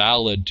being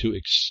valid to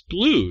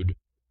exclude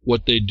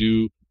what they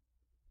do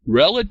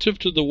relative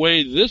to the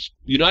way this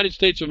United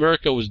States of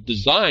America was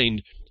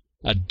designed.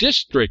 A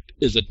district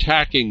is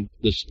attacking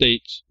the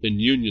states and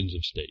unions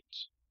of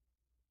states,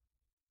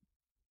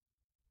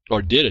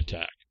 or did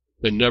attack,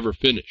 and never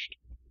finished.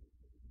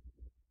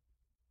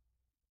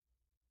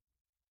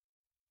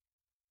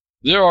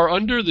 There are,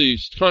 under the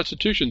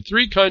Constitution,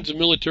 3 kinds of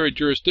military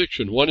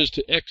jurisdiction. One is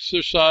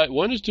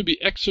to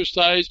be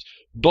exercised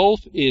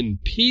both in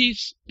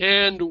peace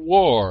and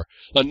war.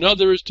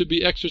 Another is to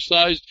be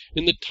exercised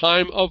in the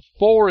time of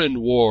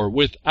foreign war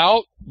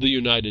without the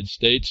United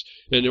States,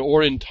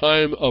 or in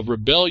time of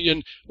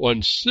rebellion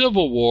or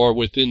civil war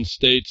within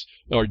states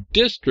or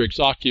districts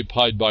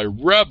occupied by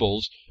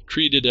rebels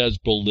treated as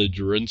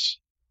belligerents.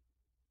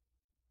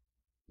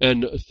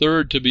 And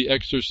third, to be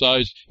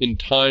exercised in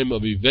time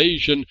of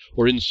evasion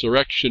or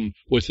insurrection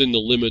within the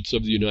limits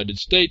of the United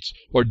States,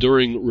 or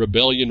during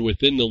rebellion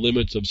within the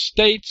limits of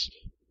states,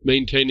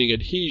 maintaining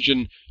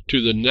adhesion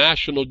to the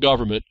national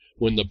government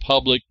when the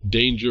public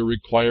danger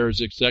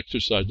requires its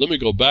exercise. Let me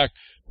go back.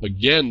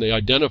 Again, they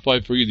identify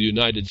for you the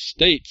United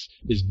States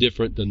is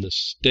different than the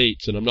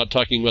states. And I'm not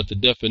talking about the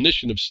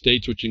definition of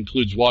states, which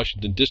includes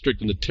Washington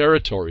District and the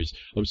territories.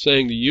 I'm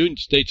saying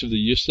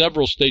the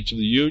several states of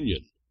the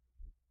Union.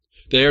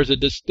 There's a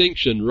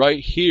distinction right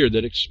here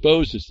that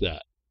exposes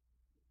that.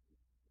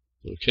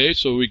 Okay,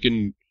 so we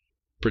can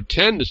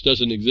pretend this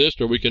doesn't exist,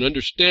 or we can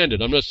understand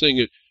it. I'm not saying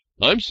it.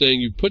 I'm saying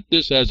you put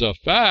this as a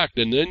fact,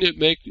 and then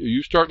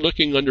you start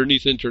looking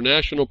underneath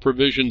international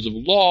provisions of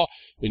law,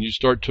 and you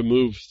start to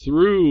move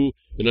through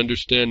and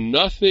understand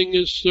nothing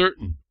is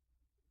certain,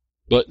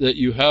 but that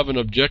you have an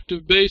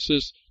objective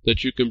basis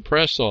that you can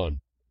press on.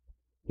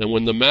 And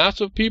when the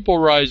mass of people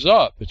rise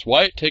up, it's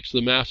why it takes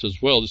the mass as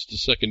well. This is the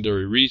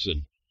secondary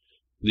reason.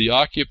 The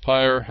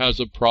occupier has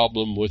a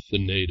problem with the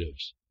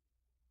natives.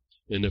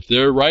 And if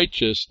they're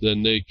righteous,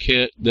 then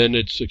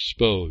it's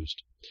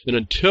exposed. And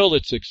until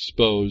it's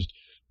exposed,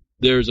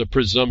 there's a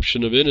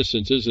presumption of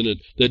innocence, isn't it,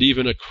 that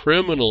even a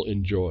criminal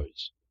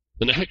enjoys.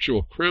 An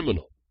actual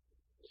criminal.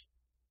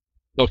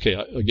 Okay,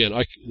 again,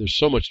 there's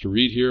so much to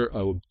read here.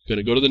 I'm going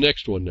to go to the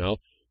next one now.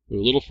 We're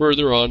a little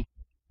further on.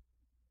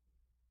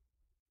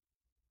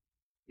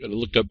 Got to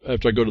look up,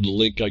 after I go to the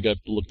link, I got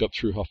to look up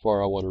through how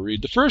far I want to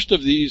read. The first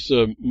of these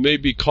may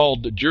be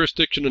called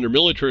jurisdiction under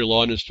military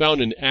law and is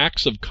found in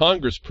acts of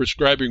Congress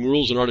prescribing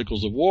rules and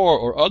articles of war,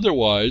 or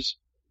otherwise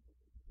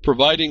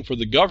providing for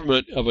the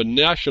government of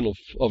national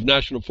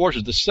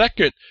forces. The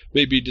second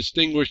may be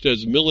distinguished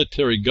as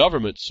military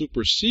government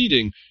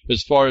superseding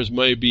as far as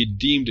may be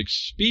deemed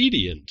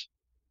expedient.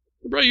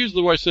 Remember I used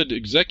the word, I said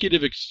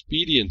executive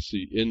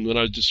expediency when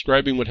I was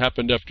describing what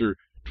happened after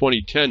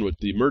 2010 with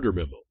the murder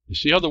memo. You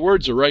see how the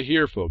words are right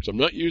here, folks. I'm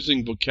not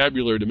using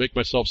vocabulary to make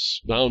myself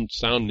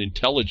sound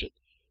intelligent.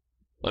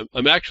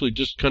 I'm actually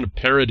just kind of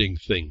parroting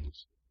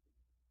things.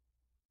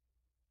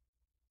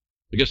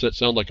 I guess that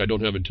sounds like I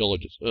don't have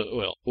intelligence.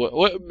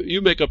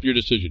 You make up your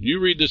decision. You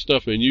read this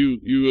stuff and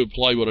you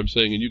apply what I'm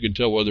saying, and you can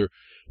tell whether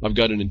I've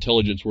got an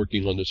intelligence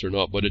working on this or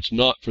not. But it's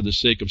not for the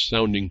sake of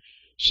sounding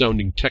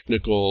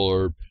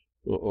technical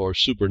or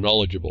super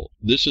knowledgeable.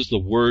 This is the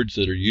words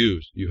that are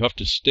used. You have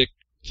to stick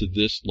to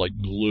this like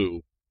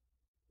glue.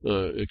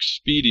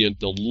 Expedient,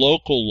 the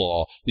local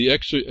law,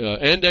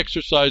 and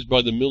exercised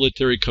by the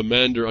military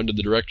commander under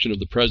the direction of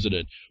the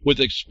president, with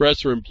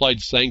express or implied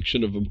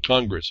sanction of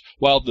Congress,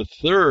 while the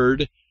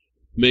third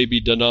may be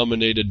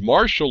denominated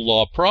martial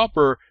law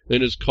proper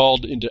and is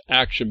called into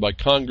action by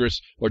Congress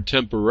or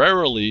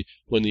temporarily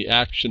when the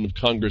action of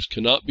Congress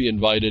cannot be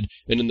invited,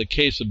 and in the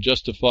case of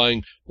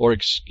justifying or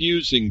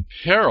excusing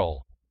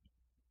peril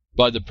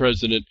by the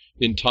president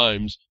in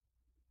times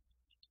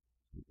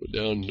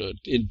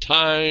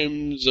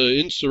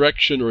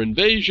insurrection or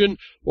invasion,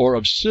 or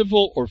of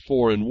civil or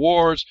foreign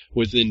wars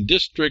within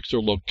districts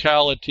or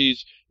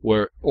localities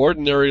where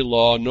ordinary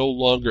law no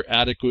longer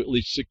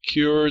adequately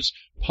secures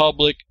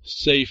public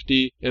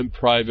safety and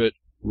private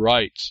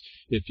rights.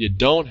 If you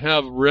don't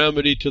have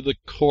remedy to the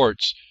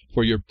courts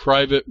for your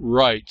private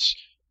rights,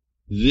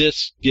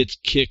 this gets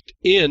kicked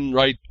in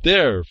right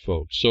there,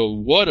 folks. So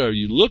what are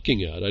you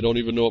looking at? I don't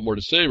even know what more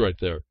to say right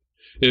there.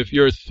 If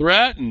you're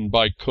threatened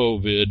by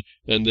COVID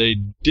and they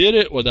did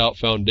it without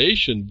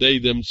foundation, they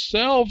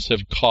themselves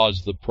have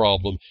caused the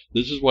problem.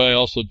 This is why I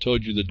also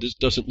told you that this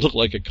doesn't look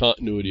like a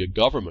continuity of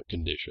government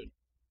condition.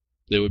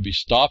 They would be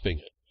stopping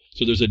it.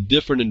 So there's a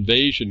different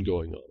invasion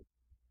going on.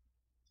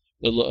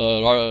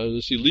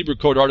 Let's see, Libre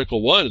Code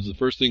Article 1 is the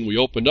first thing we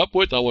opened up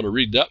with. I want to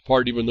read that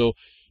part even though,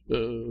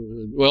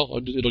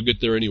 it'll get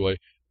there anyway.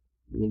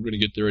 We're going to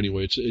get there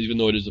anyway, even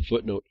though it is a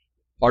footnote.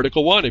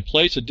 Article 1, a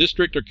place, a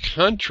district, or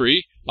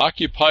country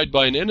occupied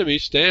by an enemy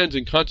stands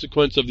in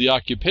consequence of the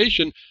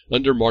occupation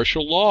under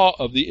martial law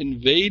of the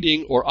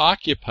invading or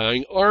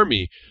occupying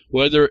army,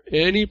 whether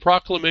any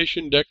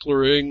proclamation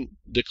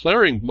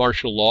declaring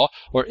martial law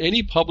or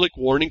any public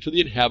warning to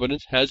the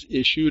inhabitants has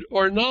issued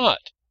or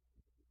not.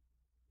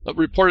 I've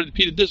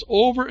repeated this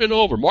over and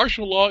over.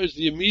 Martial law is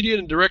the immediate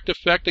and direct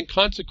effect and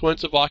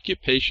consequence of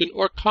occupation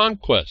or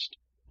conquest.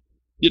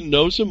 You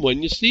knows them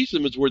when you sees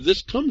them is where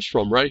this comes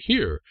from right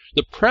here.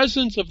 The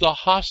presence of the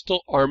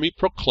hostile army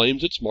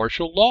proclaims its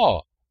martial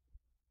law.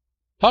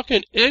 How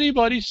can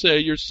anybody say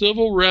your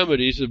civil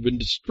remedies have been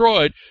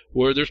destroyed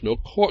where there's no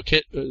court?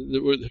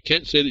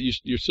 Can't say that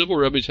your civil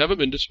remedies haven't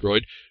been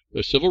destroyed,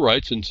 civil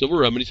rights and civil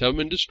remedies haven't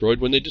been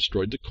destroyed when they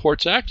destroyed the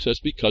court's access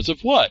because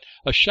of what?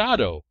 A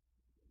shadow.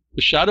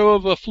 The shadow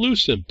of a flu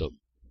symptom.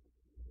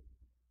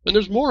 And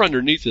there's more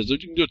underneath this. You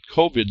can do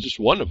COVID, just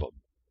one of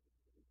them.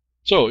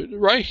 So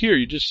right here,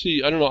 you just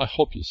see, I don't know, I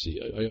hope you see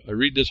it. I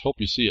read this,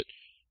 hope you see it.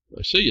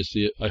 I say you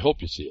see it, I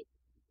hope you see it.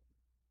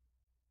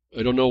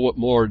 I don't know what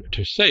more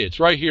to say. It's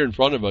right here in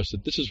front of us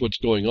that this is what's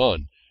going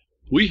on.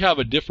 We have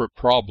a different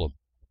problem.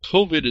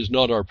 COVID is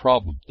not our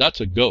problem.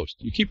 That's a ghost.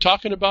 You keep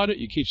talking about it.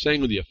 You keep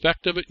saying the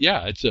effect of it.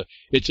 Yeah,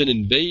 it's an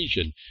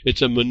invasion.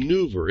 It's a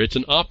maneuver. It's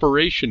an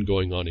operation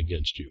going on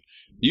against you.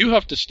 You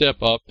have to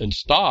step up and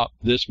stop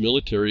this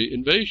military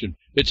invasion.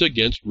 It's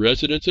against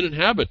residents and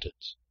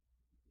inhabitants.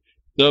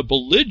 The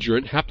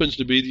belligerent happens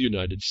to be the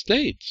United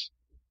States.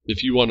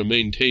 If you want to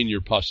maintain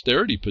your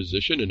posterity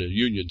position in a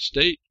union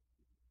state.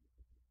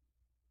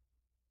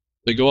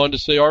 They go on to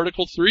say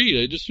Article 3.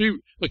 They just read,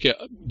 okay,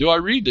 do I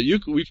read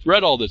that? We've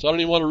read all this. I don't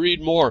even want to read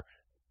more.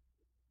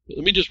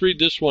 Let me just read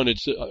this one.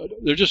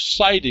 They're just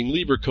citing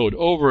Lieber Code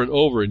over and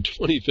over in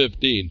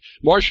 2015.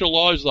 Martial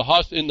law is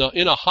in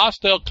a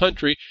hostile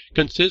country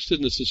consists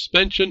in the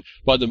suspension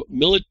by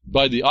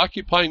the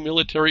occupying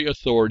military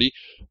authority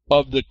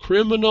of the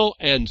criminal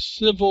and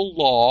civil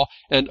law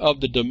and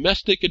of the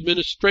domestic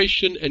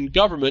administration and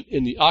government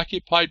in the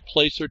occupied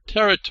place or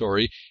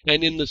territory,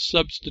 and in the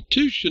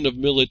substitution of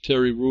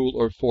military rule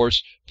or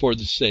force for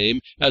the same,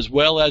 as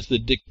well as the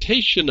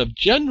dictation of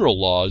general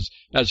laws,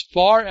 as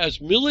far as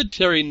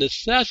military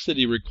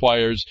necessity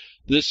requires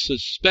this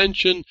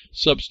suspension,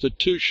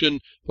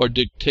 substitution, or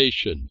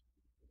dictation.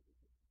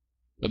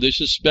 Have they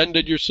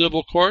suspended your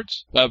civil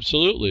courts?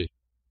 Absolutely.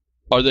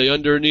 Are they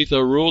underneath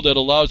a rule that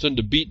allows them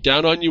to beat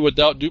down on you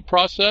without due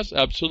process?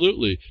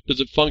 Absolutely. Does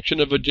it function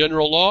of a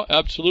general law?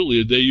 Absolutely.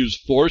 Do they use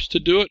force to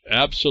do it?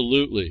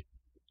 Absolutely.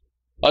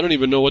 I don't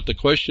even know what the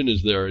question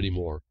is there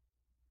anymore.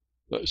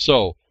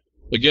 So,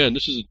 again,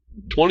 this is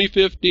a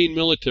 2015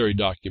 military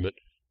document.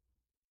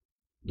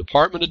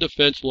 Department of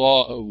Defense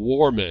Law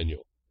War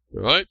Manual.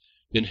 All right?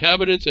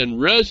 Inhabitants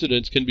and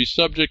residents can be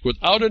subject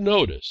without a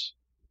notice.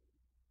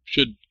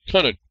 Should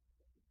kind of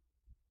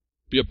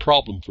be a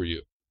problem for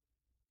you.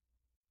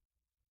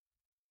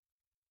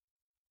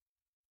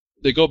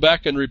 They go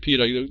back and repeat,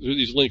 I do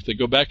these links, they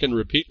go back and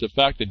repeat the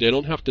fact that they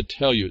don't have to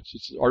tell you.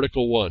 It's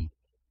Article 1.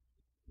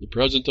 The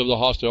presence of the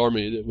hostile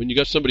army. When you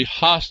got somebody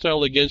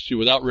hostile against you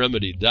without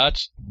remedy,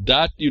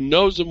 you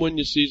knows them when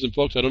you sees them,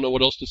 folks. I don't know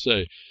what else to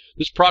say.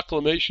 This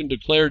proclamation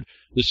declared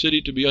the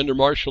city to be under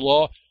martial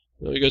law.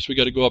 I guess we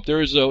got to go up. There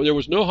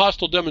was no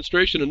hostile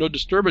demonstration and no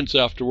disturbance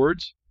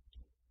afterwards.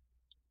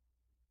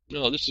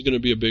 No, this is going to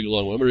be a big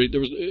long one. I'm going to read.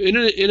 There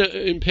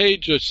was in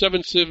page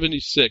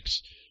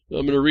 776.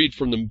 I'm going to read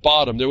from the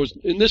bottom. There was,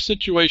 in this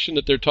situation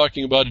that they're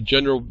talking about, a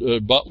General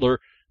Butler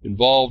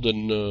involved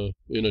in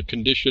a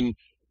condition.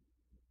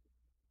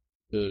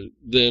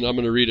 Then I'm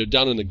going to read it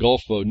down in the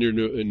Gulf near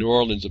New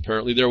Orleans,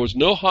 apparently. There was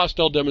no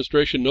hostile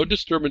demonstration, no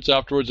disturbance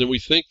afterwards, and we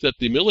think that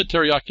the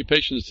military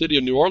occupation of the city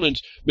of New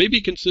Orleans may be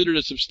considered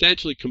as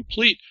substantially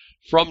complete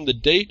from the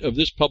date of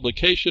this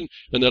publication,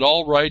 and that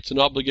all rights and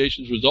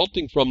obligations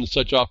resulting from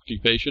such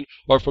occupation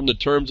or from the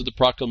terms of the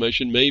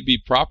proclamation may be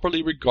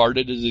properly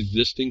regarded as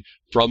existing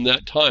from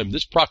that time.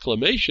 This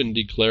proclamation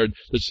declared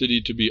the city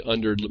to be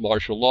under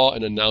martial law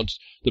and announced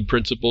the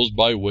principles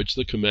by which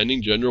the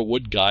commanding general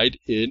would guide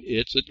in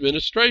its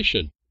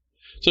administration.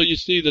 So you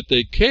see that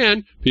they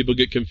can. People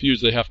get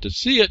confused. They have to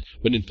see it.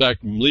 But in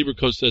fact, Lieber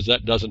Code says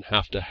that doesn't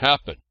have to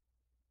happen.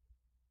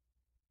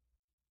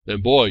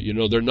 And boy,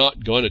 they're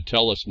not going to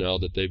tell us now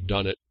that they've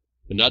done it.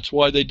 And that's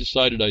why they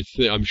decided,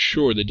 I'm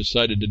sure they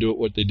decided to do it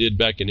what they did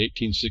back in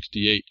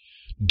 1868.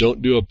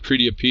 Don't do a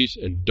treaty of peace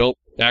and don't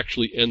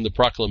actually end the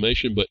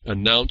proclamation, but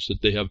announce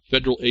that they have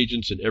federal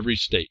agents in every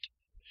state.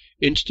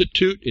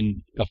 Institute,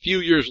 in a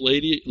few years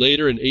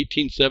later in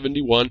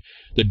 1871,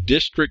 the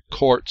district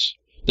courts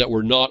that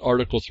were not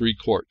Article 3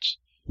 courts.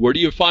 Where do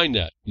you find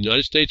that?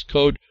 United States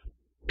Code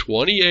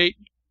 28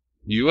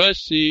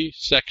 USC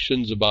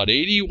sections about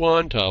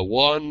 81 to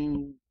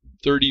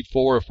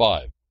 134 or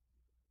 5.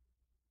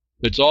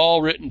 It's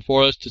all written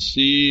for us to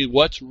see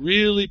what's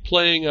really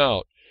playing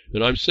out.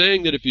 And I'm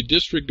saying that if you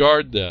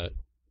disregard that,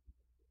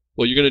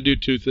 well, you're going to do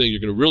two things. You're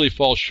going to really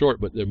fall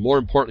short, but more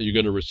importantly,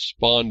 you're going to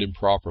respond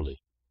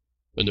improperly.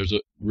 And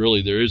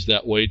there is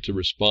that way to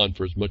respond,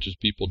 for as much as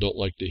people don't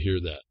like to hear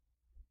that.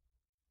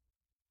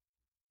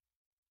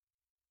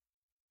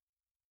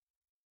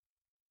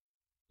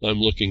 I'm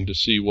looking to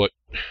see what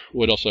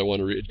else I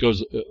want to read. It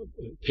goes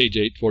page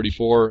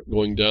 844,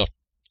 going down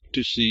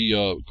to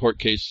see court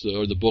case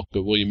or the book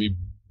of William E.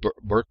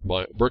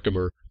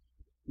 Berkmer,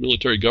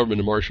 Military Government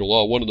and Martial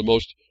Law. One of the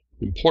most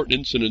important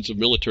incidents of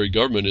military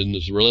government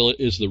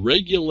is the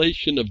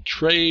regulation of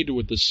trade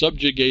with the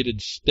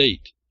subjugated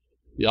state.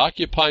 The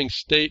occupying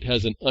state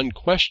has an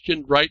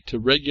unquestioned right to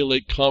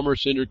regulate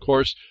commerce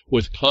intercourse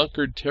with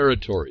conquered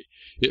territory.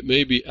 It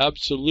may be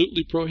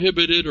absolutely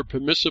prohibited or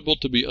permissible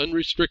to be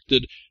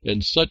unrestricted,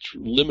 and such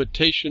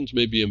limitations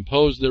may be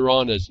imposed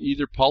thereon as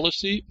either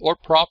policy or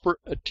proper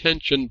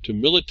attention to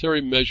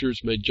military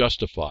measures may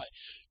justify.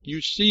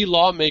 You see,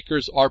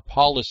 lawmakers are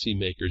policy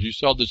makers. You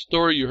saw the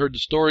story, you heard the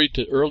story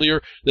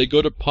earlier, they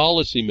go to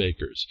policy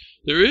makers.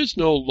 There is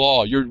no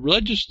law. Your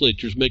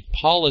legislatures make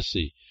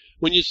policy.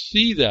 When you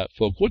see that,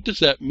 folks, what does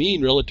that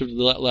mean relative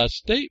to that last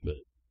statement?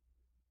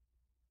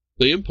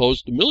 The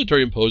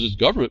military imposes,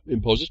 government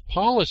imposes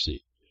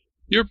policy.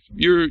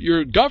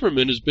 Your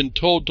government has been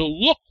told to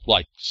look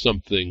like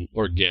something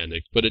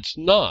organic, but it's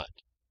not.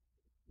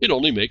 It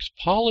only makes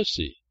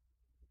policy.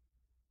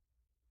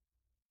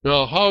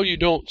 Now, how you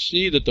don't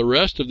see that the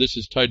rest of this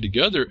is tied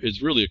together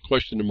is really a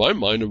question in my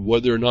mind of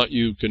whether or not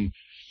you can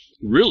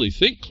really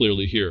think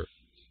clearly here.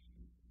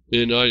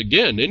 And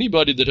again,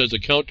 anybody that has a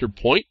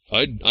counterpoint,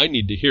 I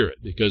need to hear it,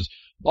 because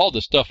all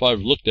the stuff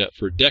I've looked at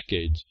for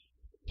decades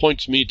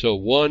points me to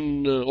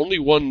only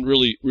one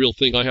real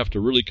thing I have to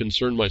really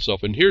concern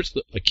myself. And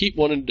I keep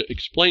wanting to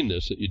explain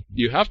this.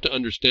 You have to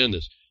understand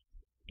this.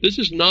 This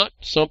is not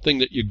something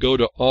that you go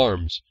to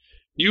arms.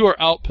 You are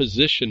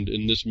outpositioned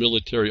in this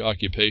military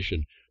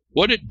occupation.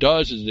 What it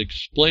does is it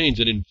explains,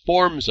 it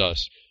informs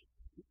us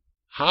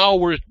how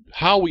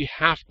we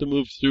have to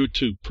move through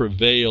to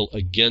prevail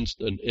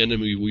against an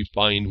enemy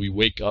we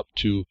wake up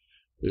to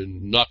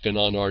knocking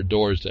on our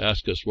doors to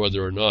ask us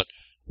whether or not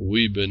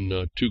we've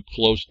been too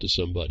close to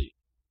somebody.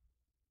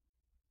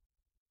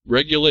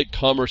 Regulate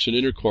commerce and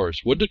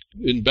intercourse.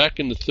 Back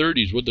in the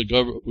 30s, what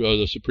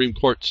the Supreme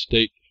Court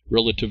state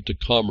relative to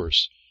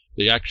commerce?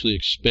 They actually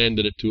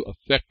expanded it to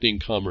affecting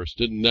commerce.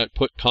 Didn't that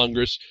put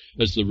Congress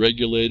as the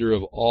regulator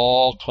of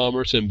all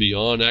commerce and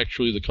beyond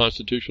actually the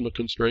constitutional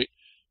constraint?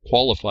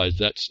 Qualifies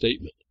that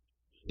statement.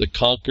 The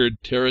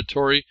conquered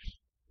territory,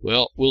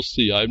 well, we'll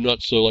see.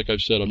 Like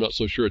I've said, I'm not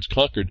so sure it's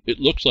conquered. It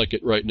looks like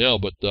it right now,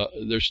 but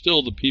there's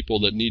still the people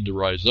that need to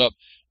rise up.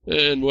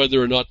 And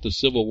whether or not the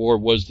Civil War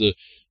was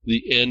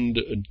the end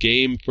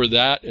game for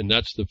that, and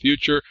that's the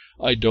future,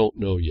 I don't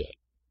know yet.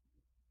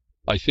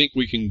 I think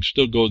we can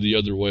still go the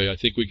other way. I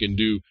think we can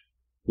do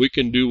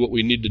what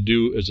we need to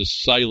do as a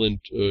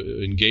silent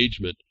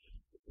engagement,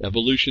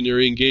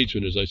 evolutionary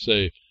engagement, as I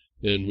say,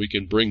 and we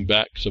can bring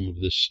back some of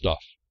this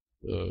stuff.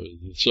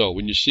 So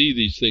when you see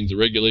these things, the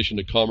regulation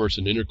of commerce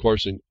and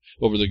intercourse, and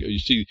you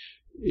see,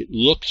 it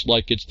looks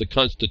like it's the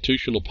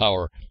constitutional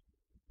power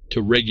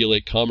to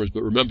regulate commerce.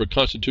 But remember,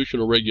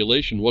 constitutional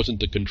regulation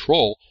wasn't to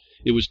control;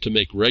 it was to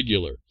make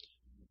regular.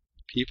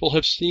 People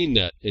have seen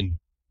that, and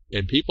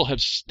people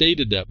have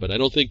stated that, but I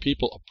don't think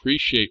people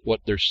appreciate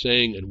what they're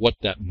saying and what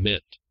that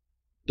meant.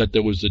 That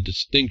there was a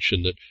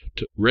distinction, that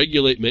to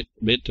regulate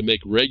meant to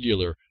make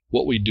regular.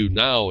 What we do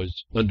now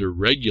is under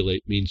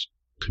regulate means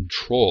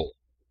control.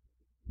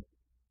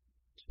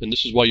 And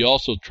this is why you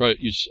also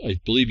I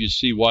believe you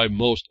see why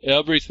most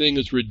everything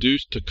is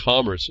reduced to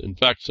commerce. In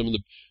fact, some of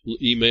the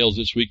emails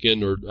this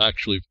weekend, or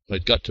actually I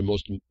got to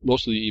most of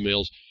the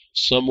emails,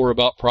 some were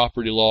about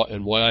property law,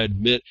 and why I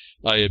admit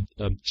I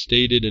have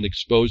stated and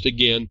exposed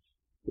again.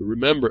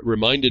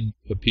 Reminded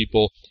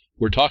people,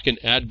 we're talking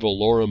ad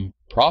valorem.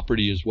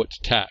 Property is what's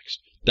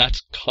taxed.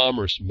 That's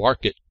commerce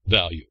market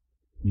value,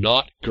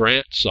 not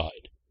grant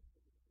side.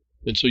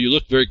 And so you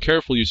look very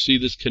carefully, you see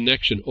this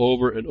connection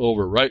over and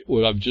over, right?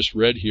 What I've just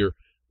read here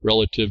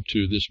relative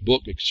to this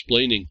book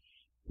explaining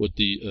what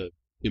the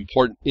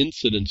important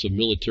incidents of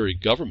military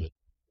government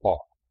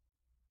are.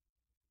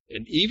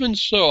 And even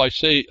so, I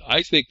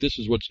think this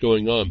is what's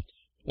going on.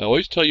 I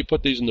always tell you,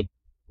 put these in the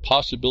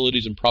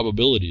possibilities and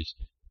probabilities.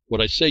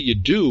 What I say you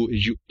do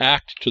is you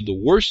act to the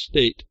worst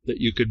state that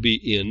you could be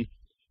in.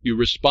 You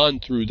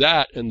respond through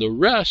that, and the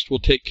rest will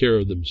take care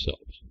of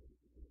themselves.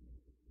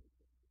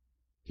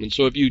 And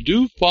so if you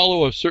do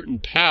follow a certain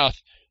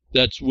path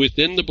that's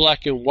within the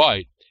black and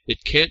white,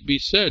 it can't be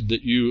said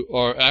that you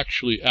are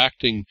actually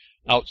acting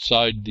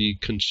outside the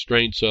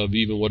constraints of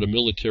even what a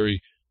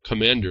military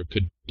commander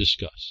could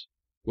discuss,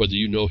 whether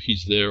you know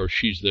he's there or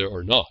she's there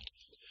or not.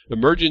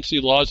 Emergency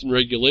laws and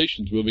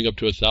regulations, moving up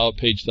to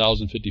page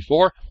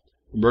 1054.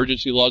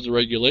 Emergency laws and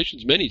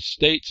regulations. Many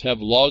states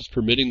have laws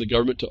permitting the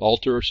government to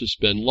alter or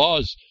suspend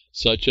laws,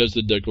 such as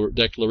the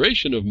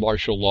declaration of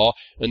martial law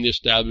and the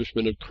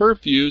establishment of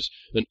curfews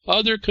and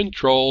other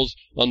controls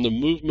on the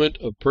movement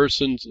of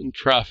persons and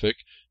traffic,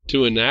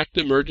 to enact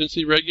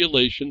emergency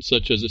regulations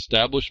such as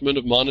establishment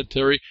of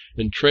monetary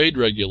and trade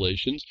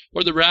regulations,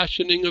 or the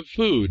rationing of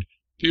food,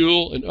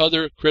 fuel, and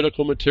other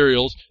critical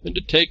materials, and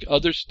to take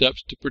other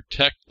steps to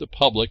protect the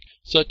public,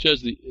 such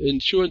as the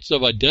issuance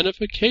of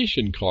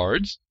identification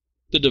cards,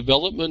 the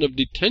development of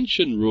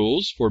detention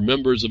rules for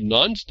members of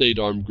non-state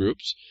armed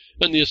groups,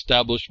 and the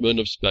establishment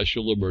of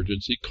special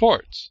emergency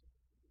courts.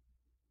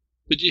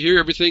 Did you hear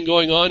everything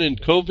going on in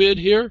COVID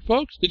here,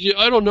 folks?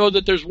 I don't know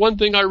that there's one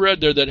thing I read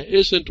there that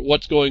isn't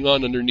what's going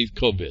on underneath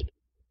COVID.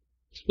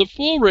 The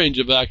full range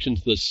of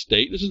actions of the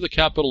state, this is the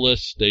capital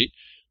S state.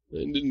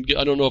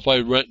 I don't know if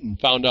I went and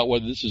found out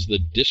whether this is the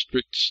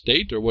district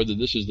state or whether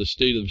this is the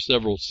state of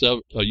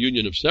a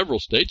union of several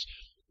states.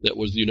 that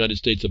was the United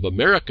States of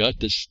America,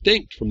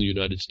 distinct from the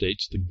United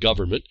States, the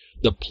government,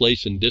 the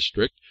place and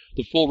district,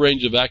 the full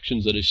range of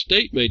actions that a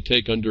state may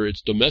take under its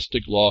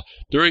domestic law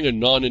during a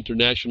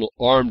non-international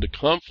armed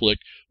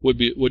conflict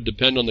would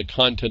depend on the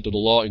content of the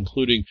law,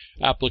 including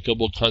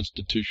applicable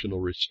constitutional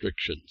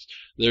restrictions.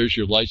 There's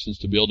your license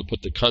to be able to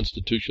put the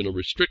constitutional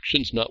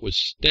restrictions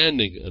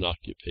notwithstanding an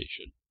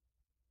occupation.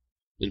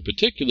 In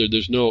particular,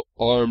 there's no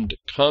armed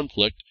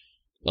conflict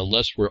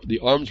unless the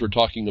arms we're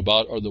talking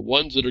about are the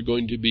ones that are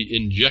going to be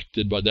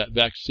injected by that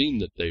vaccine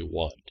that they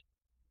want.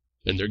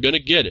 And they're going to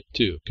get it,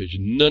 too, because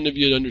none of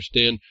you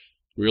understand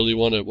really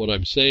what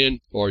I'm saying,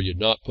 or you're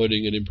not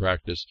putting it in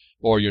practice,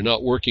 or you're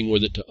not working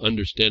with it to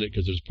understand it,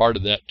 because there's part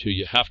of that, too.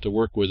 You have to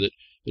work with it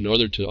in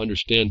order to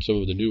understand some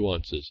of the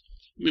nuances.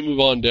 Let me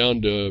move on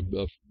down to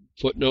a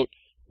footnote.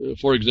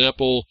 For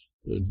example,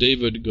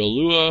 David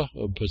Galua,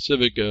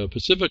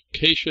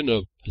 Pacification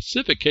of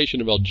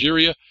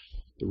Algeria,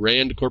 the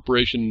Rand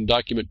Corporation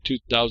document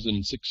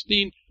 2006,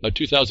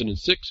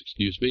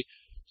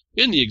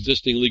 in the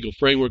existing legal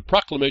framework,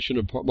 proclamation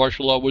of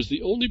martial law was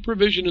the only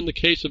provision in the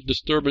case of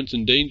disturbance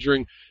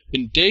endangering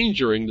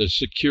the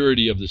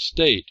security of the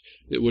state.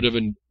 It would have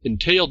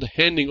entailed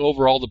handing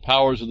over all the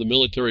powers of the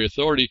military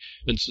authority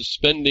and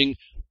suspending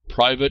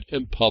private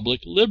and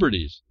public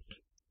liberties.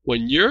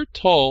 When you're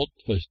told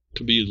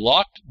to be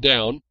locked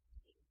down,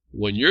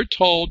 when you're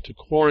told to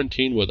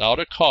quarantine without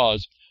a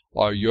cause,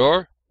 have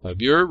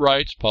your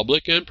rights,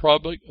 public and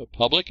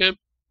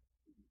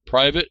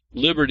private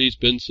liberties,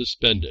 been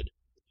suspended?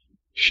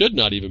 Should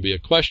not even be a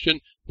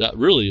question. That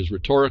really is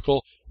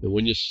rhetorical. And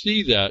when you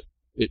see that,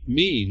 it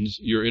means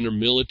you're in a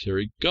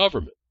military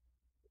government.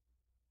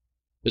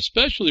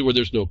 Especially where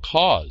there's no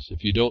cause.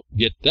 If you don't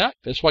get that,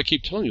 that's why I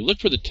keep telling you, look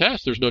for the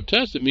test. There's no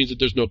test. It means that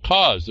there's no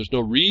cause. There's no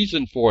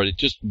reason for it. It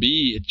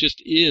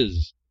just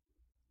is.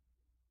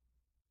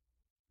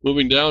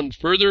 Moving down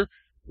further,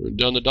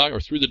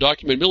 through the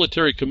document,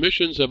 military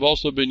commissions have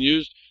also been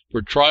used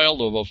for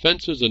trial of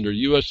offenses under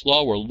U.S.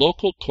 law where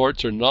local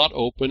courts are not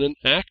open and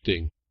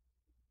acting,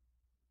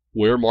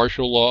 where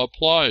martial law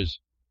applies,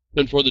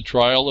 and for the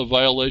trial of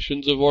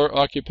violations of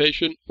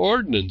occupation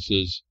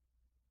ordinances.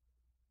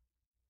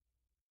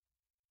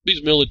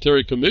 These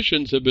military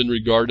commissions have been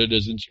regarded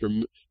as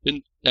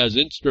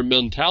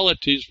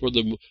instrumentalities for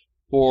the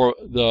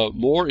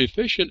more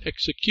efficient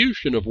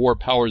execution of war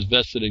powers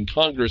vested in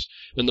Congress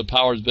and the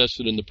powers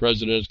vested in the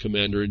President as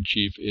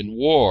Commander-in-Chief in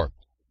war.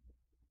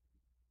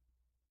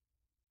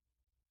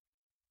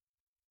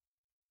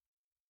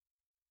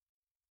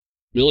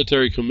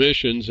 Military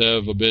commissions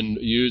have been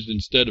used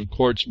instead of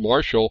courts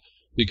martial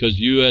because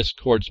U.S.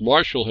 courts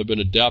martial have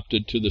been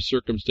adapted to the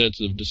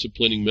circumstances of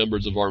disciplining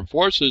members of armed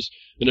forces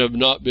and have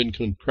not been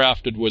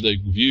crafted with a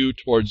view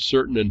towards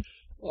certain and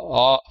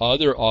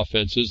other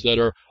offenses that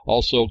are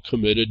also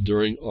committed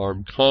during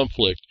armed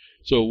conflict.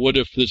 So what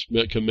if this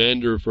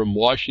commander from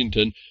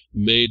Washington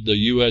made the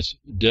U.S.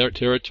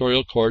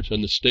 territorial courts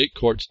and the state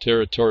courts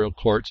territorial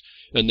courts,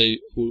 and they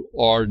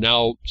are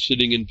now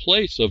sitting in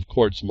place of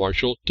courts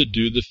martial to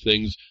do the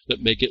things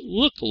that make it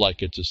look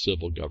like it's a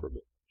civil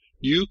government?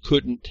 You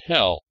couldn't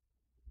tell.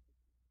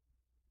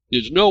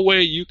 There's no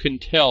way you can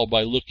tell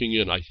by looking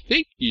in. I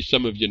think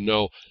some of you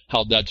know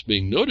how that's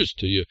being noticed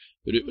to you,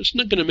 but it's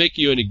not going to make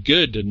you any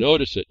good to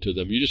notice it to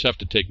them. You just have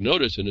to take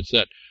notice, and it's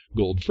that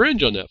gold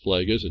fringe on that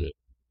flag, isn't it?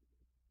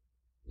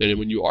 And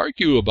when you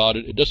argue about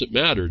it, it doesn't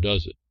matter,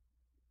 does it?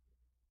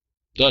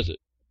 Does it?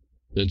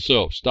 And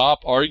so, stop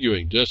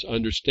arguing. Just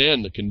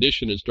understand the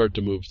condition and start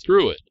to move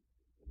through it.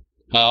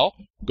 How?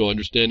 Go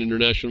understand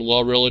international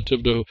law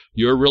relative to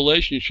your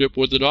relationship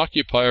with an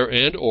occupier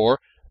and or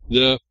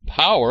the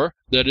power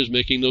that is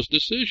making those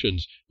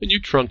decisions. And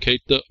you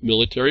truncate the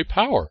military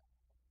power.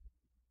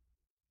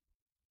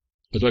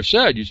 As I've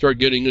said, you start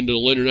getting into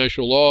the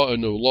international law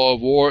and the law of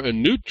war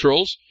and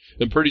neutrals,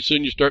 and pretty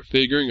soon you start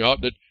figuring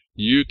out that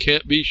you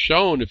can't be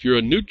shown, if you're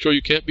a neutral,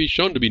 you can't be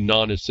shown to be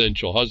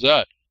non-essential. How's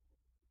that?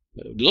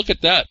 Look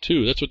at that,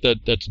 too. That's what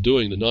that's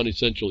doing, the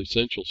non-essential,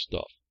 essential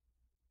stuff.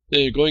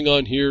 And going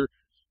on here,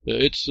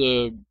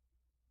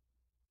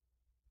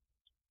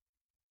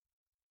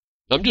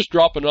 I'm just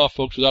dropping off,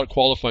 folks, without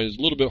qualifying. It's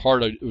a little bit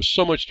hard. It was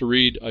so much to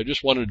read. I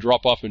just wanted to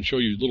drop off and show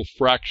you little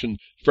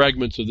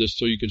fragments of this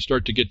so you can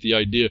start to get the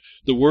idea.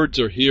 The words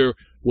are here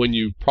when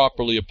you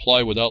properly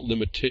apply without a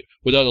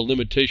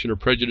limitation or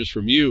prejudice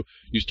from you.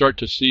 You start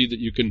to see that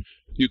you can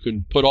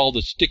put all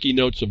the sticky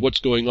notes of what's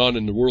going on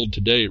in the world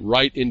today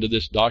right into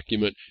this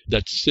document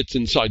that sits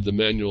inside the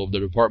manual of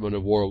the Department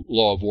of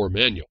Law of War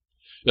manual.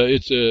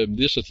 It's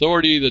this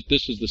authority that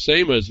this is the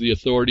same as the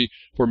authority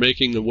for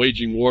making and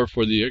waging war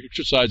for the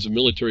exercise of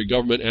military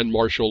government and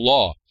martial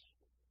law.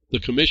 The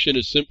commission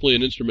is simply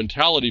an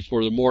instrumentality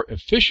for the more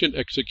efficient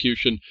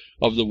execution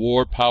of the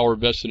war power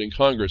vested in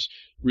Congress.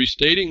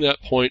 Restating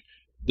that point,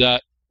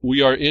 that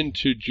we are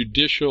into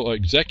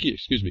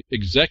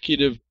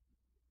executive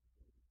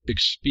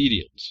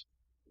expedience.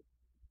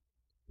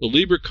 The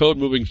Lieber Code,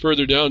 moving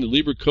further down, the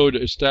Lieber Code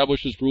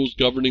establishes rules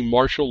governing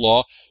martial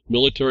law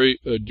military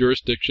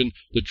jurisdiction,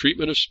 the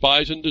treatment of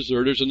spies and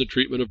deserters, and the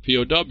treatment of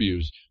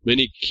POWs.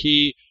 Many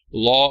key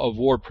law of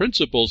war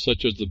principles,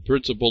 such as the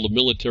principle of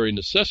military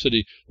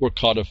necessity, were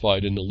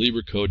codified in the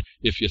Libre Code.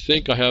 If you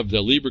think I have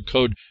the Libre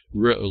Code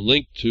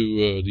linked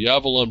to the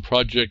Avalon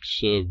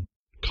Project's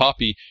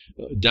copy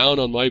down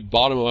on my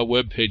bottom of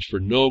my webpage for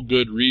no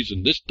good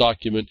reason, this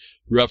document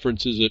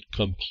references it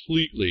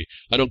completely.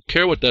 I don't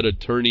care what that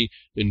attorney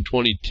in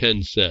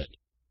 2010 said.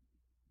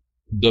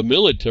 The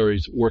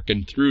military's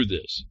working through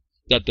this.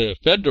 That the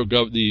federal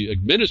government, the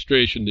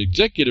administration, the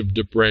executive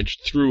branch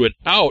threw it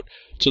out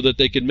so that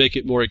they could make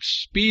it more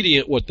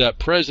expedient. What that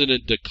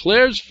president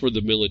declares for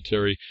the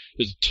military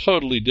is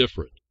totally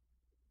different.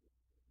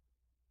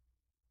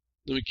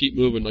 Let me keep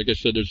moving. Like I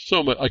said, there's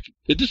so much.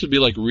 This would be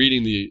like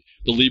reading the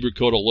Libre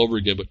Code all over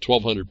again, but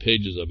 1,200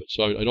 pages of it.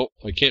 So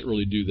I can't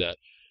really do that.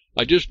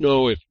 I just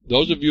know if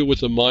those of you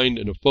with a mind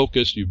and a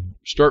focus, you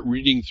start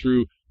reading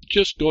through,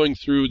 just going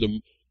through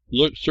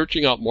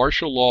searching out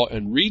martial law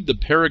and read the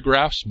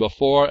paragraphs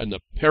before and the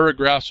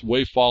paragraphs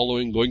way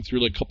following, going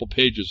through like a couple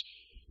pages,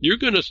 you're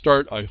going to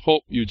start, I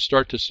hope you'd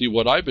start to see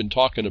what I've been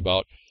talking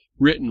about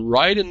written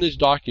right in these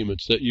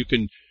documents, that you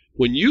can,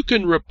 when you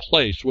can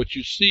replace what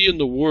you see in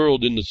the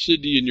world, in the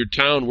city, in your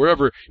town,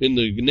 wherever, in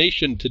the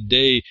nation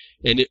today,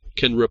 and it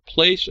can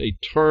replace a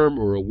term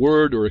or a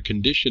word or a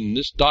condition in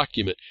this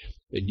document,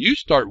 and you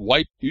start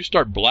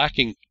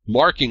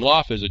marking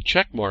off as a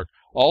check mark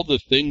all the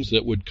things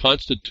that would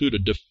constitute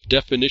a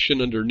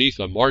definition underneath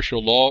a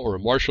martial law or a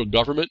martial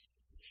government,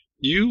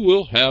 you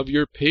will have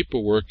your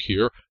paperwork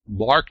here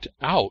marked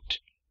out.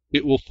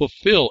 It will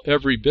fulfill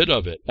every bit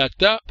of it. At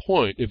that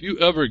point, if you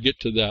ever get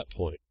to that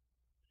point,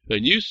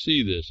 and you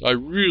see this, I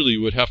really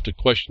would have to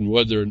question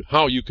whether and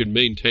how you can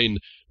maintain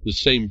the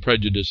same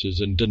prejudices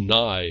and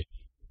deny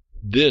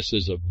this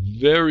is a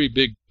very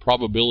big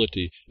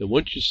probability. And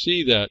once you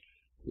see that,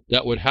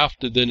 that would have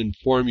to then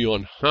inform you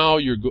on how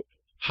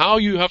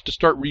you have to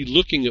start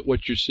re-looking at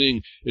what you're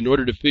seeing in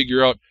order to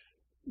figure out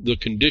the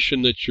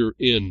condition that you're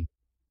in.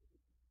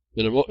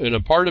 And a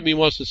part of me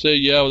wants to say,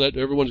 yeah, that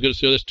everyone's going to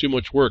say, oh, that's too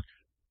much work.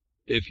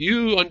 If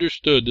you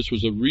understood this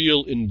was a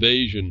real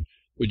invasion,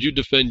 would you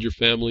defend your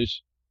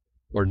families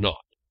or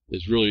not,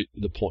 is really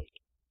the point.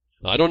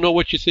 I don't know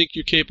what you think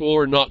you're capable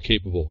or not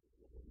capable.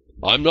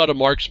 I'm not a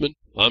marksman.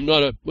 I'm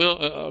not a,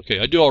 okay,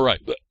 I do all right,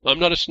 but I'm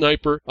not a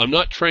sniper. I'm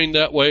not trained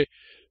that way.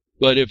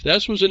 But if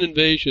this was an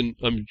invasion,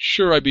 I'm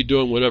sure I'd be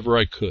doing whatever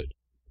I could.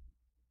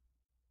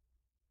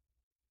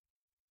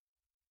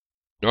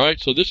 All right,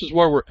 so this is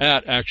where we're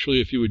at, actually.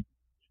 If you would,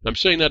 I'm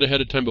saying that ahead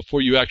of time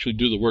before you actually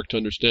do the work to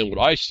understand what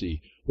I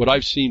see, what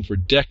I've seen for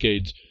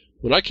decades.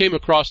 When I came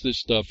across this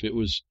stuff, it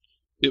was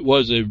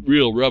a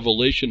real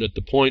revelation at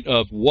the point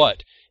of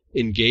what?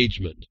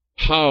 Engagement.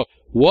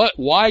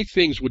 Why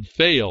things would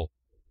fail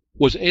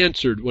was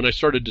answered when I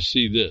started to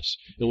see this.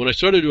 And when I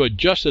started to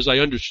adjust as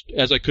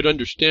I could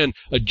understand,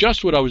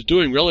 adjust what I was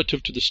doing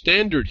relative to the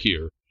standard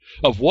here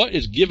of what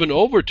is given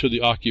over to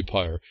the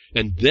occupier,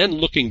 and then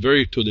looking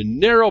very to the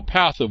narrow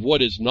path of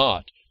what is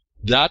not.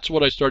 That's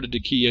what I started to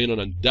key in on,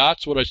 and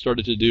that's what I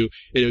started to do.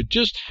 And it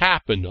just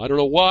happened. I don't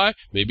know why.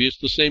 Maybe it's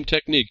the same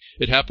technique.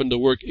 It happened to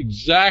work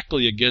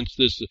exactly against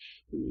this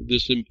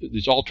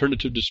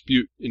alternative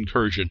dispute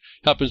incursion.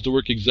 Happens to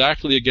work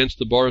exactly against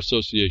the Bar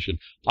Association.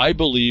 I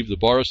believe the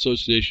Bar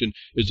Association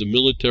is a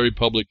military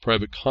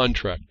public-private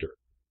contractor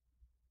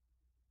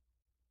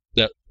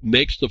that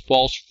makes the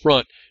false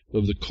front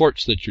of the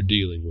courts that you're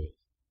dealing with.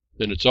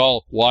 And it's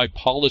all why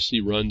policy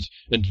runs,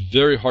 and it's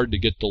very hard to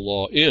get the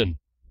law in.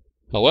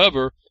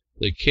 However,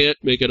 they can't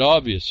make it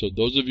obvious. So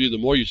those of you, the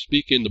more you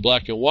speak in the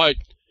black and white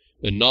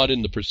and not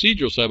in the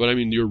procedural side, but I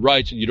mean your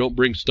rights, and you don't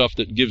bring stuff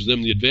that gives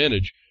them the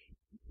advantage,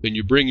 and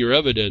you bring your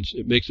evidence,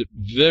 it makes it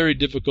very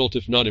difficult,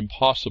 if not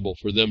impossible,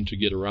 for them to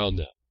get around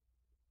that.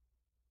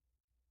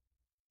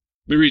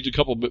 Let me read a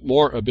couple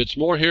bits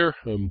more here.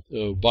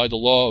 By the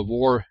law of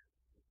war,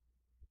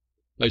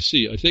 I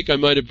see. I think I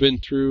might have been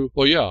through.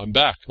 Oh yeah, I'm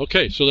back.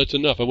 Okay, so that's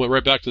enough. I went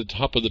right back to the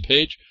top of the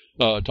page,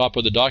 top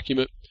of the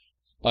document.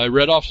 I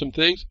read off some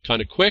things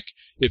kind of quick.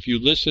 If you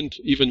listened,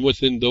 even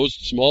within those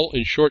small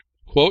and short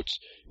quotes,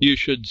 you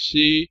should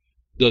see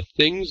the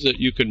things that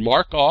you can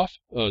mark off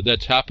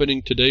that's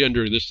happening today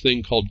under this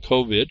thing called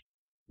COVID,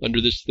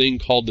 under this thing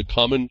called the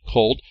common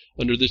cold,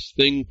 under this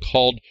thing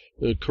called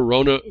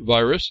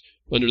coronavirus,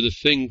 under the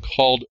thing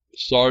called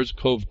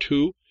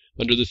SARS-CoV-2,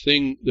 under the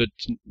thing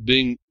that's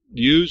being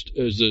used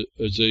as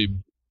a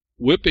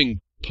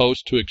whipping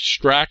post to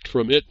extract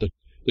from it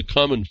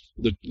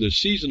the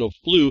seasonal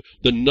flu,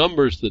 the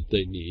numbers that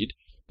they need,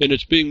 and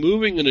it's being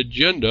moving an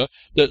agenda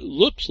that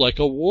looks like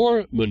a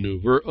war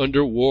maneuver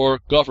under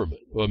war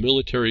government, or a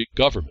military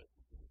government,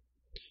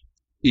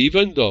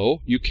 even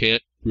though you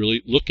can't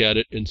really look at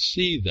it and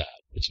see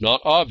that. It's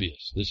not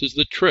obvious. This is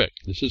the trick.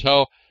 This is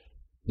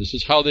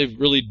how they've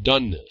really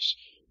done this.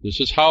 This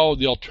is how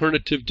the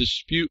alternative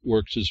dispute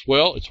works as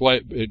well. It's why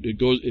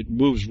it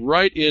moves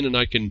right in, and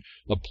I can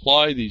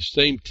apply these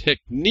same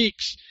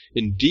techniques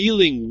in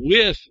dealing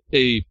with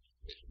a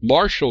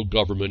martial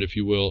government, if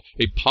you will,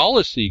 a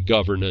policy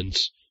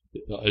governance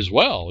as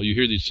well. You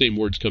hear these same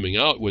words coming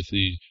out with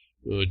the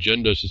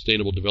Agenda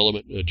Sustainable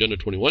Development, Agenda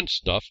 21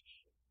 stuff.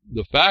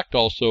 The fact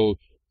also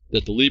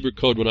that the Libra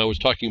Code, when I was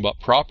talking about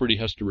property,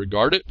 has to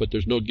regard it, but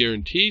there's no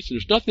guarantees.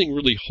 There's nothing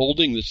really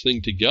holding this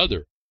thing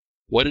together.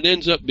 What it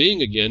ends up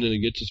being, again, and it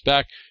gets us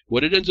back,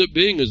 what it ends up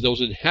being is those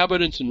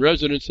inhabitants and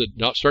residents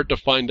that start to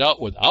find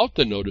out without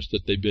the notice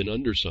that they've been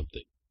under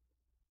something.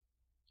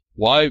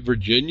 Why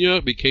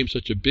Virginia became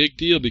such a big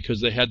deal?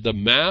 Because they had the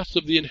mass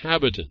of the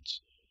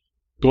inhabitants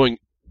going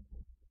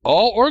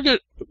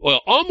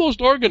almost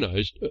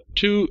organized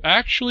to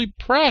actually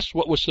press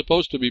what was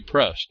supposed to be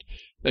pressed,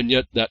 and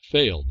yet that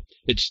failed.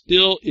 It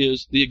still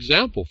is the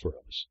example for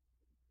us.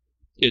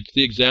 It's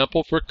the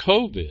example for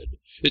COVID.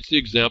 It's the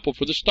example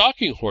for the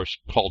stalking horse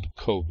called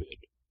COVID.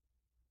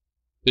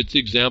 It's the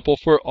example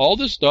for all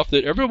this stuff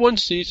that everyone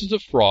sees as a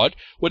fraud.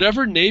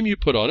 Whatever name you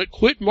put on it,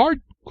 quit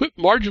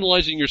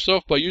marginalizing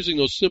yourself by using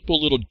those simple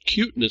little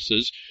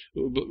cutenesses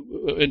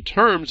in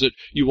terms that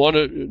you want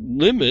to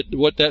limit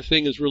what that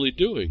thing is really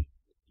doing.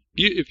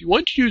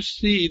 Once you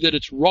see that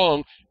it's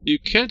wrong, you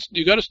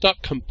got to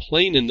stop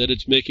complaining that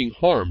it's making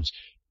harms.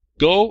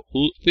 Go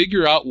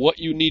figure out what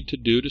you need to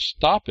do to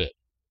stop it.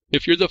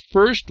 If you're the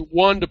first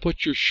one to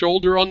put your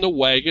shoulder on the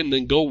wagon,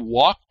 then go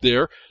walk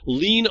there,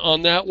 lean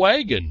on that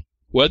wagon,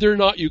 whether or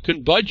not you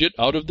can budge it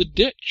out of the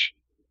ditch,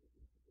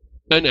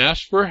 and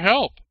ask for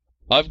help.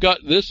 I've got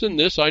this and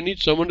this. I need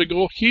someone to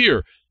go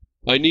here.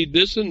 I need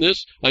this and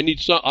this. I need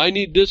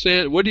this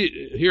and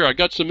here. I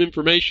got some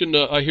information.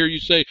 I hear you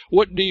say,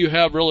 what do you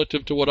have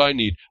relative to what I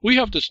need? We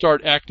have to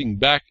start acting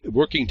back,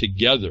 working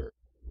together.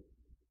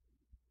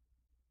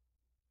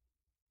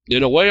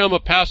 In a way, I'm a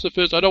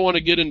pacifist. I don't want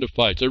to get into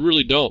fights. I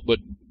really don't. But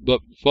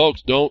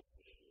folks, don't.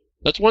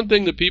 That's one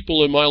thing that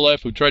people in my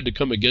life who tried to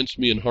come against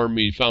me and harm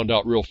me found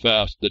out real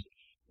fast, that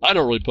I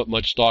don't really put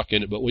much stock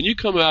in it. But when you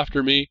come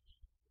after me,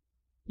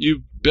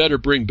 you better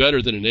bring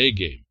better than an A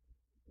game.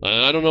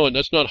 I don't know, and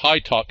that's not high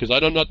talk because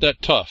I'm not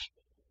that tough.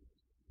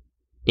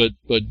 But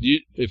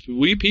if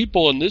we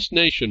people in this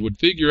nation would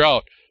figure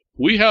out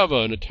we have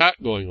an attack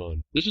going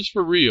on, this is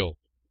for real,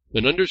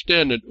 and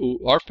understand that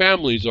our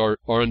families are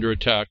under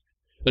attack,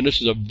 and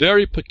this is a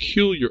very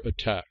peculiar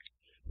attack,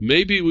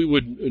 maybe we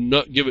would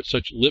not give it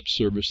such lip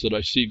service that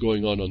I see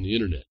going on the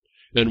internet.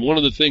 And one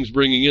of the things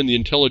bringing in the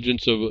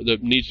intelligence that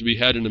needs to be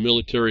had in the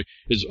military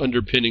is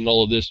underpinning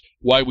all of this.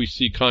 Why we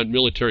see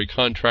military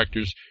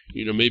contractors,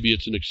 maybe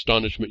it's an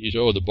astonishment. You say,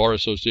 oh, the Bar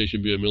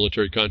Association be a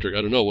military contractor.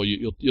 I don't know. Well,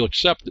 you'll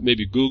accept that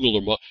maybe Google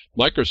or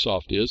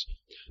Microsoft is.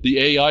 The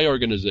AI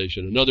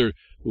organization, another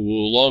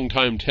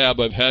long-time tab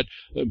I've had.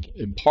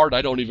 In part,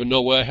 I don't even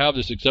know why I have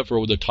this, except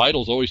for the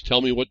titles always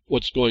tell me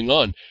what's going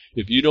on.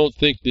 If you don't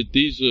think that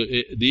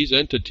these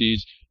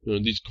entities,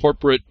 these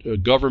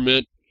corporate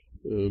government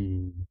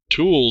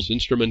tools,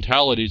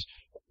 instrumentalities,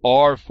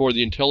 are for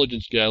the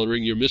intelligence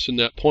gathering, you're missing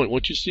that point.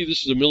 Once you see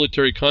this as a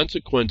military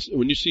consequence,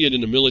 when you see it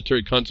in a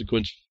military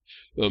consequence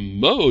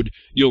mode,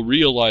 you'll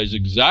realize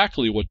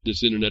exactly what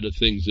this Internet of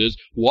Things is.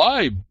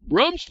 Why?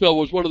 Rumsfeld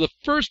was one of the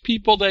first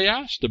people they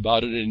asked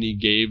about it, and he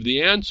gave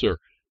the answer.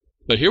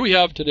 But here we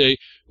have today,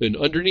 and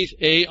underneath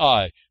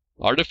AI,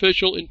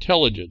 artificial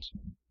intelligence.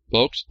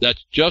 Folks,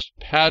 that's just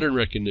pattern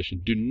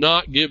recognition. Do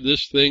not give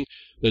this thing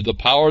the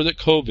power that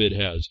COVID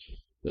has.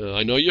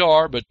 I know you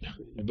are, but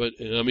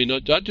I mean,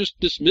 not just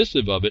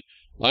dismissive of it.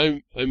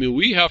 I mean,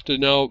 we have to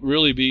now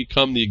really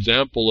become the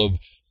example of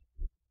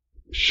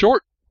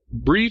short,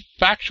 brief,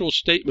 factual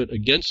statement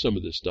against some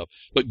of this stuff.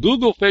 But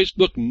Google,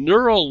 Facebook,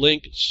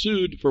 Neuralink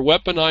sued for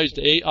weaponized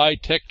AI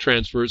tech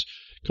transfers,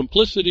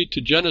 complicity to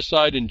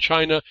genocide in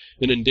China,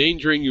 and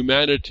endangering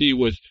humanity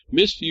with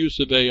misuse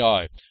of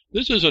AI.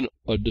 This is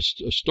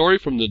a story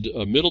from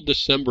the middle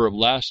December of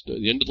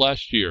the end of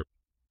last year.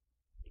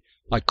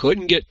 I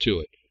couldn't get to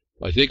it.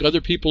 I think other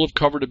people have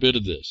covered a bit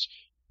of this.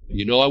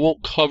 I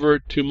won't cover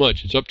it too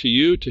much. It's up to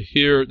you to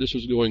hear this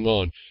was going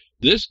on.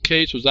 This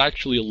case was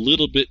actually a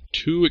little bit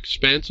too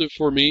expansive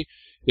for me.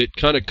 It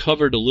kind of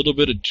covered a little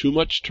bit of too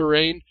much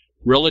terrain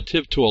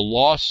relative to a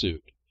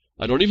lawsuit.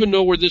 I don't even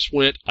know where this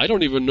went. I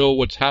don't even know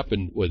what's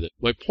happened with it.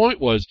 My point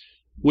was,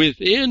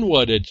 within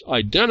what it's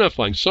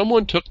identifying,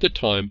 someone took the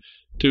time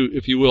to,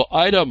 if you will,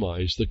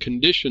 itemize the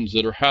conditions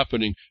that are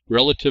happening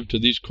relative to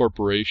these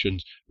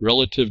corporations,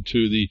 relative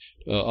to the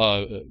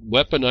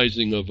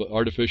weaponizing of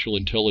artificial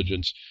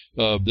intelligence.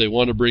 They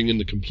want to bring in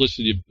the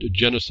complicity of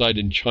genocide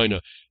in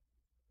China.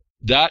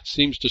 That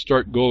seems to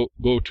start go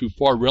too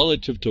far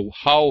relative to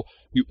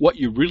what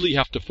you really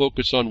have to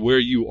focus on where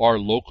you are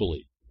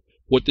locally.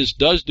 What this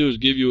does do is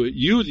give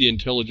you the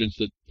intelligence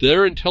that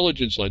their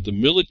intelligence lines, the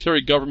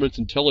military government's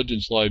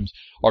intelligence lines,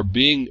 are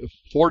being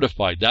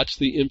fortified. That's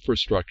the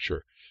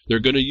infrastructure. They're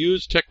going to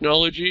use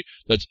technology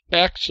that's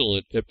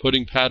excellent at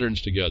putting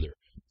patterns together.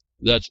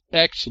 That's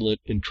excellent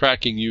in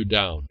tracking you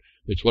down.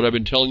 It's what I've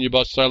been telling you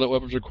about silent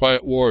weapons or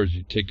quiet wars.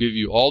 To give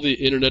you all the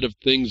Internet of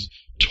Things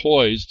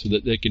toys so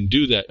that they can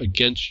do that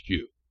against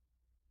you.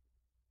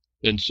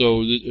 And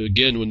so,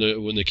 again,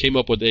 when they came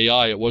up with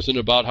AI, it wasn't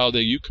about how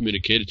you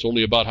communicate. It's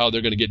only about how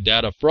they're going to get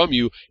data from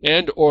you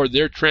and or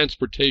their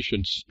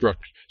transportation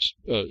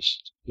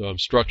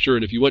structure.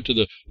 And if you went to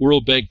the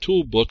World Bank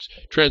tool books,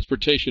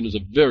 transportation is a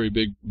very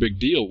big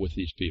deal with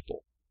these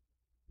people.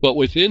 But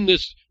within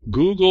this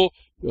Google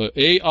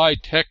AI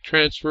tech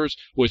transfers,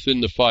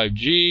 within the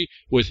 5G,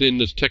 within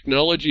this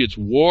technology, it's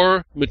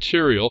war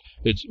material,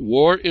 it's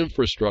war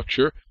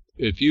infrastructure.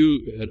 If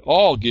you at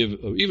all give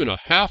even a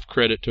half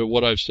credit to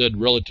what I've said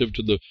relative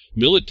to the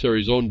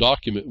military's own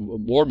document,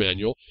 war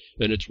manual,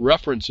 and its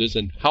references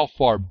and how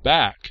far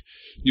back,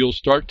 you'll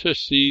start to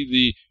see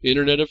the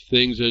Internet of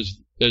Things as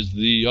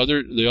the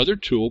other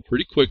tool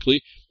pretty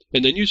quickly.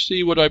 And then you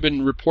see what I've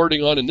been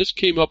reporting on, and this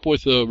came up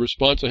with a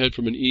response I had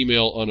from an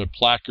email on a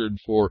placard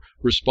for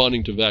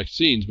responding to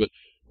vaccines, but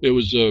it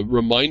was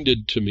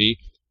reminded to me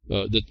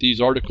that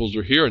these articles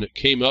are here, and it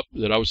came up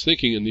that I was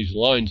thinking in these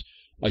lines.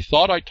 I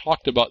thought I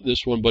talked about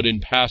this one, but in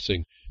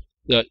passing,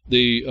 that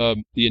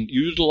the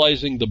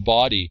utilizing the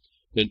body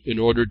in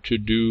order to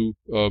do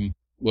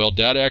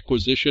data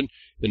acquisition,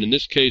 and in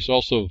this case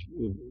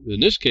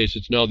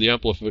it's now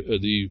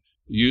the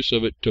use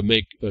of it to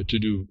make to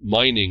do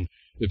mining,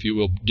 if you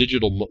will,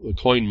 digital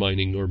coin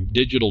mining or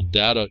digital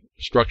data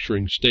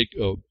structuring,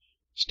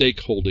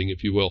 stakeholding,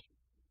 if you will.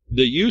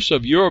 The use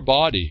of your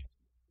body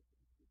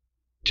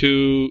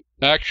to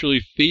actually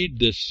feed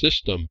this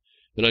system.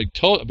 And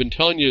I've been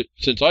telling you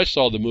since I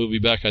saw the movie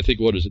back, I think,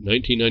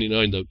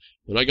 1999,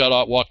 when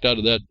I walked out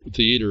of that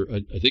theater,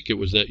 I think it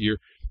was that year,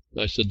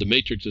 I said The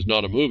Matrix is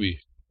not a movie.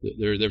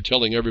 They're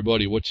telling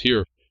everybody what's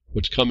here,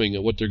 what's coming,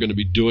 and what they're going to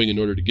be doing in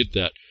order to get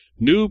that.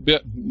 New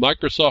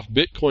Microsoft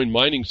Bitcoin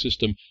mining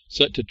system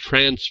set to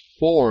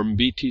transform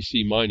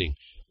BTC mining.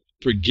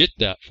 Forget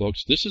that,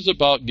 folks. This is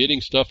about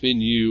getting stuff in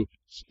you.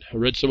 I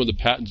read some of the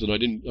patents, and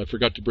I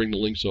forgot to bring the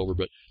links over,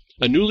 but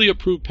a newly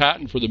approved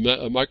patent for the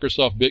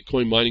Microsoft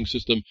Bitcoin mining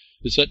system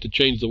is set to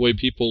change the way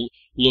people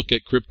look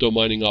at crypto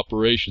mining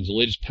operations. The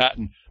latest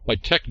patent by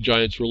tech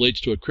giants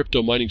relates to a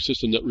crypto mining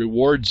system that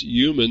rewards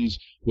humans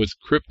with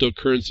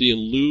cryptocurrency in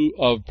lieu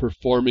of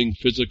performing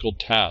physical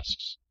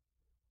tasks.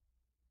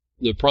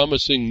 The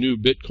promising new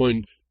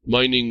Bitcoin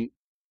mining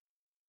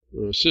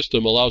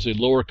system allows a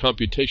lower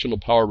computational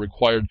power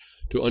required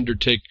to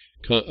undertake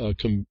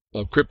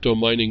crypto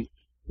mining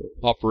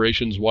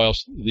operations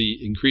whilst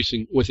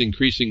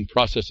increasing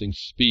processing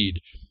speed.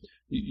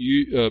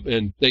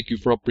 And thank you,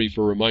 Frumpy,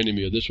 for reminding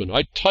me of this one.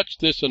 I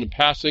touched this in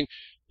passing.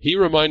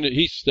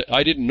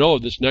 I didn't know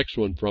of this next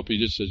one, Frumpy,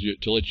 just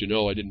to let you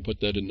know. I didn't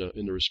put that in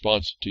the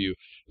response to you.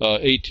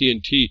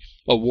 AT&T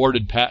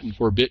awarded patent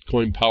for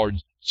Bitcoin-powered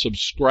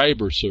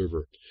subscriber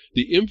server.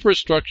 The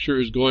infrastructure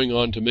is going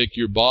on to make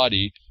your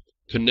body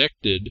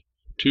connected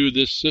to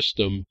this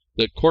system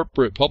that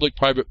corporate, public,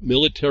 private,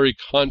 military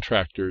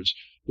contractors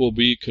will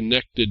be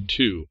connected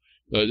to.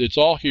 It's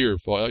all here.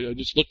 I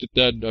just looked at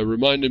that. It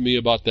reminded me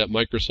about that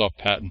Microsoft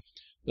patent.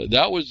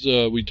 That was,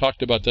 we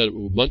talked about that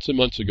months and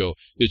months ago.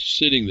 It's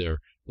sitting there.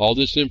 All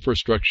this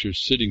infrastructure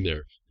is sitting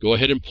there. Go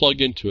ahead and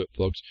plug into it,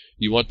 folks.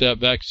 You want that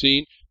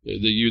vaccine?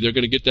 They're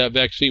going to get that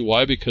vaccine.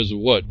 Why? Because of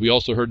what? We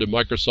also heard that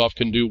Microsoft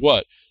can do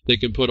what? They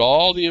can put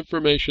all the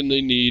information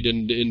they need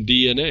in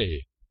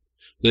DNA.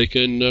 They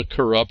can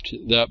corrupt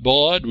that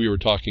blood we were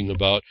talking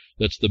about.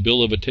 That's the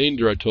bill of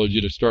attainder I told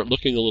you to start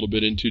looking a little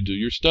bit into. Do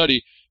your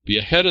study. Be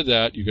ahead of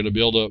that. You're going to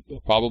be able to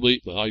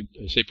probably, I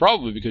say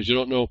probably because you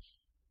don't know.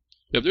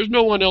 If there's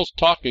no one else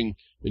talking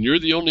and you're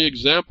the only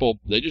example,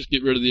 they just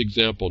get rid of the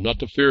example. Not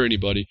to fear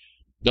anybody.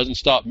 Doesn't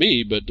stop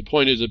me, but the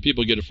point is that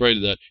people get afraid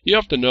of that. You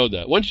have to know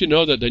that. Once you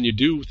know that, then you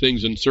do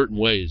things in certain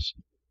ways.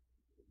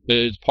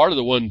 It's part of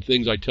the one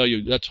things I tell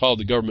you, that's how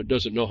the government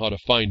doesn't know how to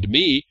find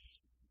me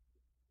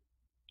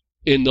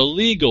in the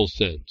legal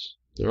sense.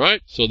 All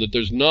right? So that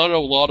there's not a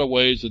lot of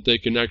ways that they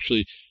can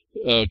actually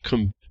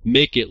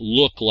make it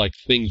look like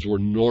things were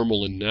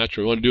normal and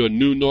natural. You want to do a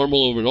new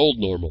normal over an old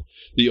normal.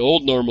 The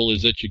old normal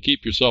is that you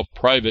keep yourself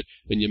private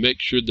and you make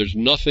sure there's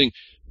nothing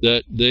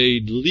that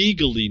they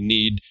legally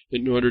need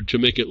in order to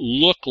make it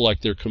look like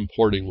they're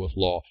comporting with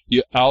law.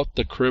 You out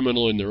the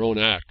criminal in their own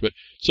act. But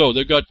so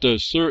they've got the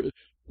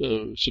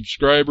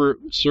subscriber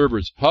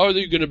servers. How are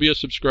they going to be a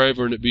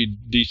subscriber and it be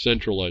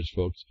decentralized,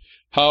 folks?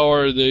 How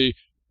are they,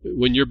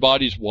 when your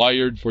body's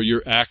wired for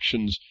your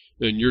actions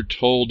and you're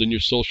told in your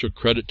social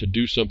credit to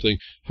do something,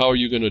 how are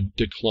you going to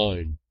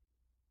decline?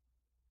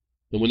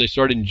 And when they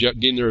start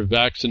getting their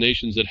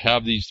vaccinations that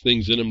have these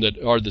things in them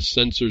that are the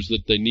sensors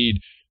that they need,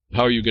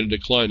 how are you going to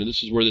decline? And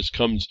this is where this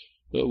comes,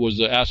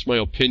 ask my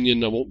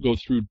opinion. I won't go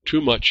through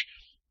too much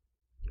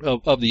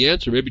of the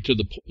answer, maybe to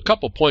a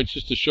couple points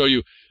just to show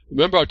you.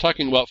 Remember I was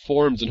talking about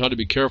forms and how to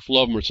be careful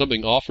of them or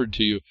something offered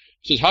to you.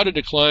 It says how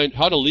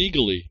to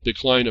legally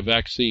decline a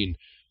vaccine.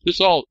 This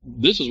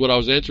is what I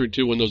was answering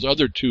to when those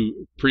other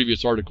two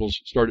previous articles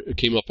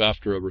came up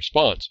after a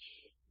response.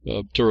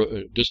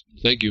 Just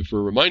thank you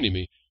for reminding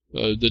me.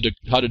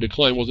 How to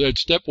decline. Well,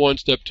 it's step 1,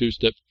 step 2,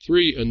 step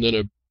 3, and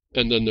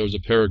then there was a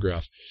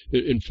paragraph.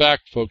 In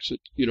fact, folks,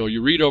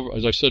 you read over,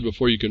 as I said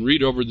before, you can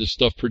read over this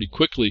stuff pretty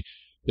quickly,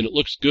 and it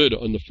looks good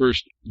on the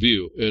first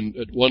view. And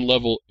at one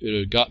level,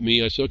 it got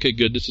me. I said, okay,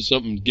 good. This is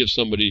something, give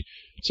somebody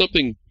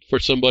something for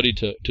somebody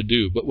to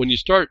do. But when you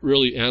start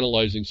really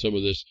analyzing some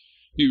of this,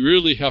 you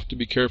really have to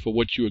be careful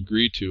what you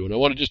agree to. And I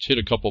want to just hit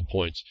a couple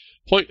points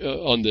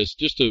on this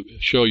just to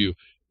show you,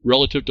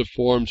 relative to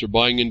forms or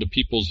buying into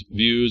people's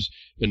views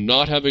and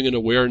not having an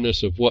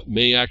awareness of what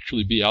may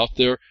actually be out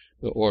there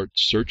or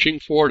searching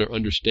for it or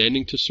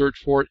understanding to search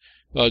for it.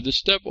 The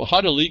step, how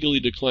to legally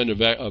decline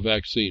a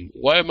vaccine.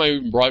 Why am I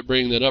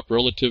bringing that up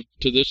relative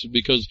to this?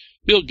 Because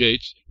Bill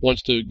Gates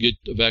wants to get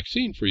a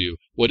vaccine for you.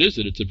 What is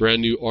it? It's a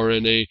brand new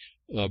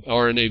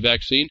RNA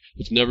vaccine.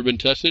 It's never been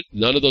tested.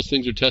 None of those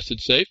things are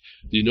tested safe.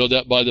 You know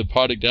that by the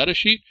product data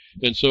sheet.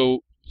 And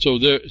so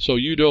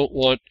you don't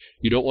want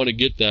to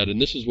get that.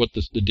 And this is what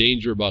the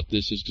danger about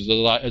this is,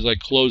 because as I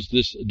close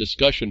this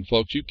discussion,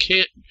 folks, you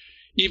can't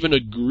even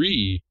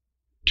agree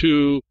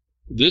to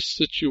this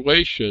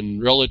situation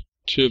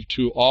relative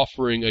to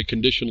offering a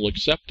conditional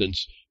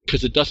acceptance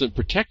because it doesn't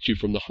protect you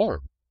from the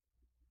harm.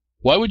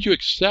 Why would you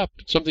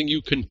accept something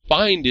you can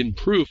find in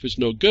proof is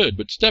no good?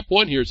 But step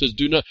one here says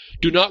do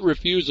not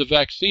refuse a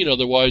vaccine,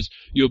 otherwise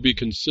you'll be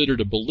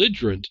considered a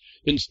belligerent.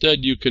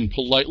 Instead, you can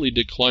politely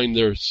decline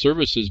their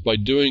services by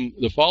doing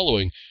the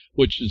following,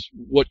 which is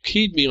what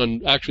keyed me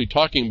on actually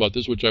talking about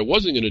this, which I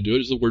wasn't going to do,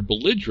 is the word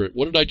belligerent.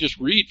 What did I just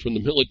read from the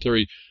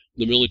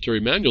military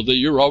manual? That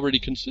you're already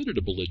considered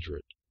a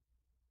belligerent.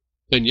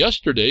 And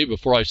yesterday,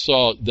 before I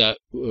saw that,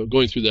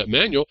 going through that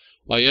manual,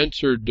 I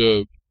answered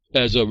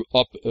as a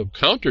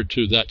counter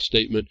to that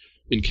statement,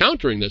 in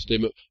countering that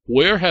statement,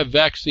 where have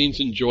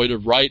vaccines enjoyed a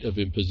right of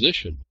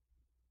imposition?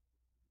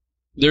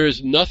 There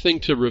is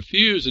nothing to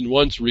refuse and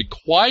once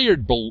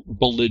required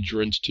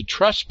belligerents to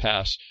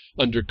trespass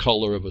under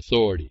color of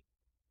authority.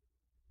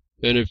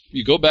 And if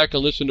you go back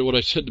and listen to what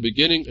I said at the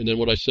beginning and then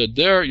what I said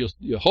there, you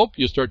hope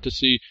you start to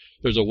see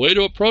there's a way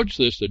to approach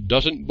this that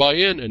doesn't buy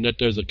in, and that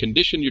there's a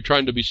condition you're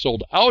trying to be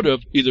sold out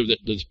of, either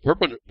that the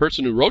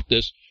person who wrote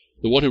this,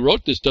 the one who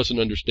wrote this, doesn't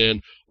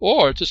understand,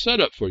 or it's a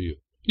setup for you.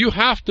 You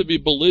have to be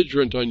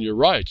belligerent on your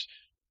rights.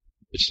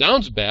 It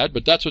sounds bad,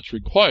 but that's what's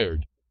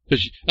required.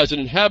 Because as an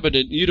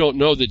inhabitant, you don't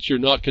know that you're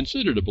not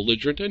considered a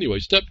belligerent anyway.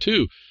 Step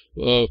two,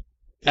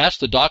 ask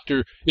the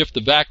doctor if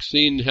the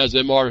vaccine has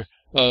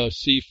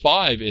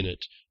MRC5 in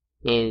it.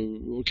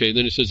 Okay,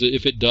 then it says that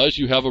if it does,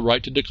 you have a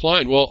right to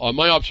decline. Well,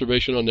 my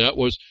observation on that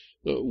was,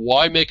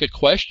 why make a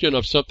question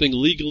of something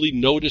legally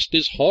noticed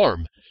as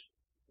harm?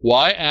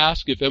 Why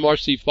ask if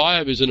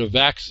MRC5 is in a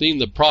vaccine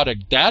the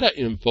product data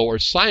info or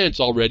science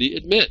already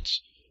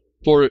admits?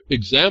 For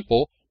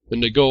example,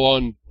 and they go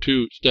on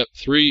to step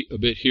 3 a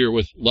bit here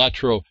with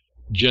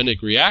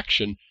laterogenic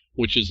reaction,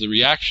 which is the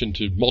reaction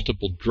to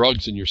multiple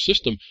drugs in your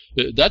system.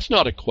 That's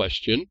not a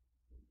question.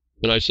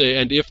 And I say,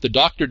 and if the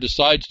doctor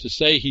decides to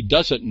say he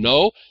doesn't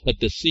know that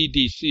the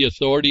CDC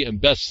authority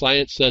and best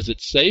science says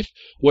it's safe,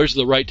 where's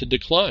the right to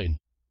decline?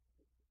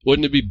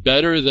 Wouldn't it be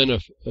better than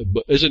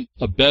isn't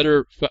a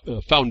better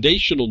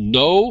foundational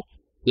no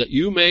that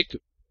you make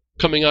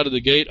coming out of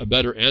the gate a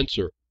better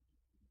answer?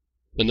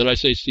 And then I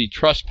say, see,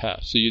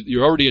 trespass. So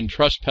you're already in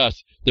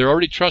trespass. They're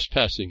already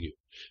trespassing you.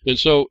 And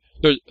so,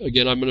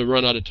 again, I'm going to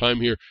run out of time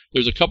here.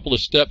 There's a couple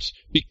of steps.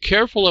 Be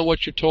careful on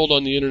what you're told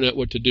on the internet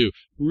what to do.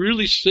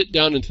 Really sit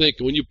down and think.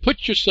 When you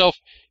put yourself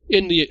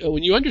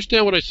when you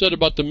understand what I said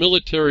about the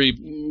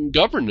military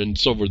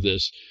governance over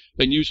this,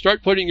 and you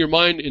start putting your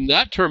mind in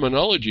that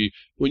terminology,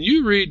 when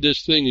you read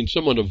this thing and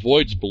someone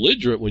avoids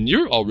belligerent, when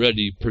you're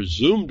already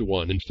presumed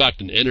one, in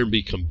fact, an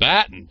enemy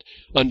combatant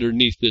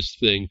underneath this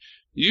thing,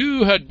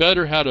 you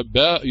better have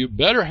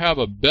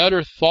a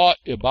better thought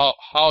about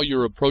how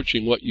you're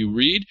approaching what you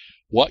read,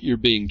 what you're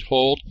being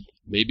told,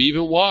 maybe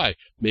even why.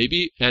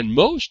 And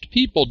most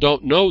people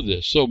don't know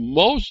this, so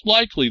most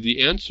likely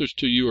the answers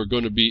to you are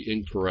going to be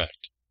incorrect.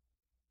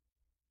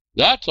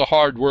 That's a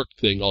hard work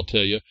thing, I'll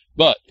tell you,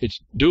 but it's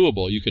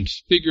doable. You can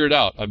figure it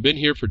out. I've been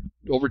here for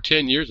over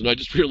 10 years, and I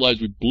just realized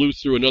we blew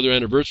through another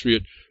anniversary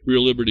at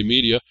Real Liberty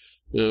Media,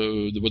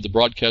 with the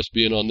broadcast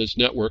being on this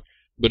network.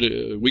 But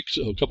a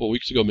couple of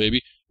weeks ago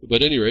maybe.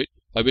 But at any rate,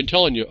 I've been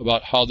telling you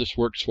about how this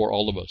works for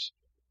all of us.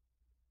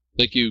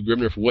 Thank you,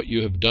 Grimner, for what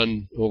you have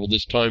done over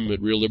this time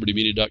at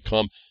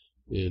reallibertymedia.com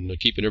and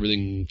keeping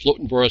everything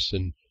floating for us,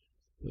 and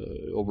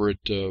over at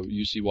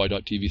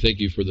ucy.tv. Thank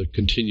you for the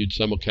continued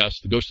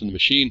simulcast, The Ghost in the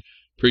Machine.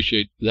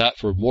 Appreciate that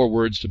for more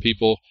words to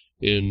people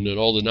and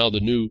all the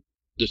new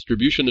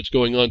distribution that's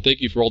going on.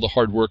 Thank you for all the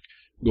hard work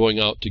going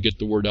out to get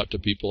the word out to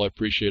people. I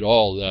appreciate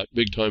all that.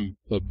 Big time,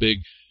 big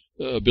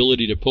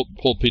ability to pull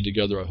people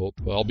together, I hope.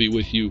 I'll be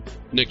with you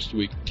next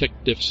week. Tech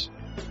diffs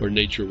or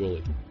nature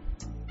willing.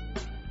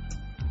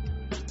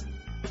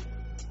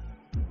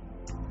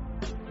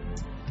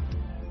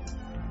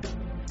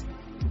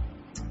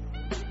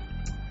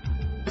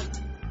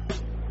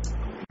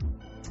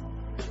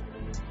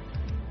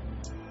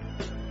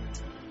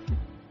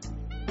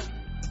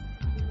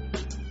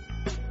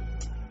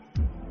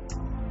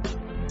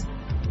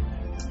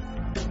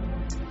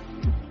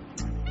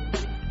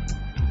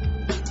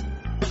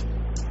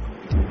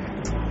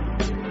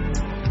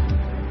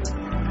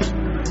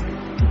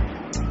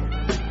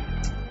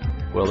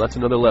 Well, that's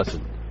another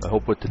lesson. I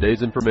hope with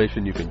today's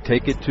information you can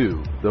take it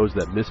to those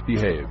that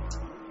misbehave.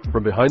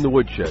 From behind the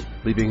woodshed,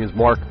 leaving his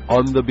mark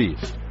on the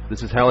beast,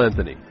 this is Hal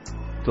Anthony.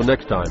 Till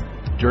next time,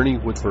 journey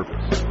with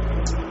purpose.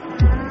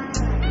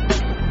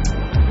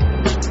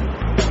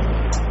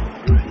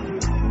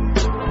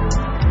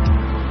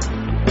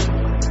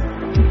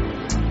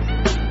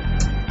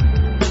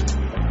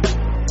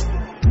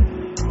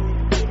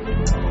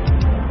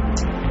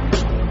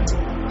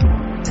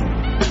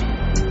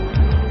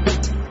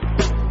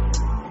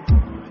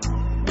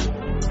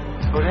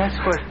 So that's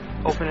what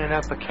opening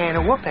up a can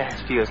of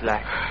whoop-ass feels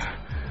like.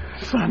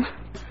 Son,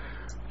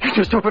 you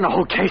just opened a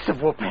whole case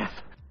of whoop-ass.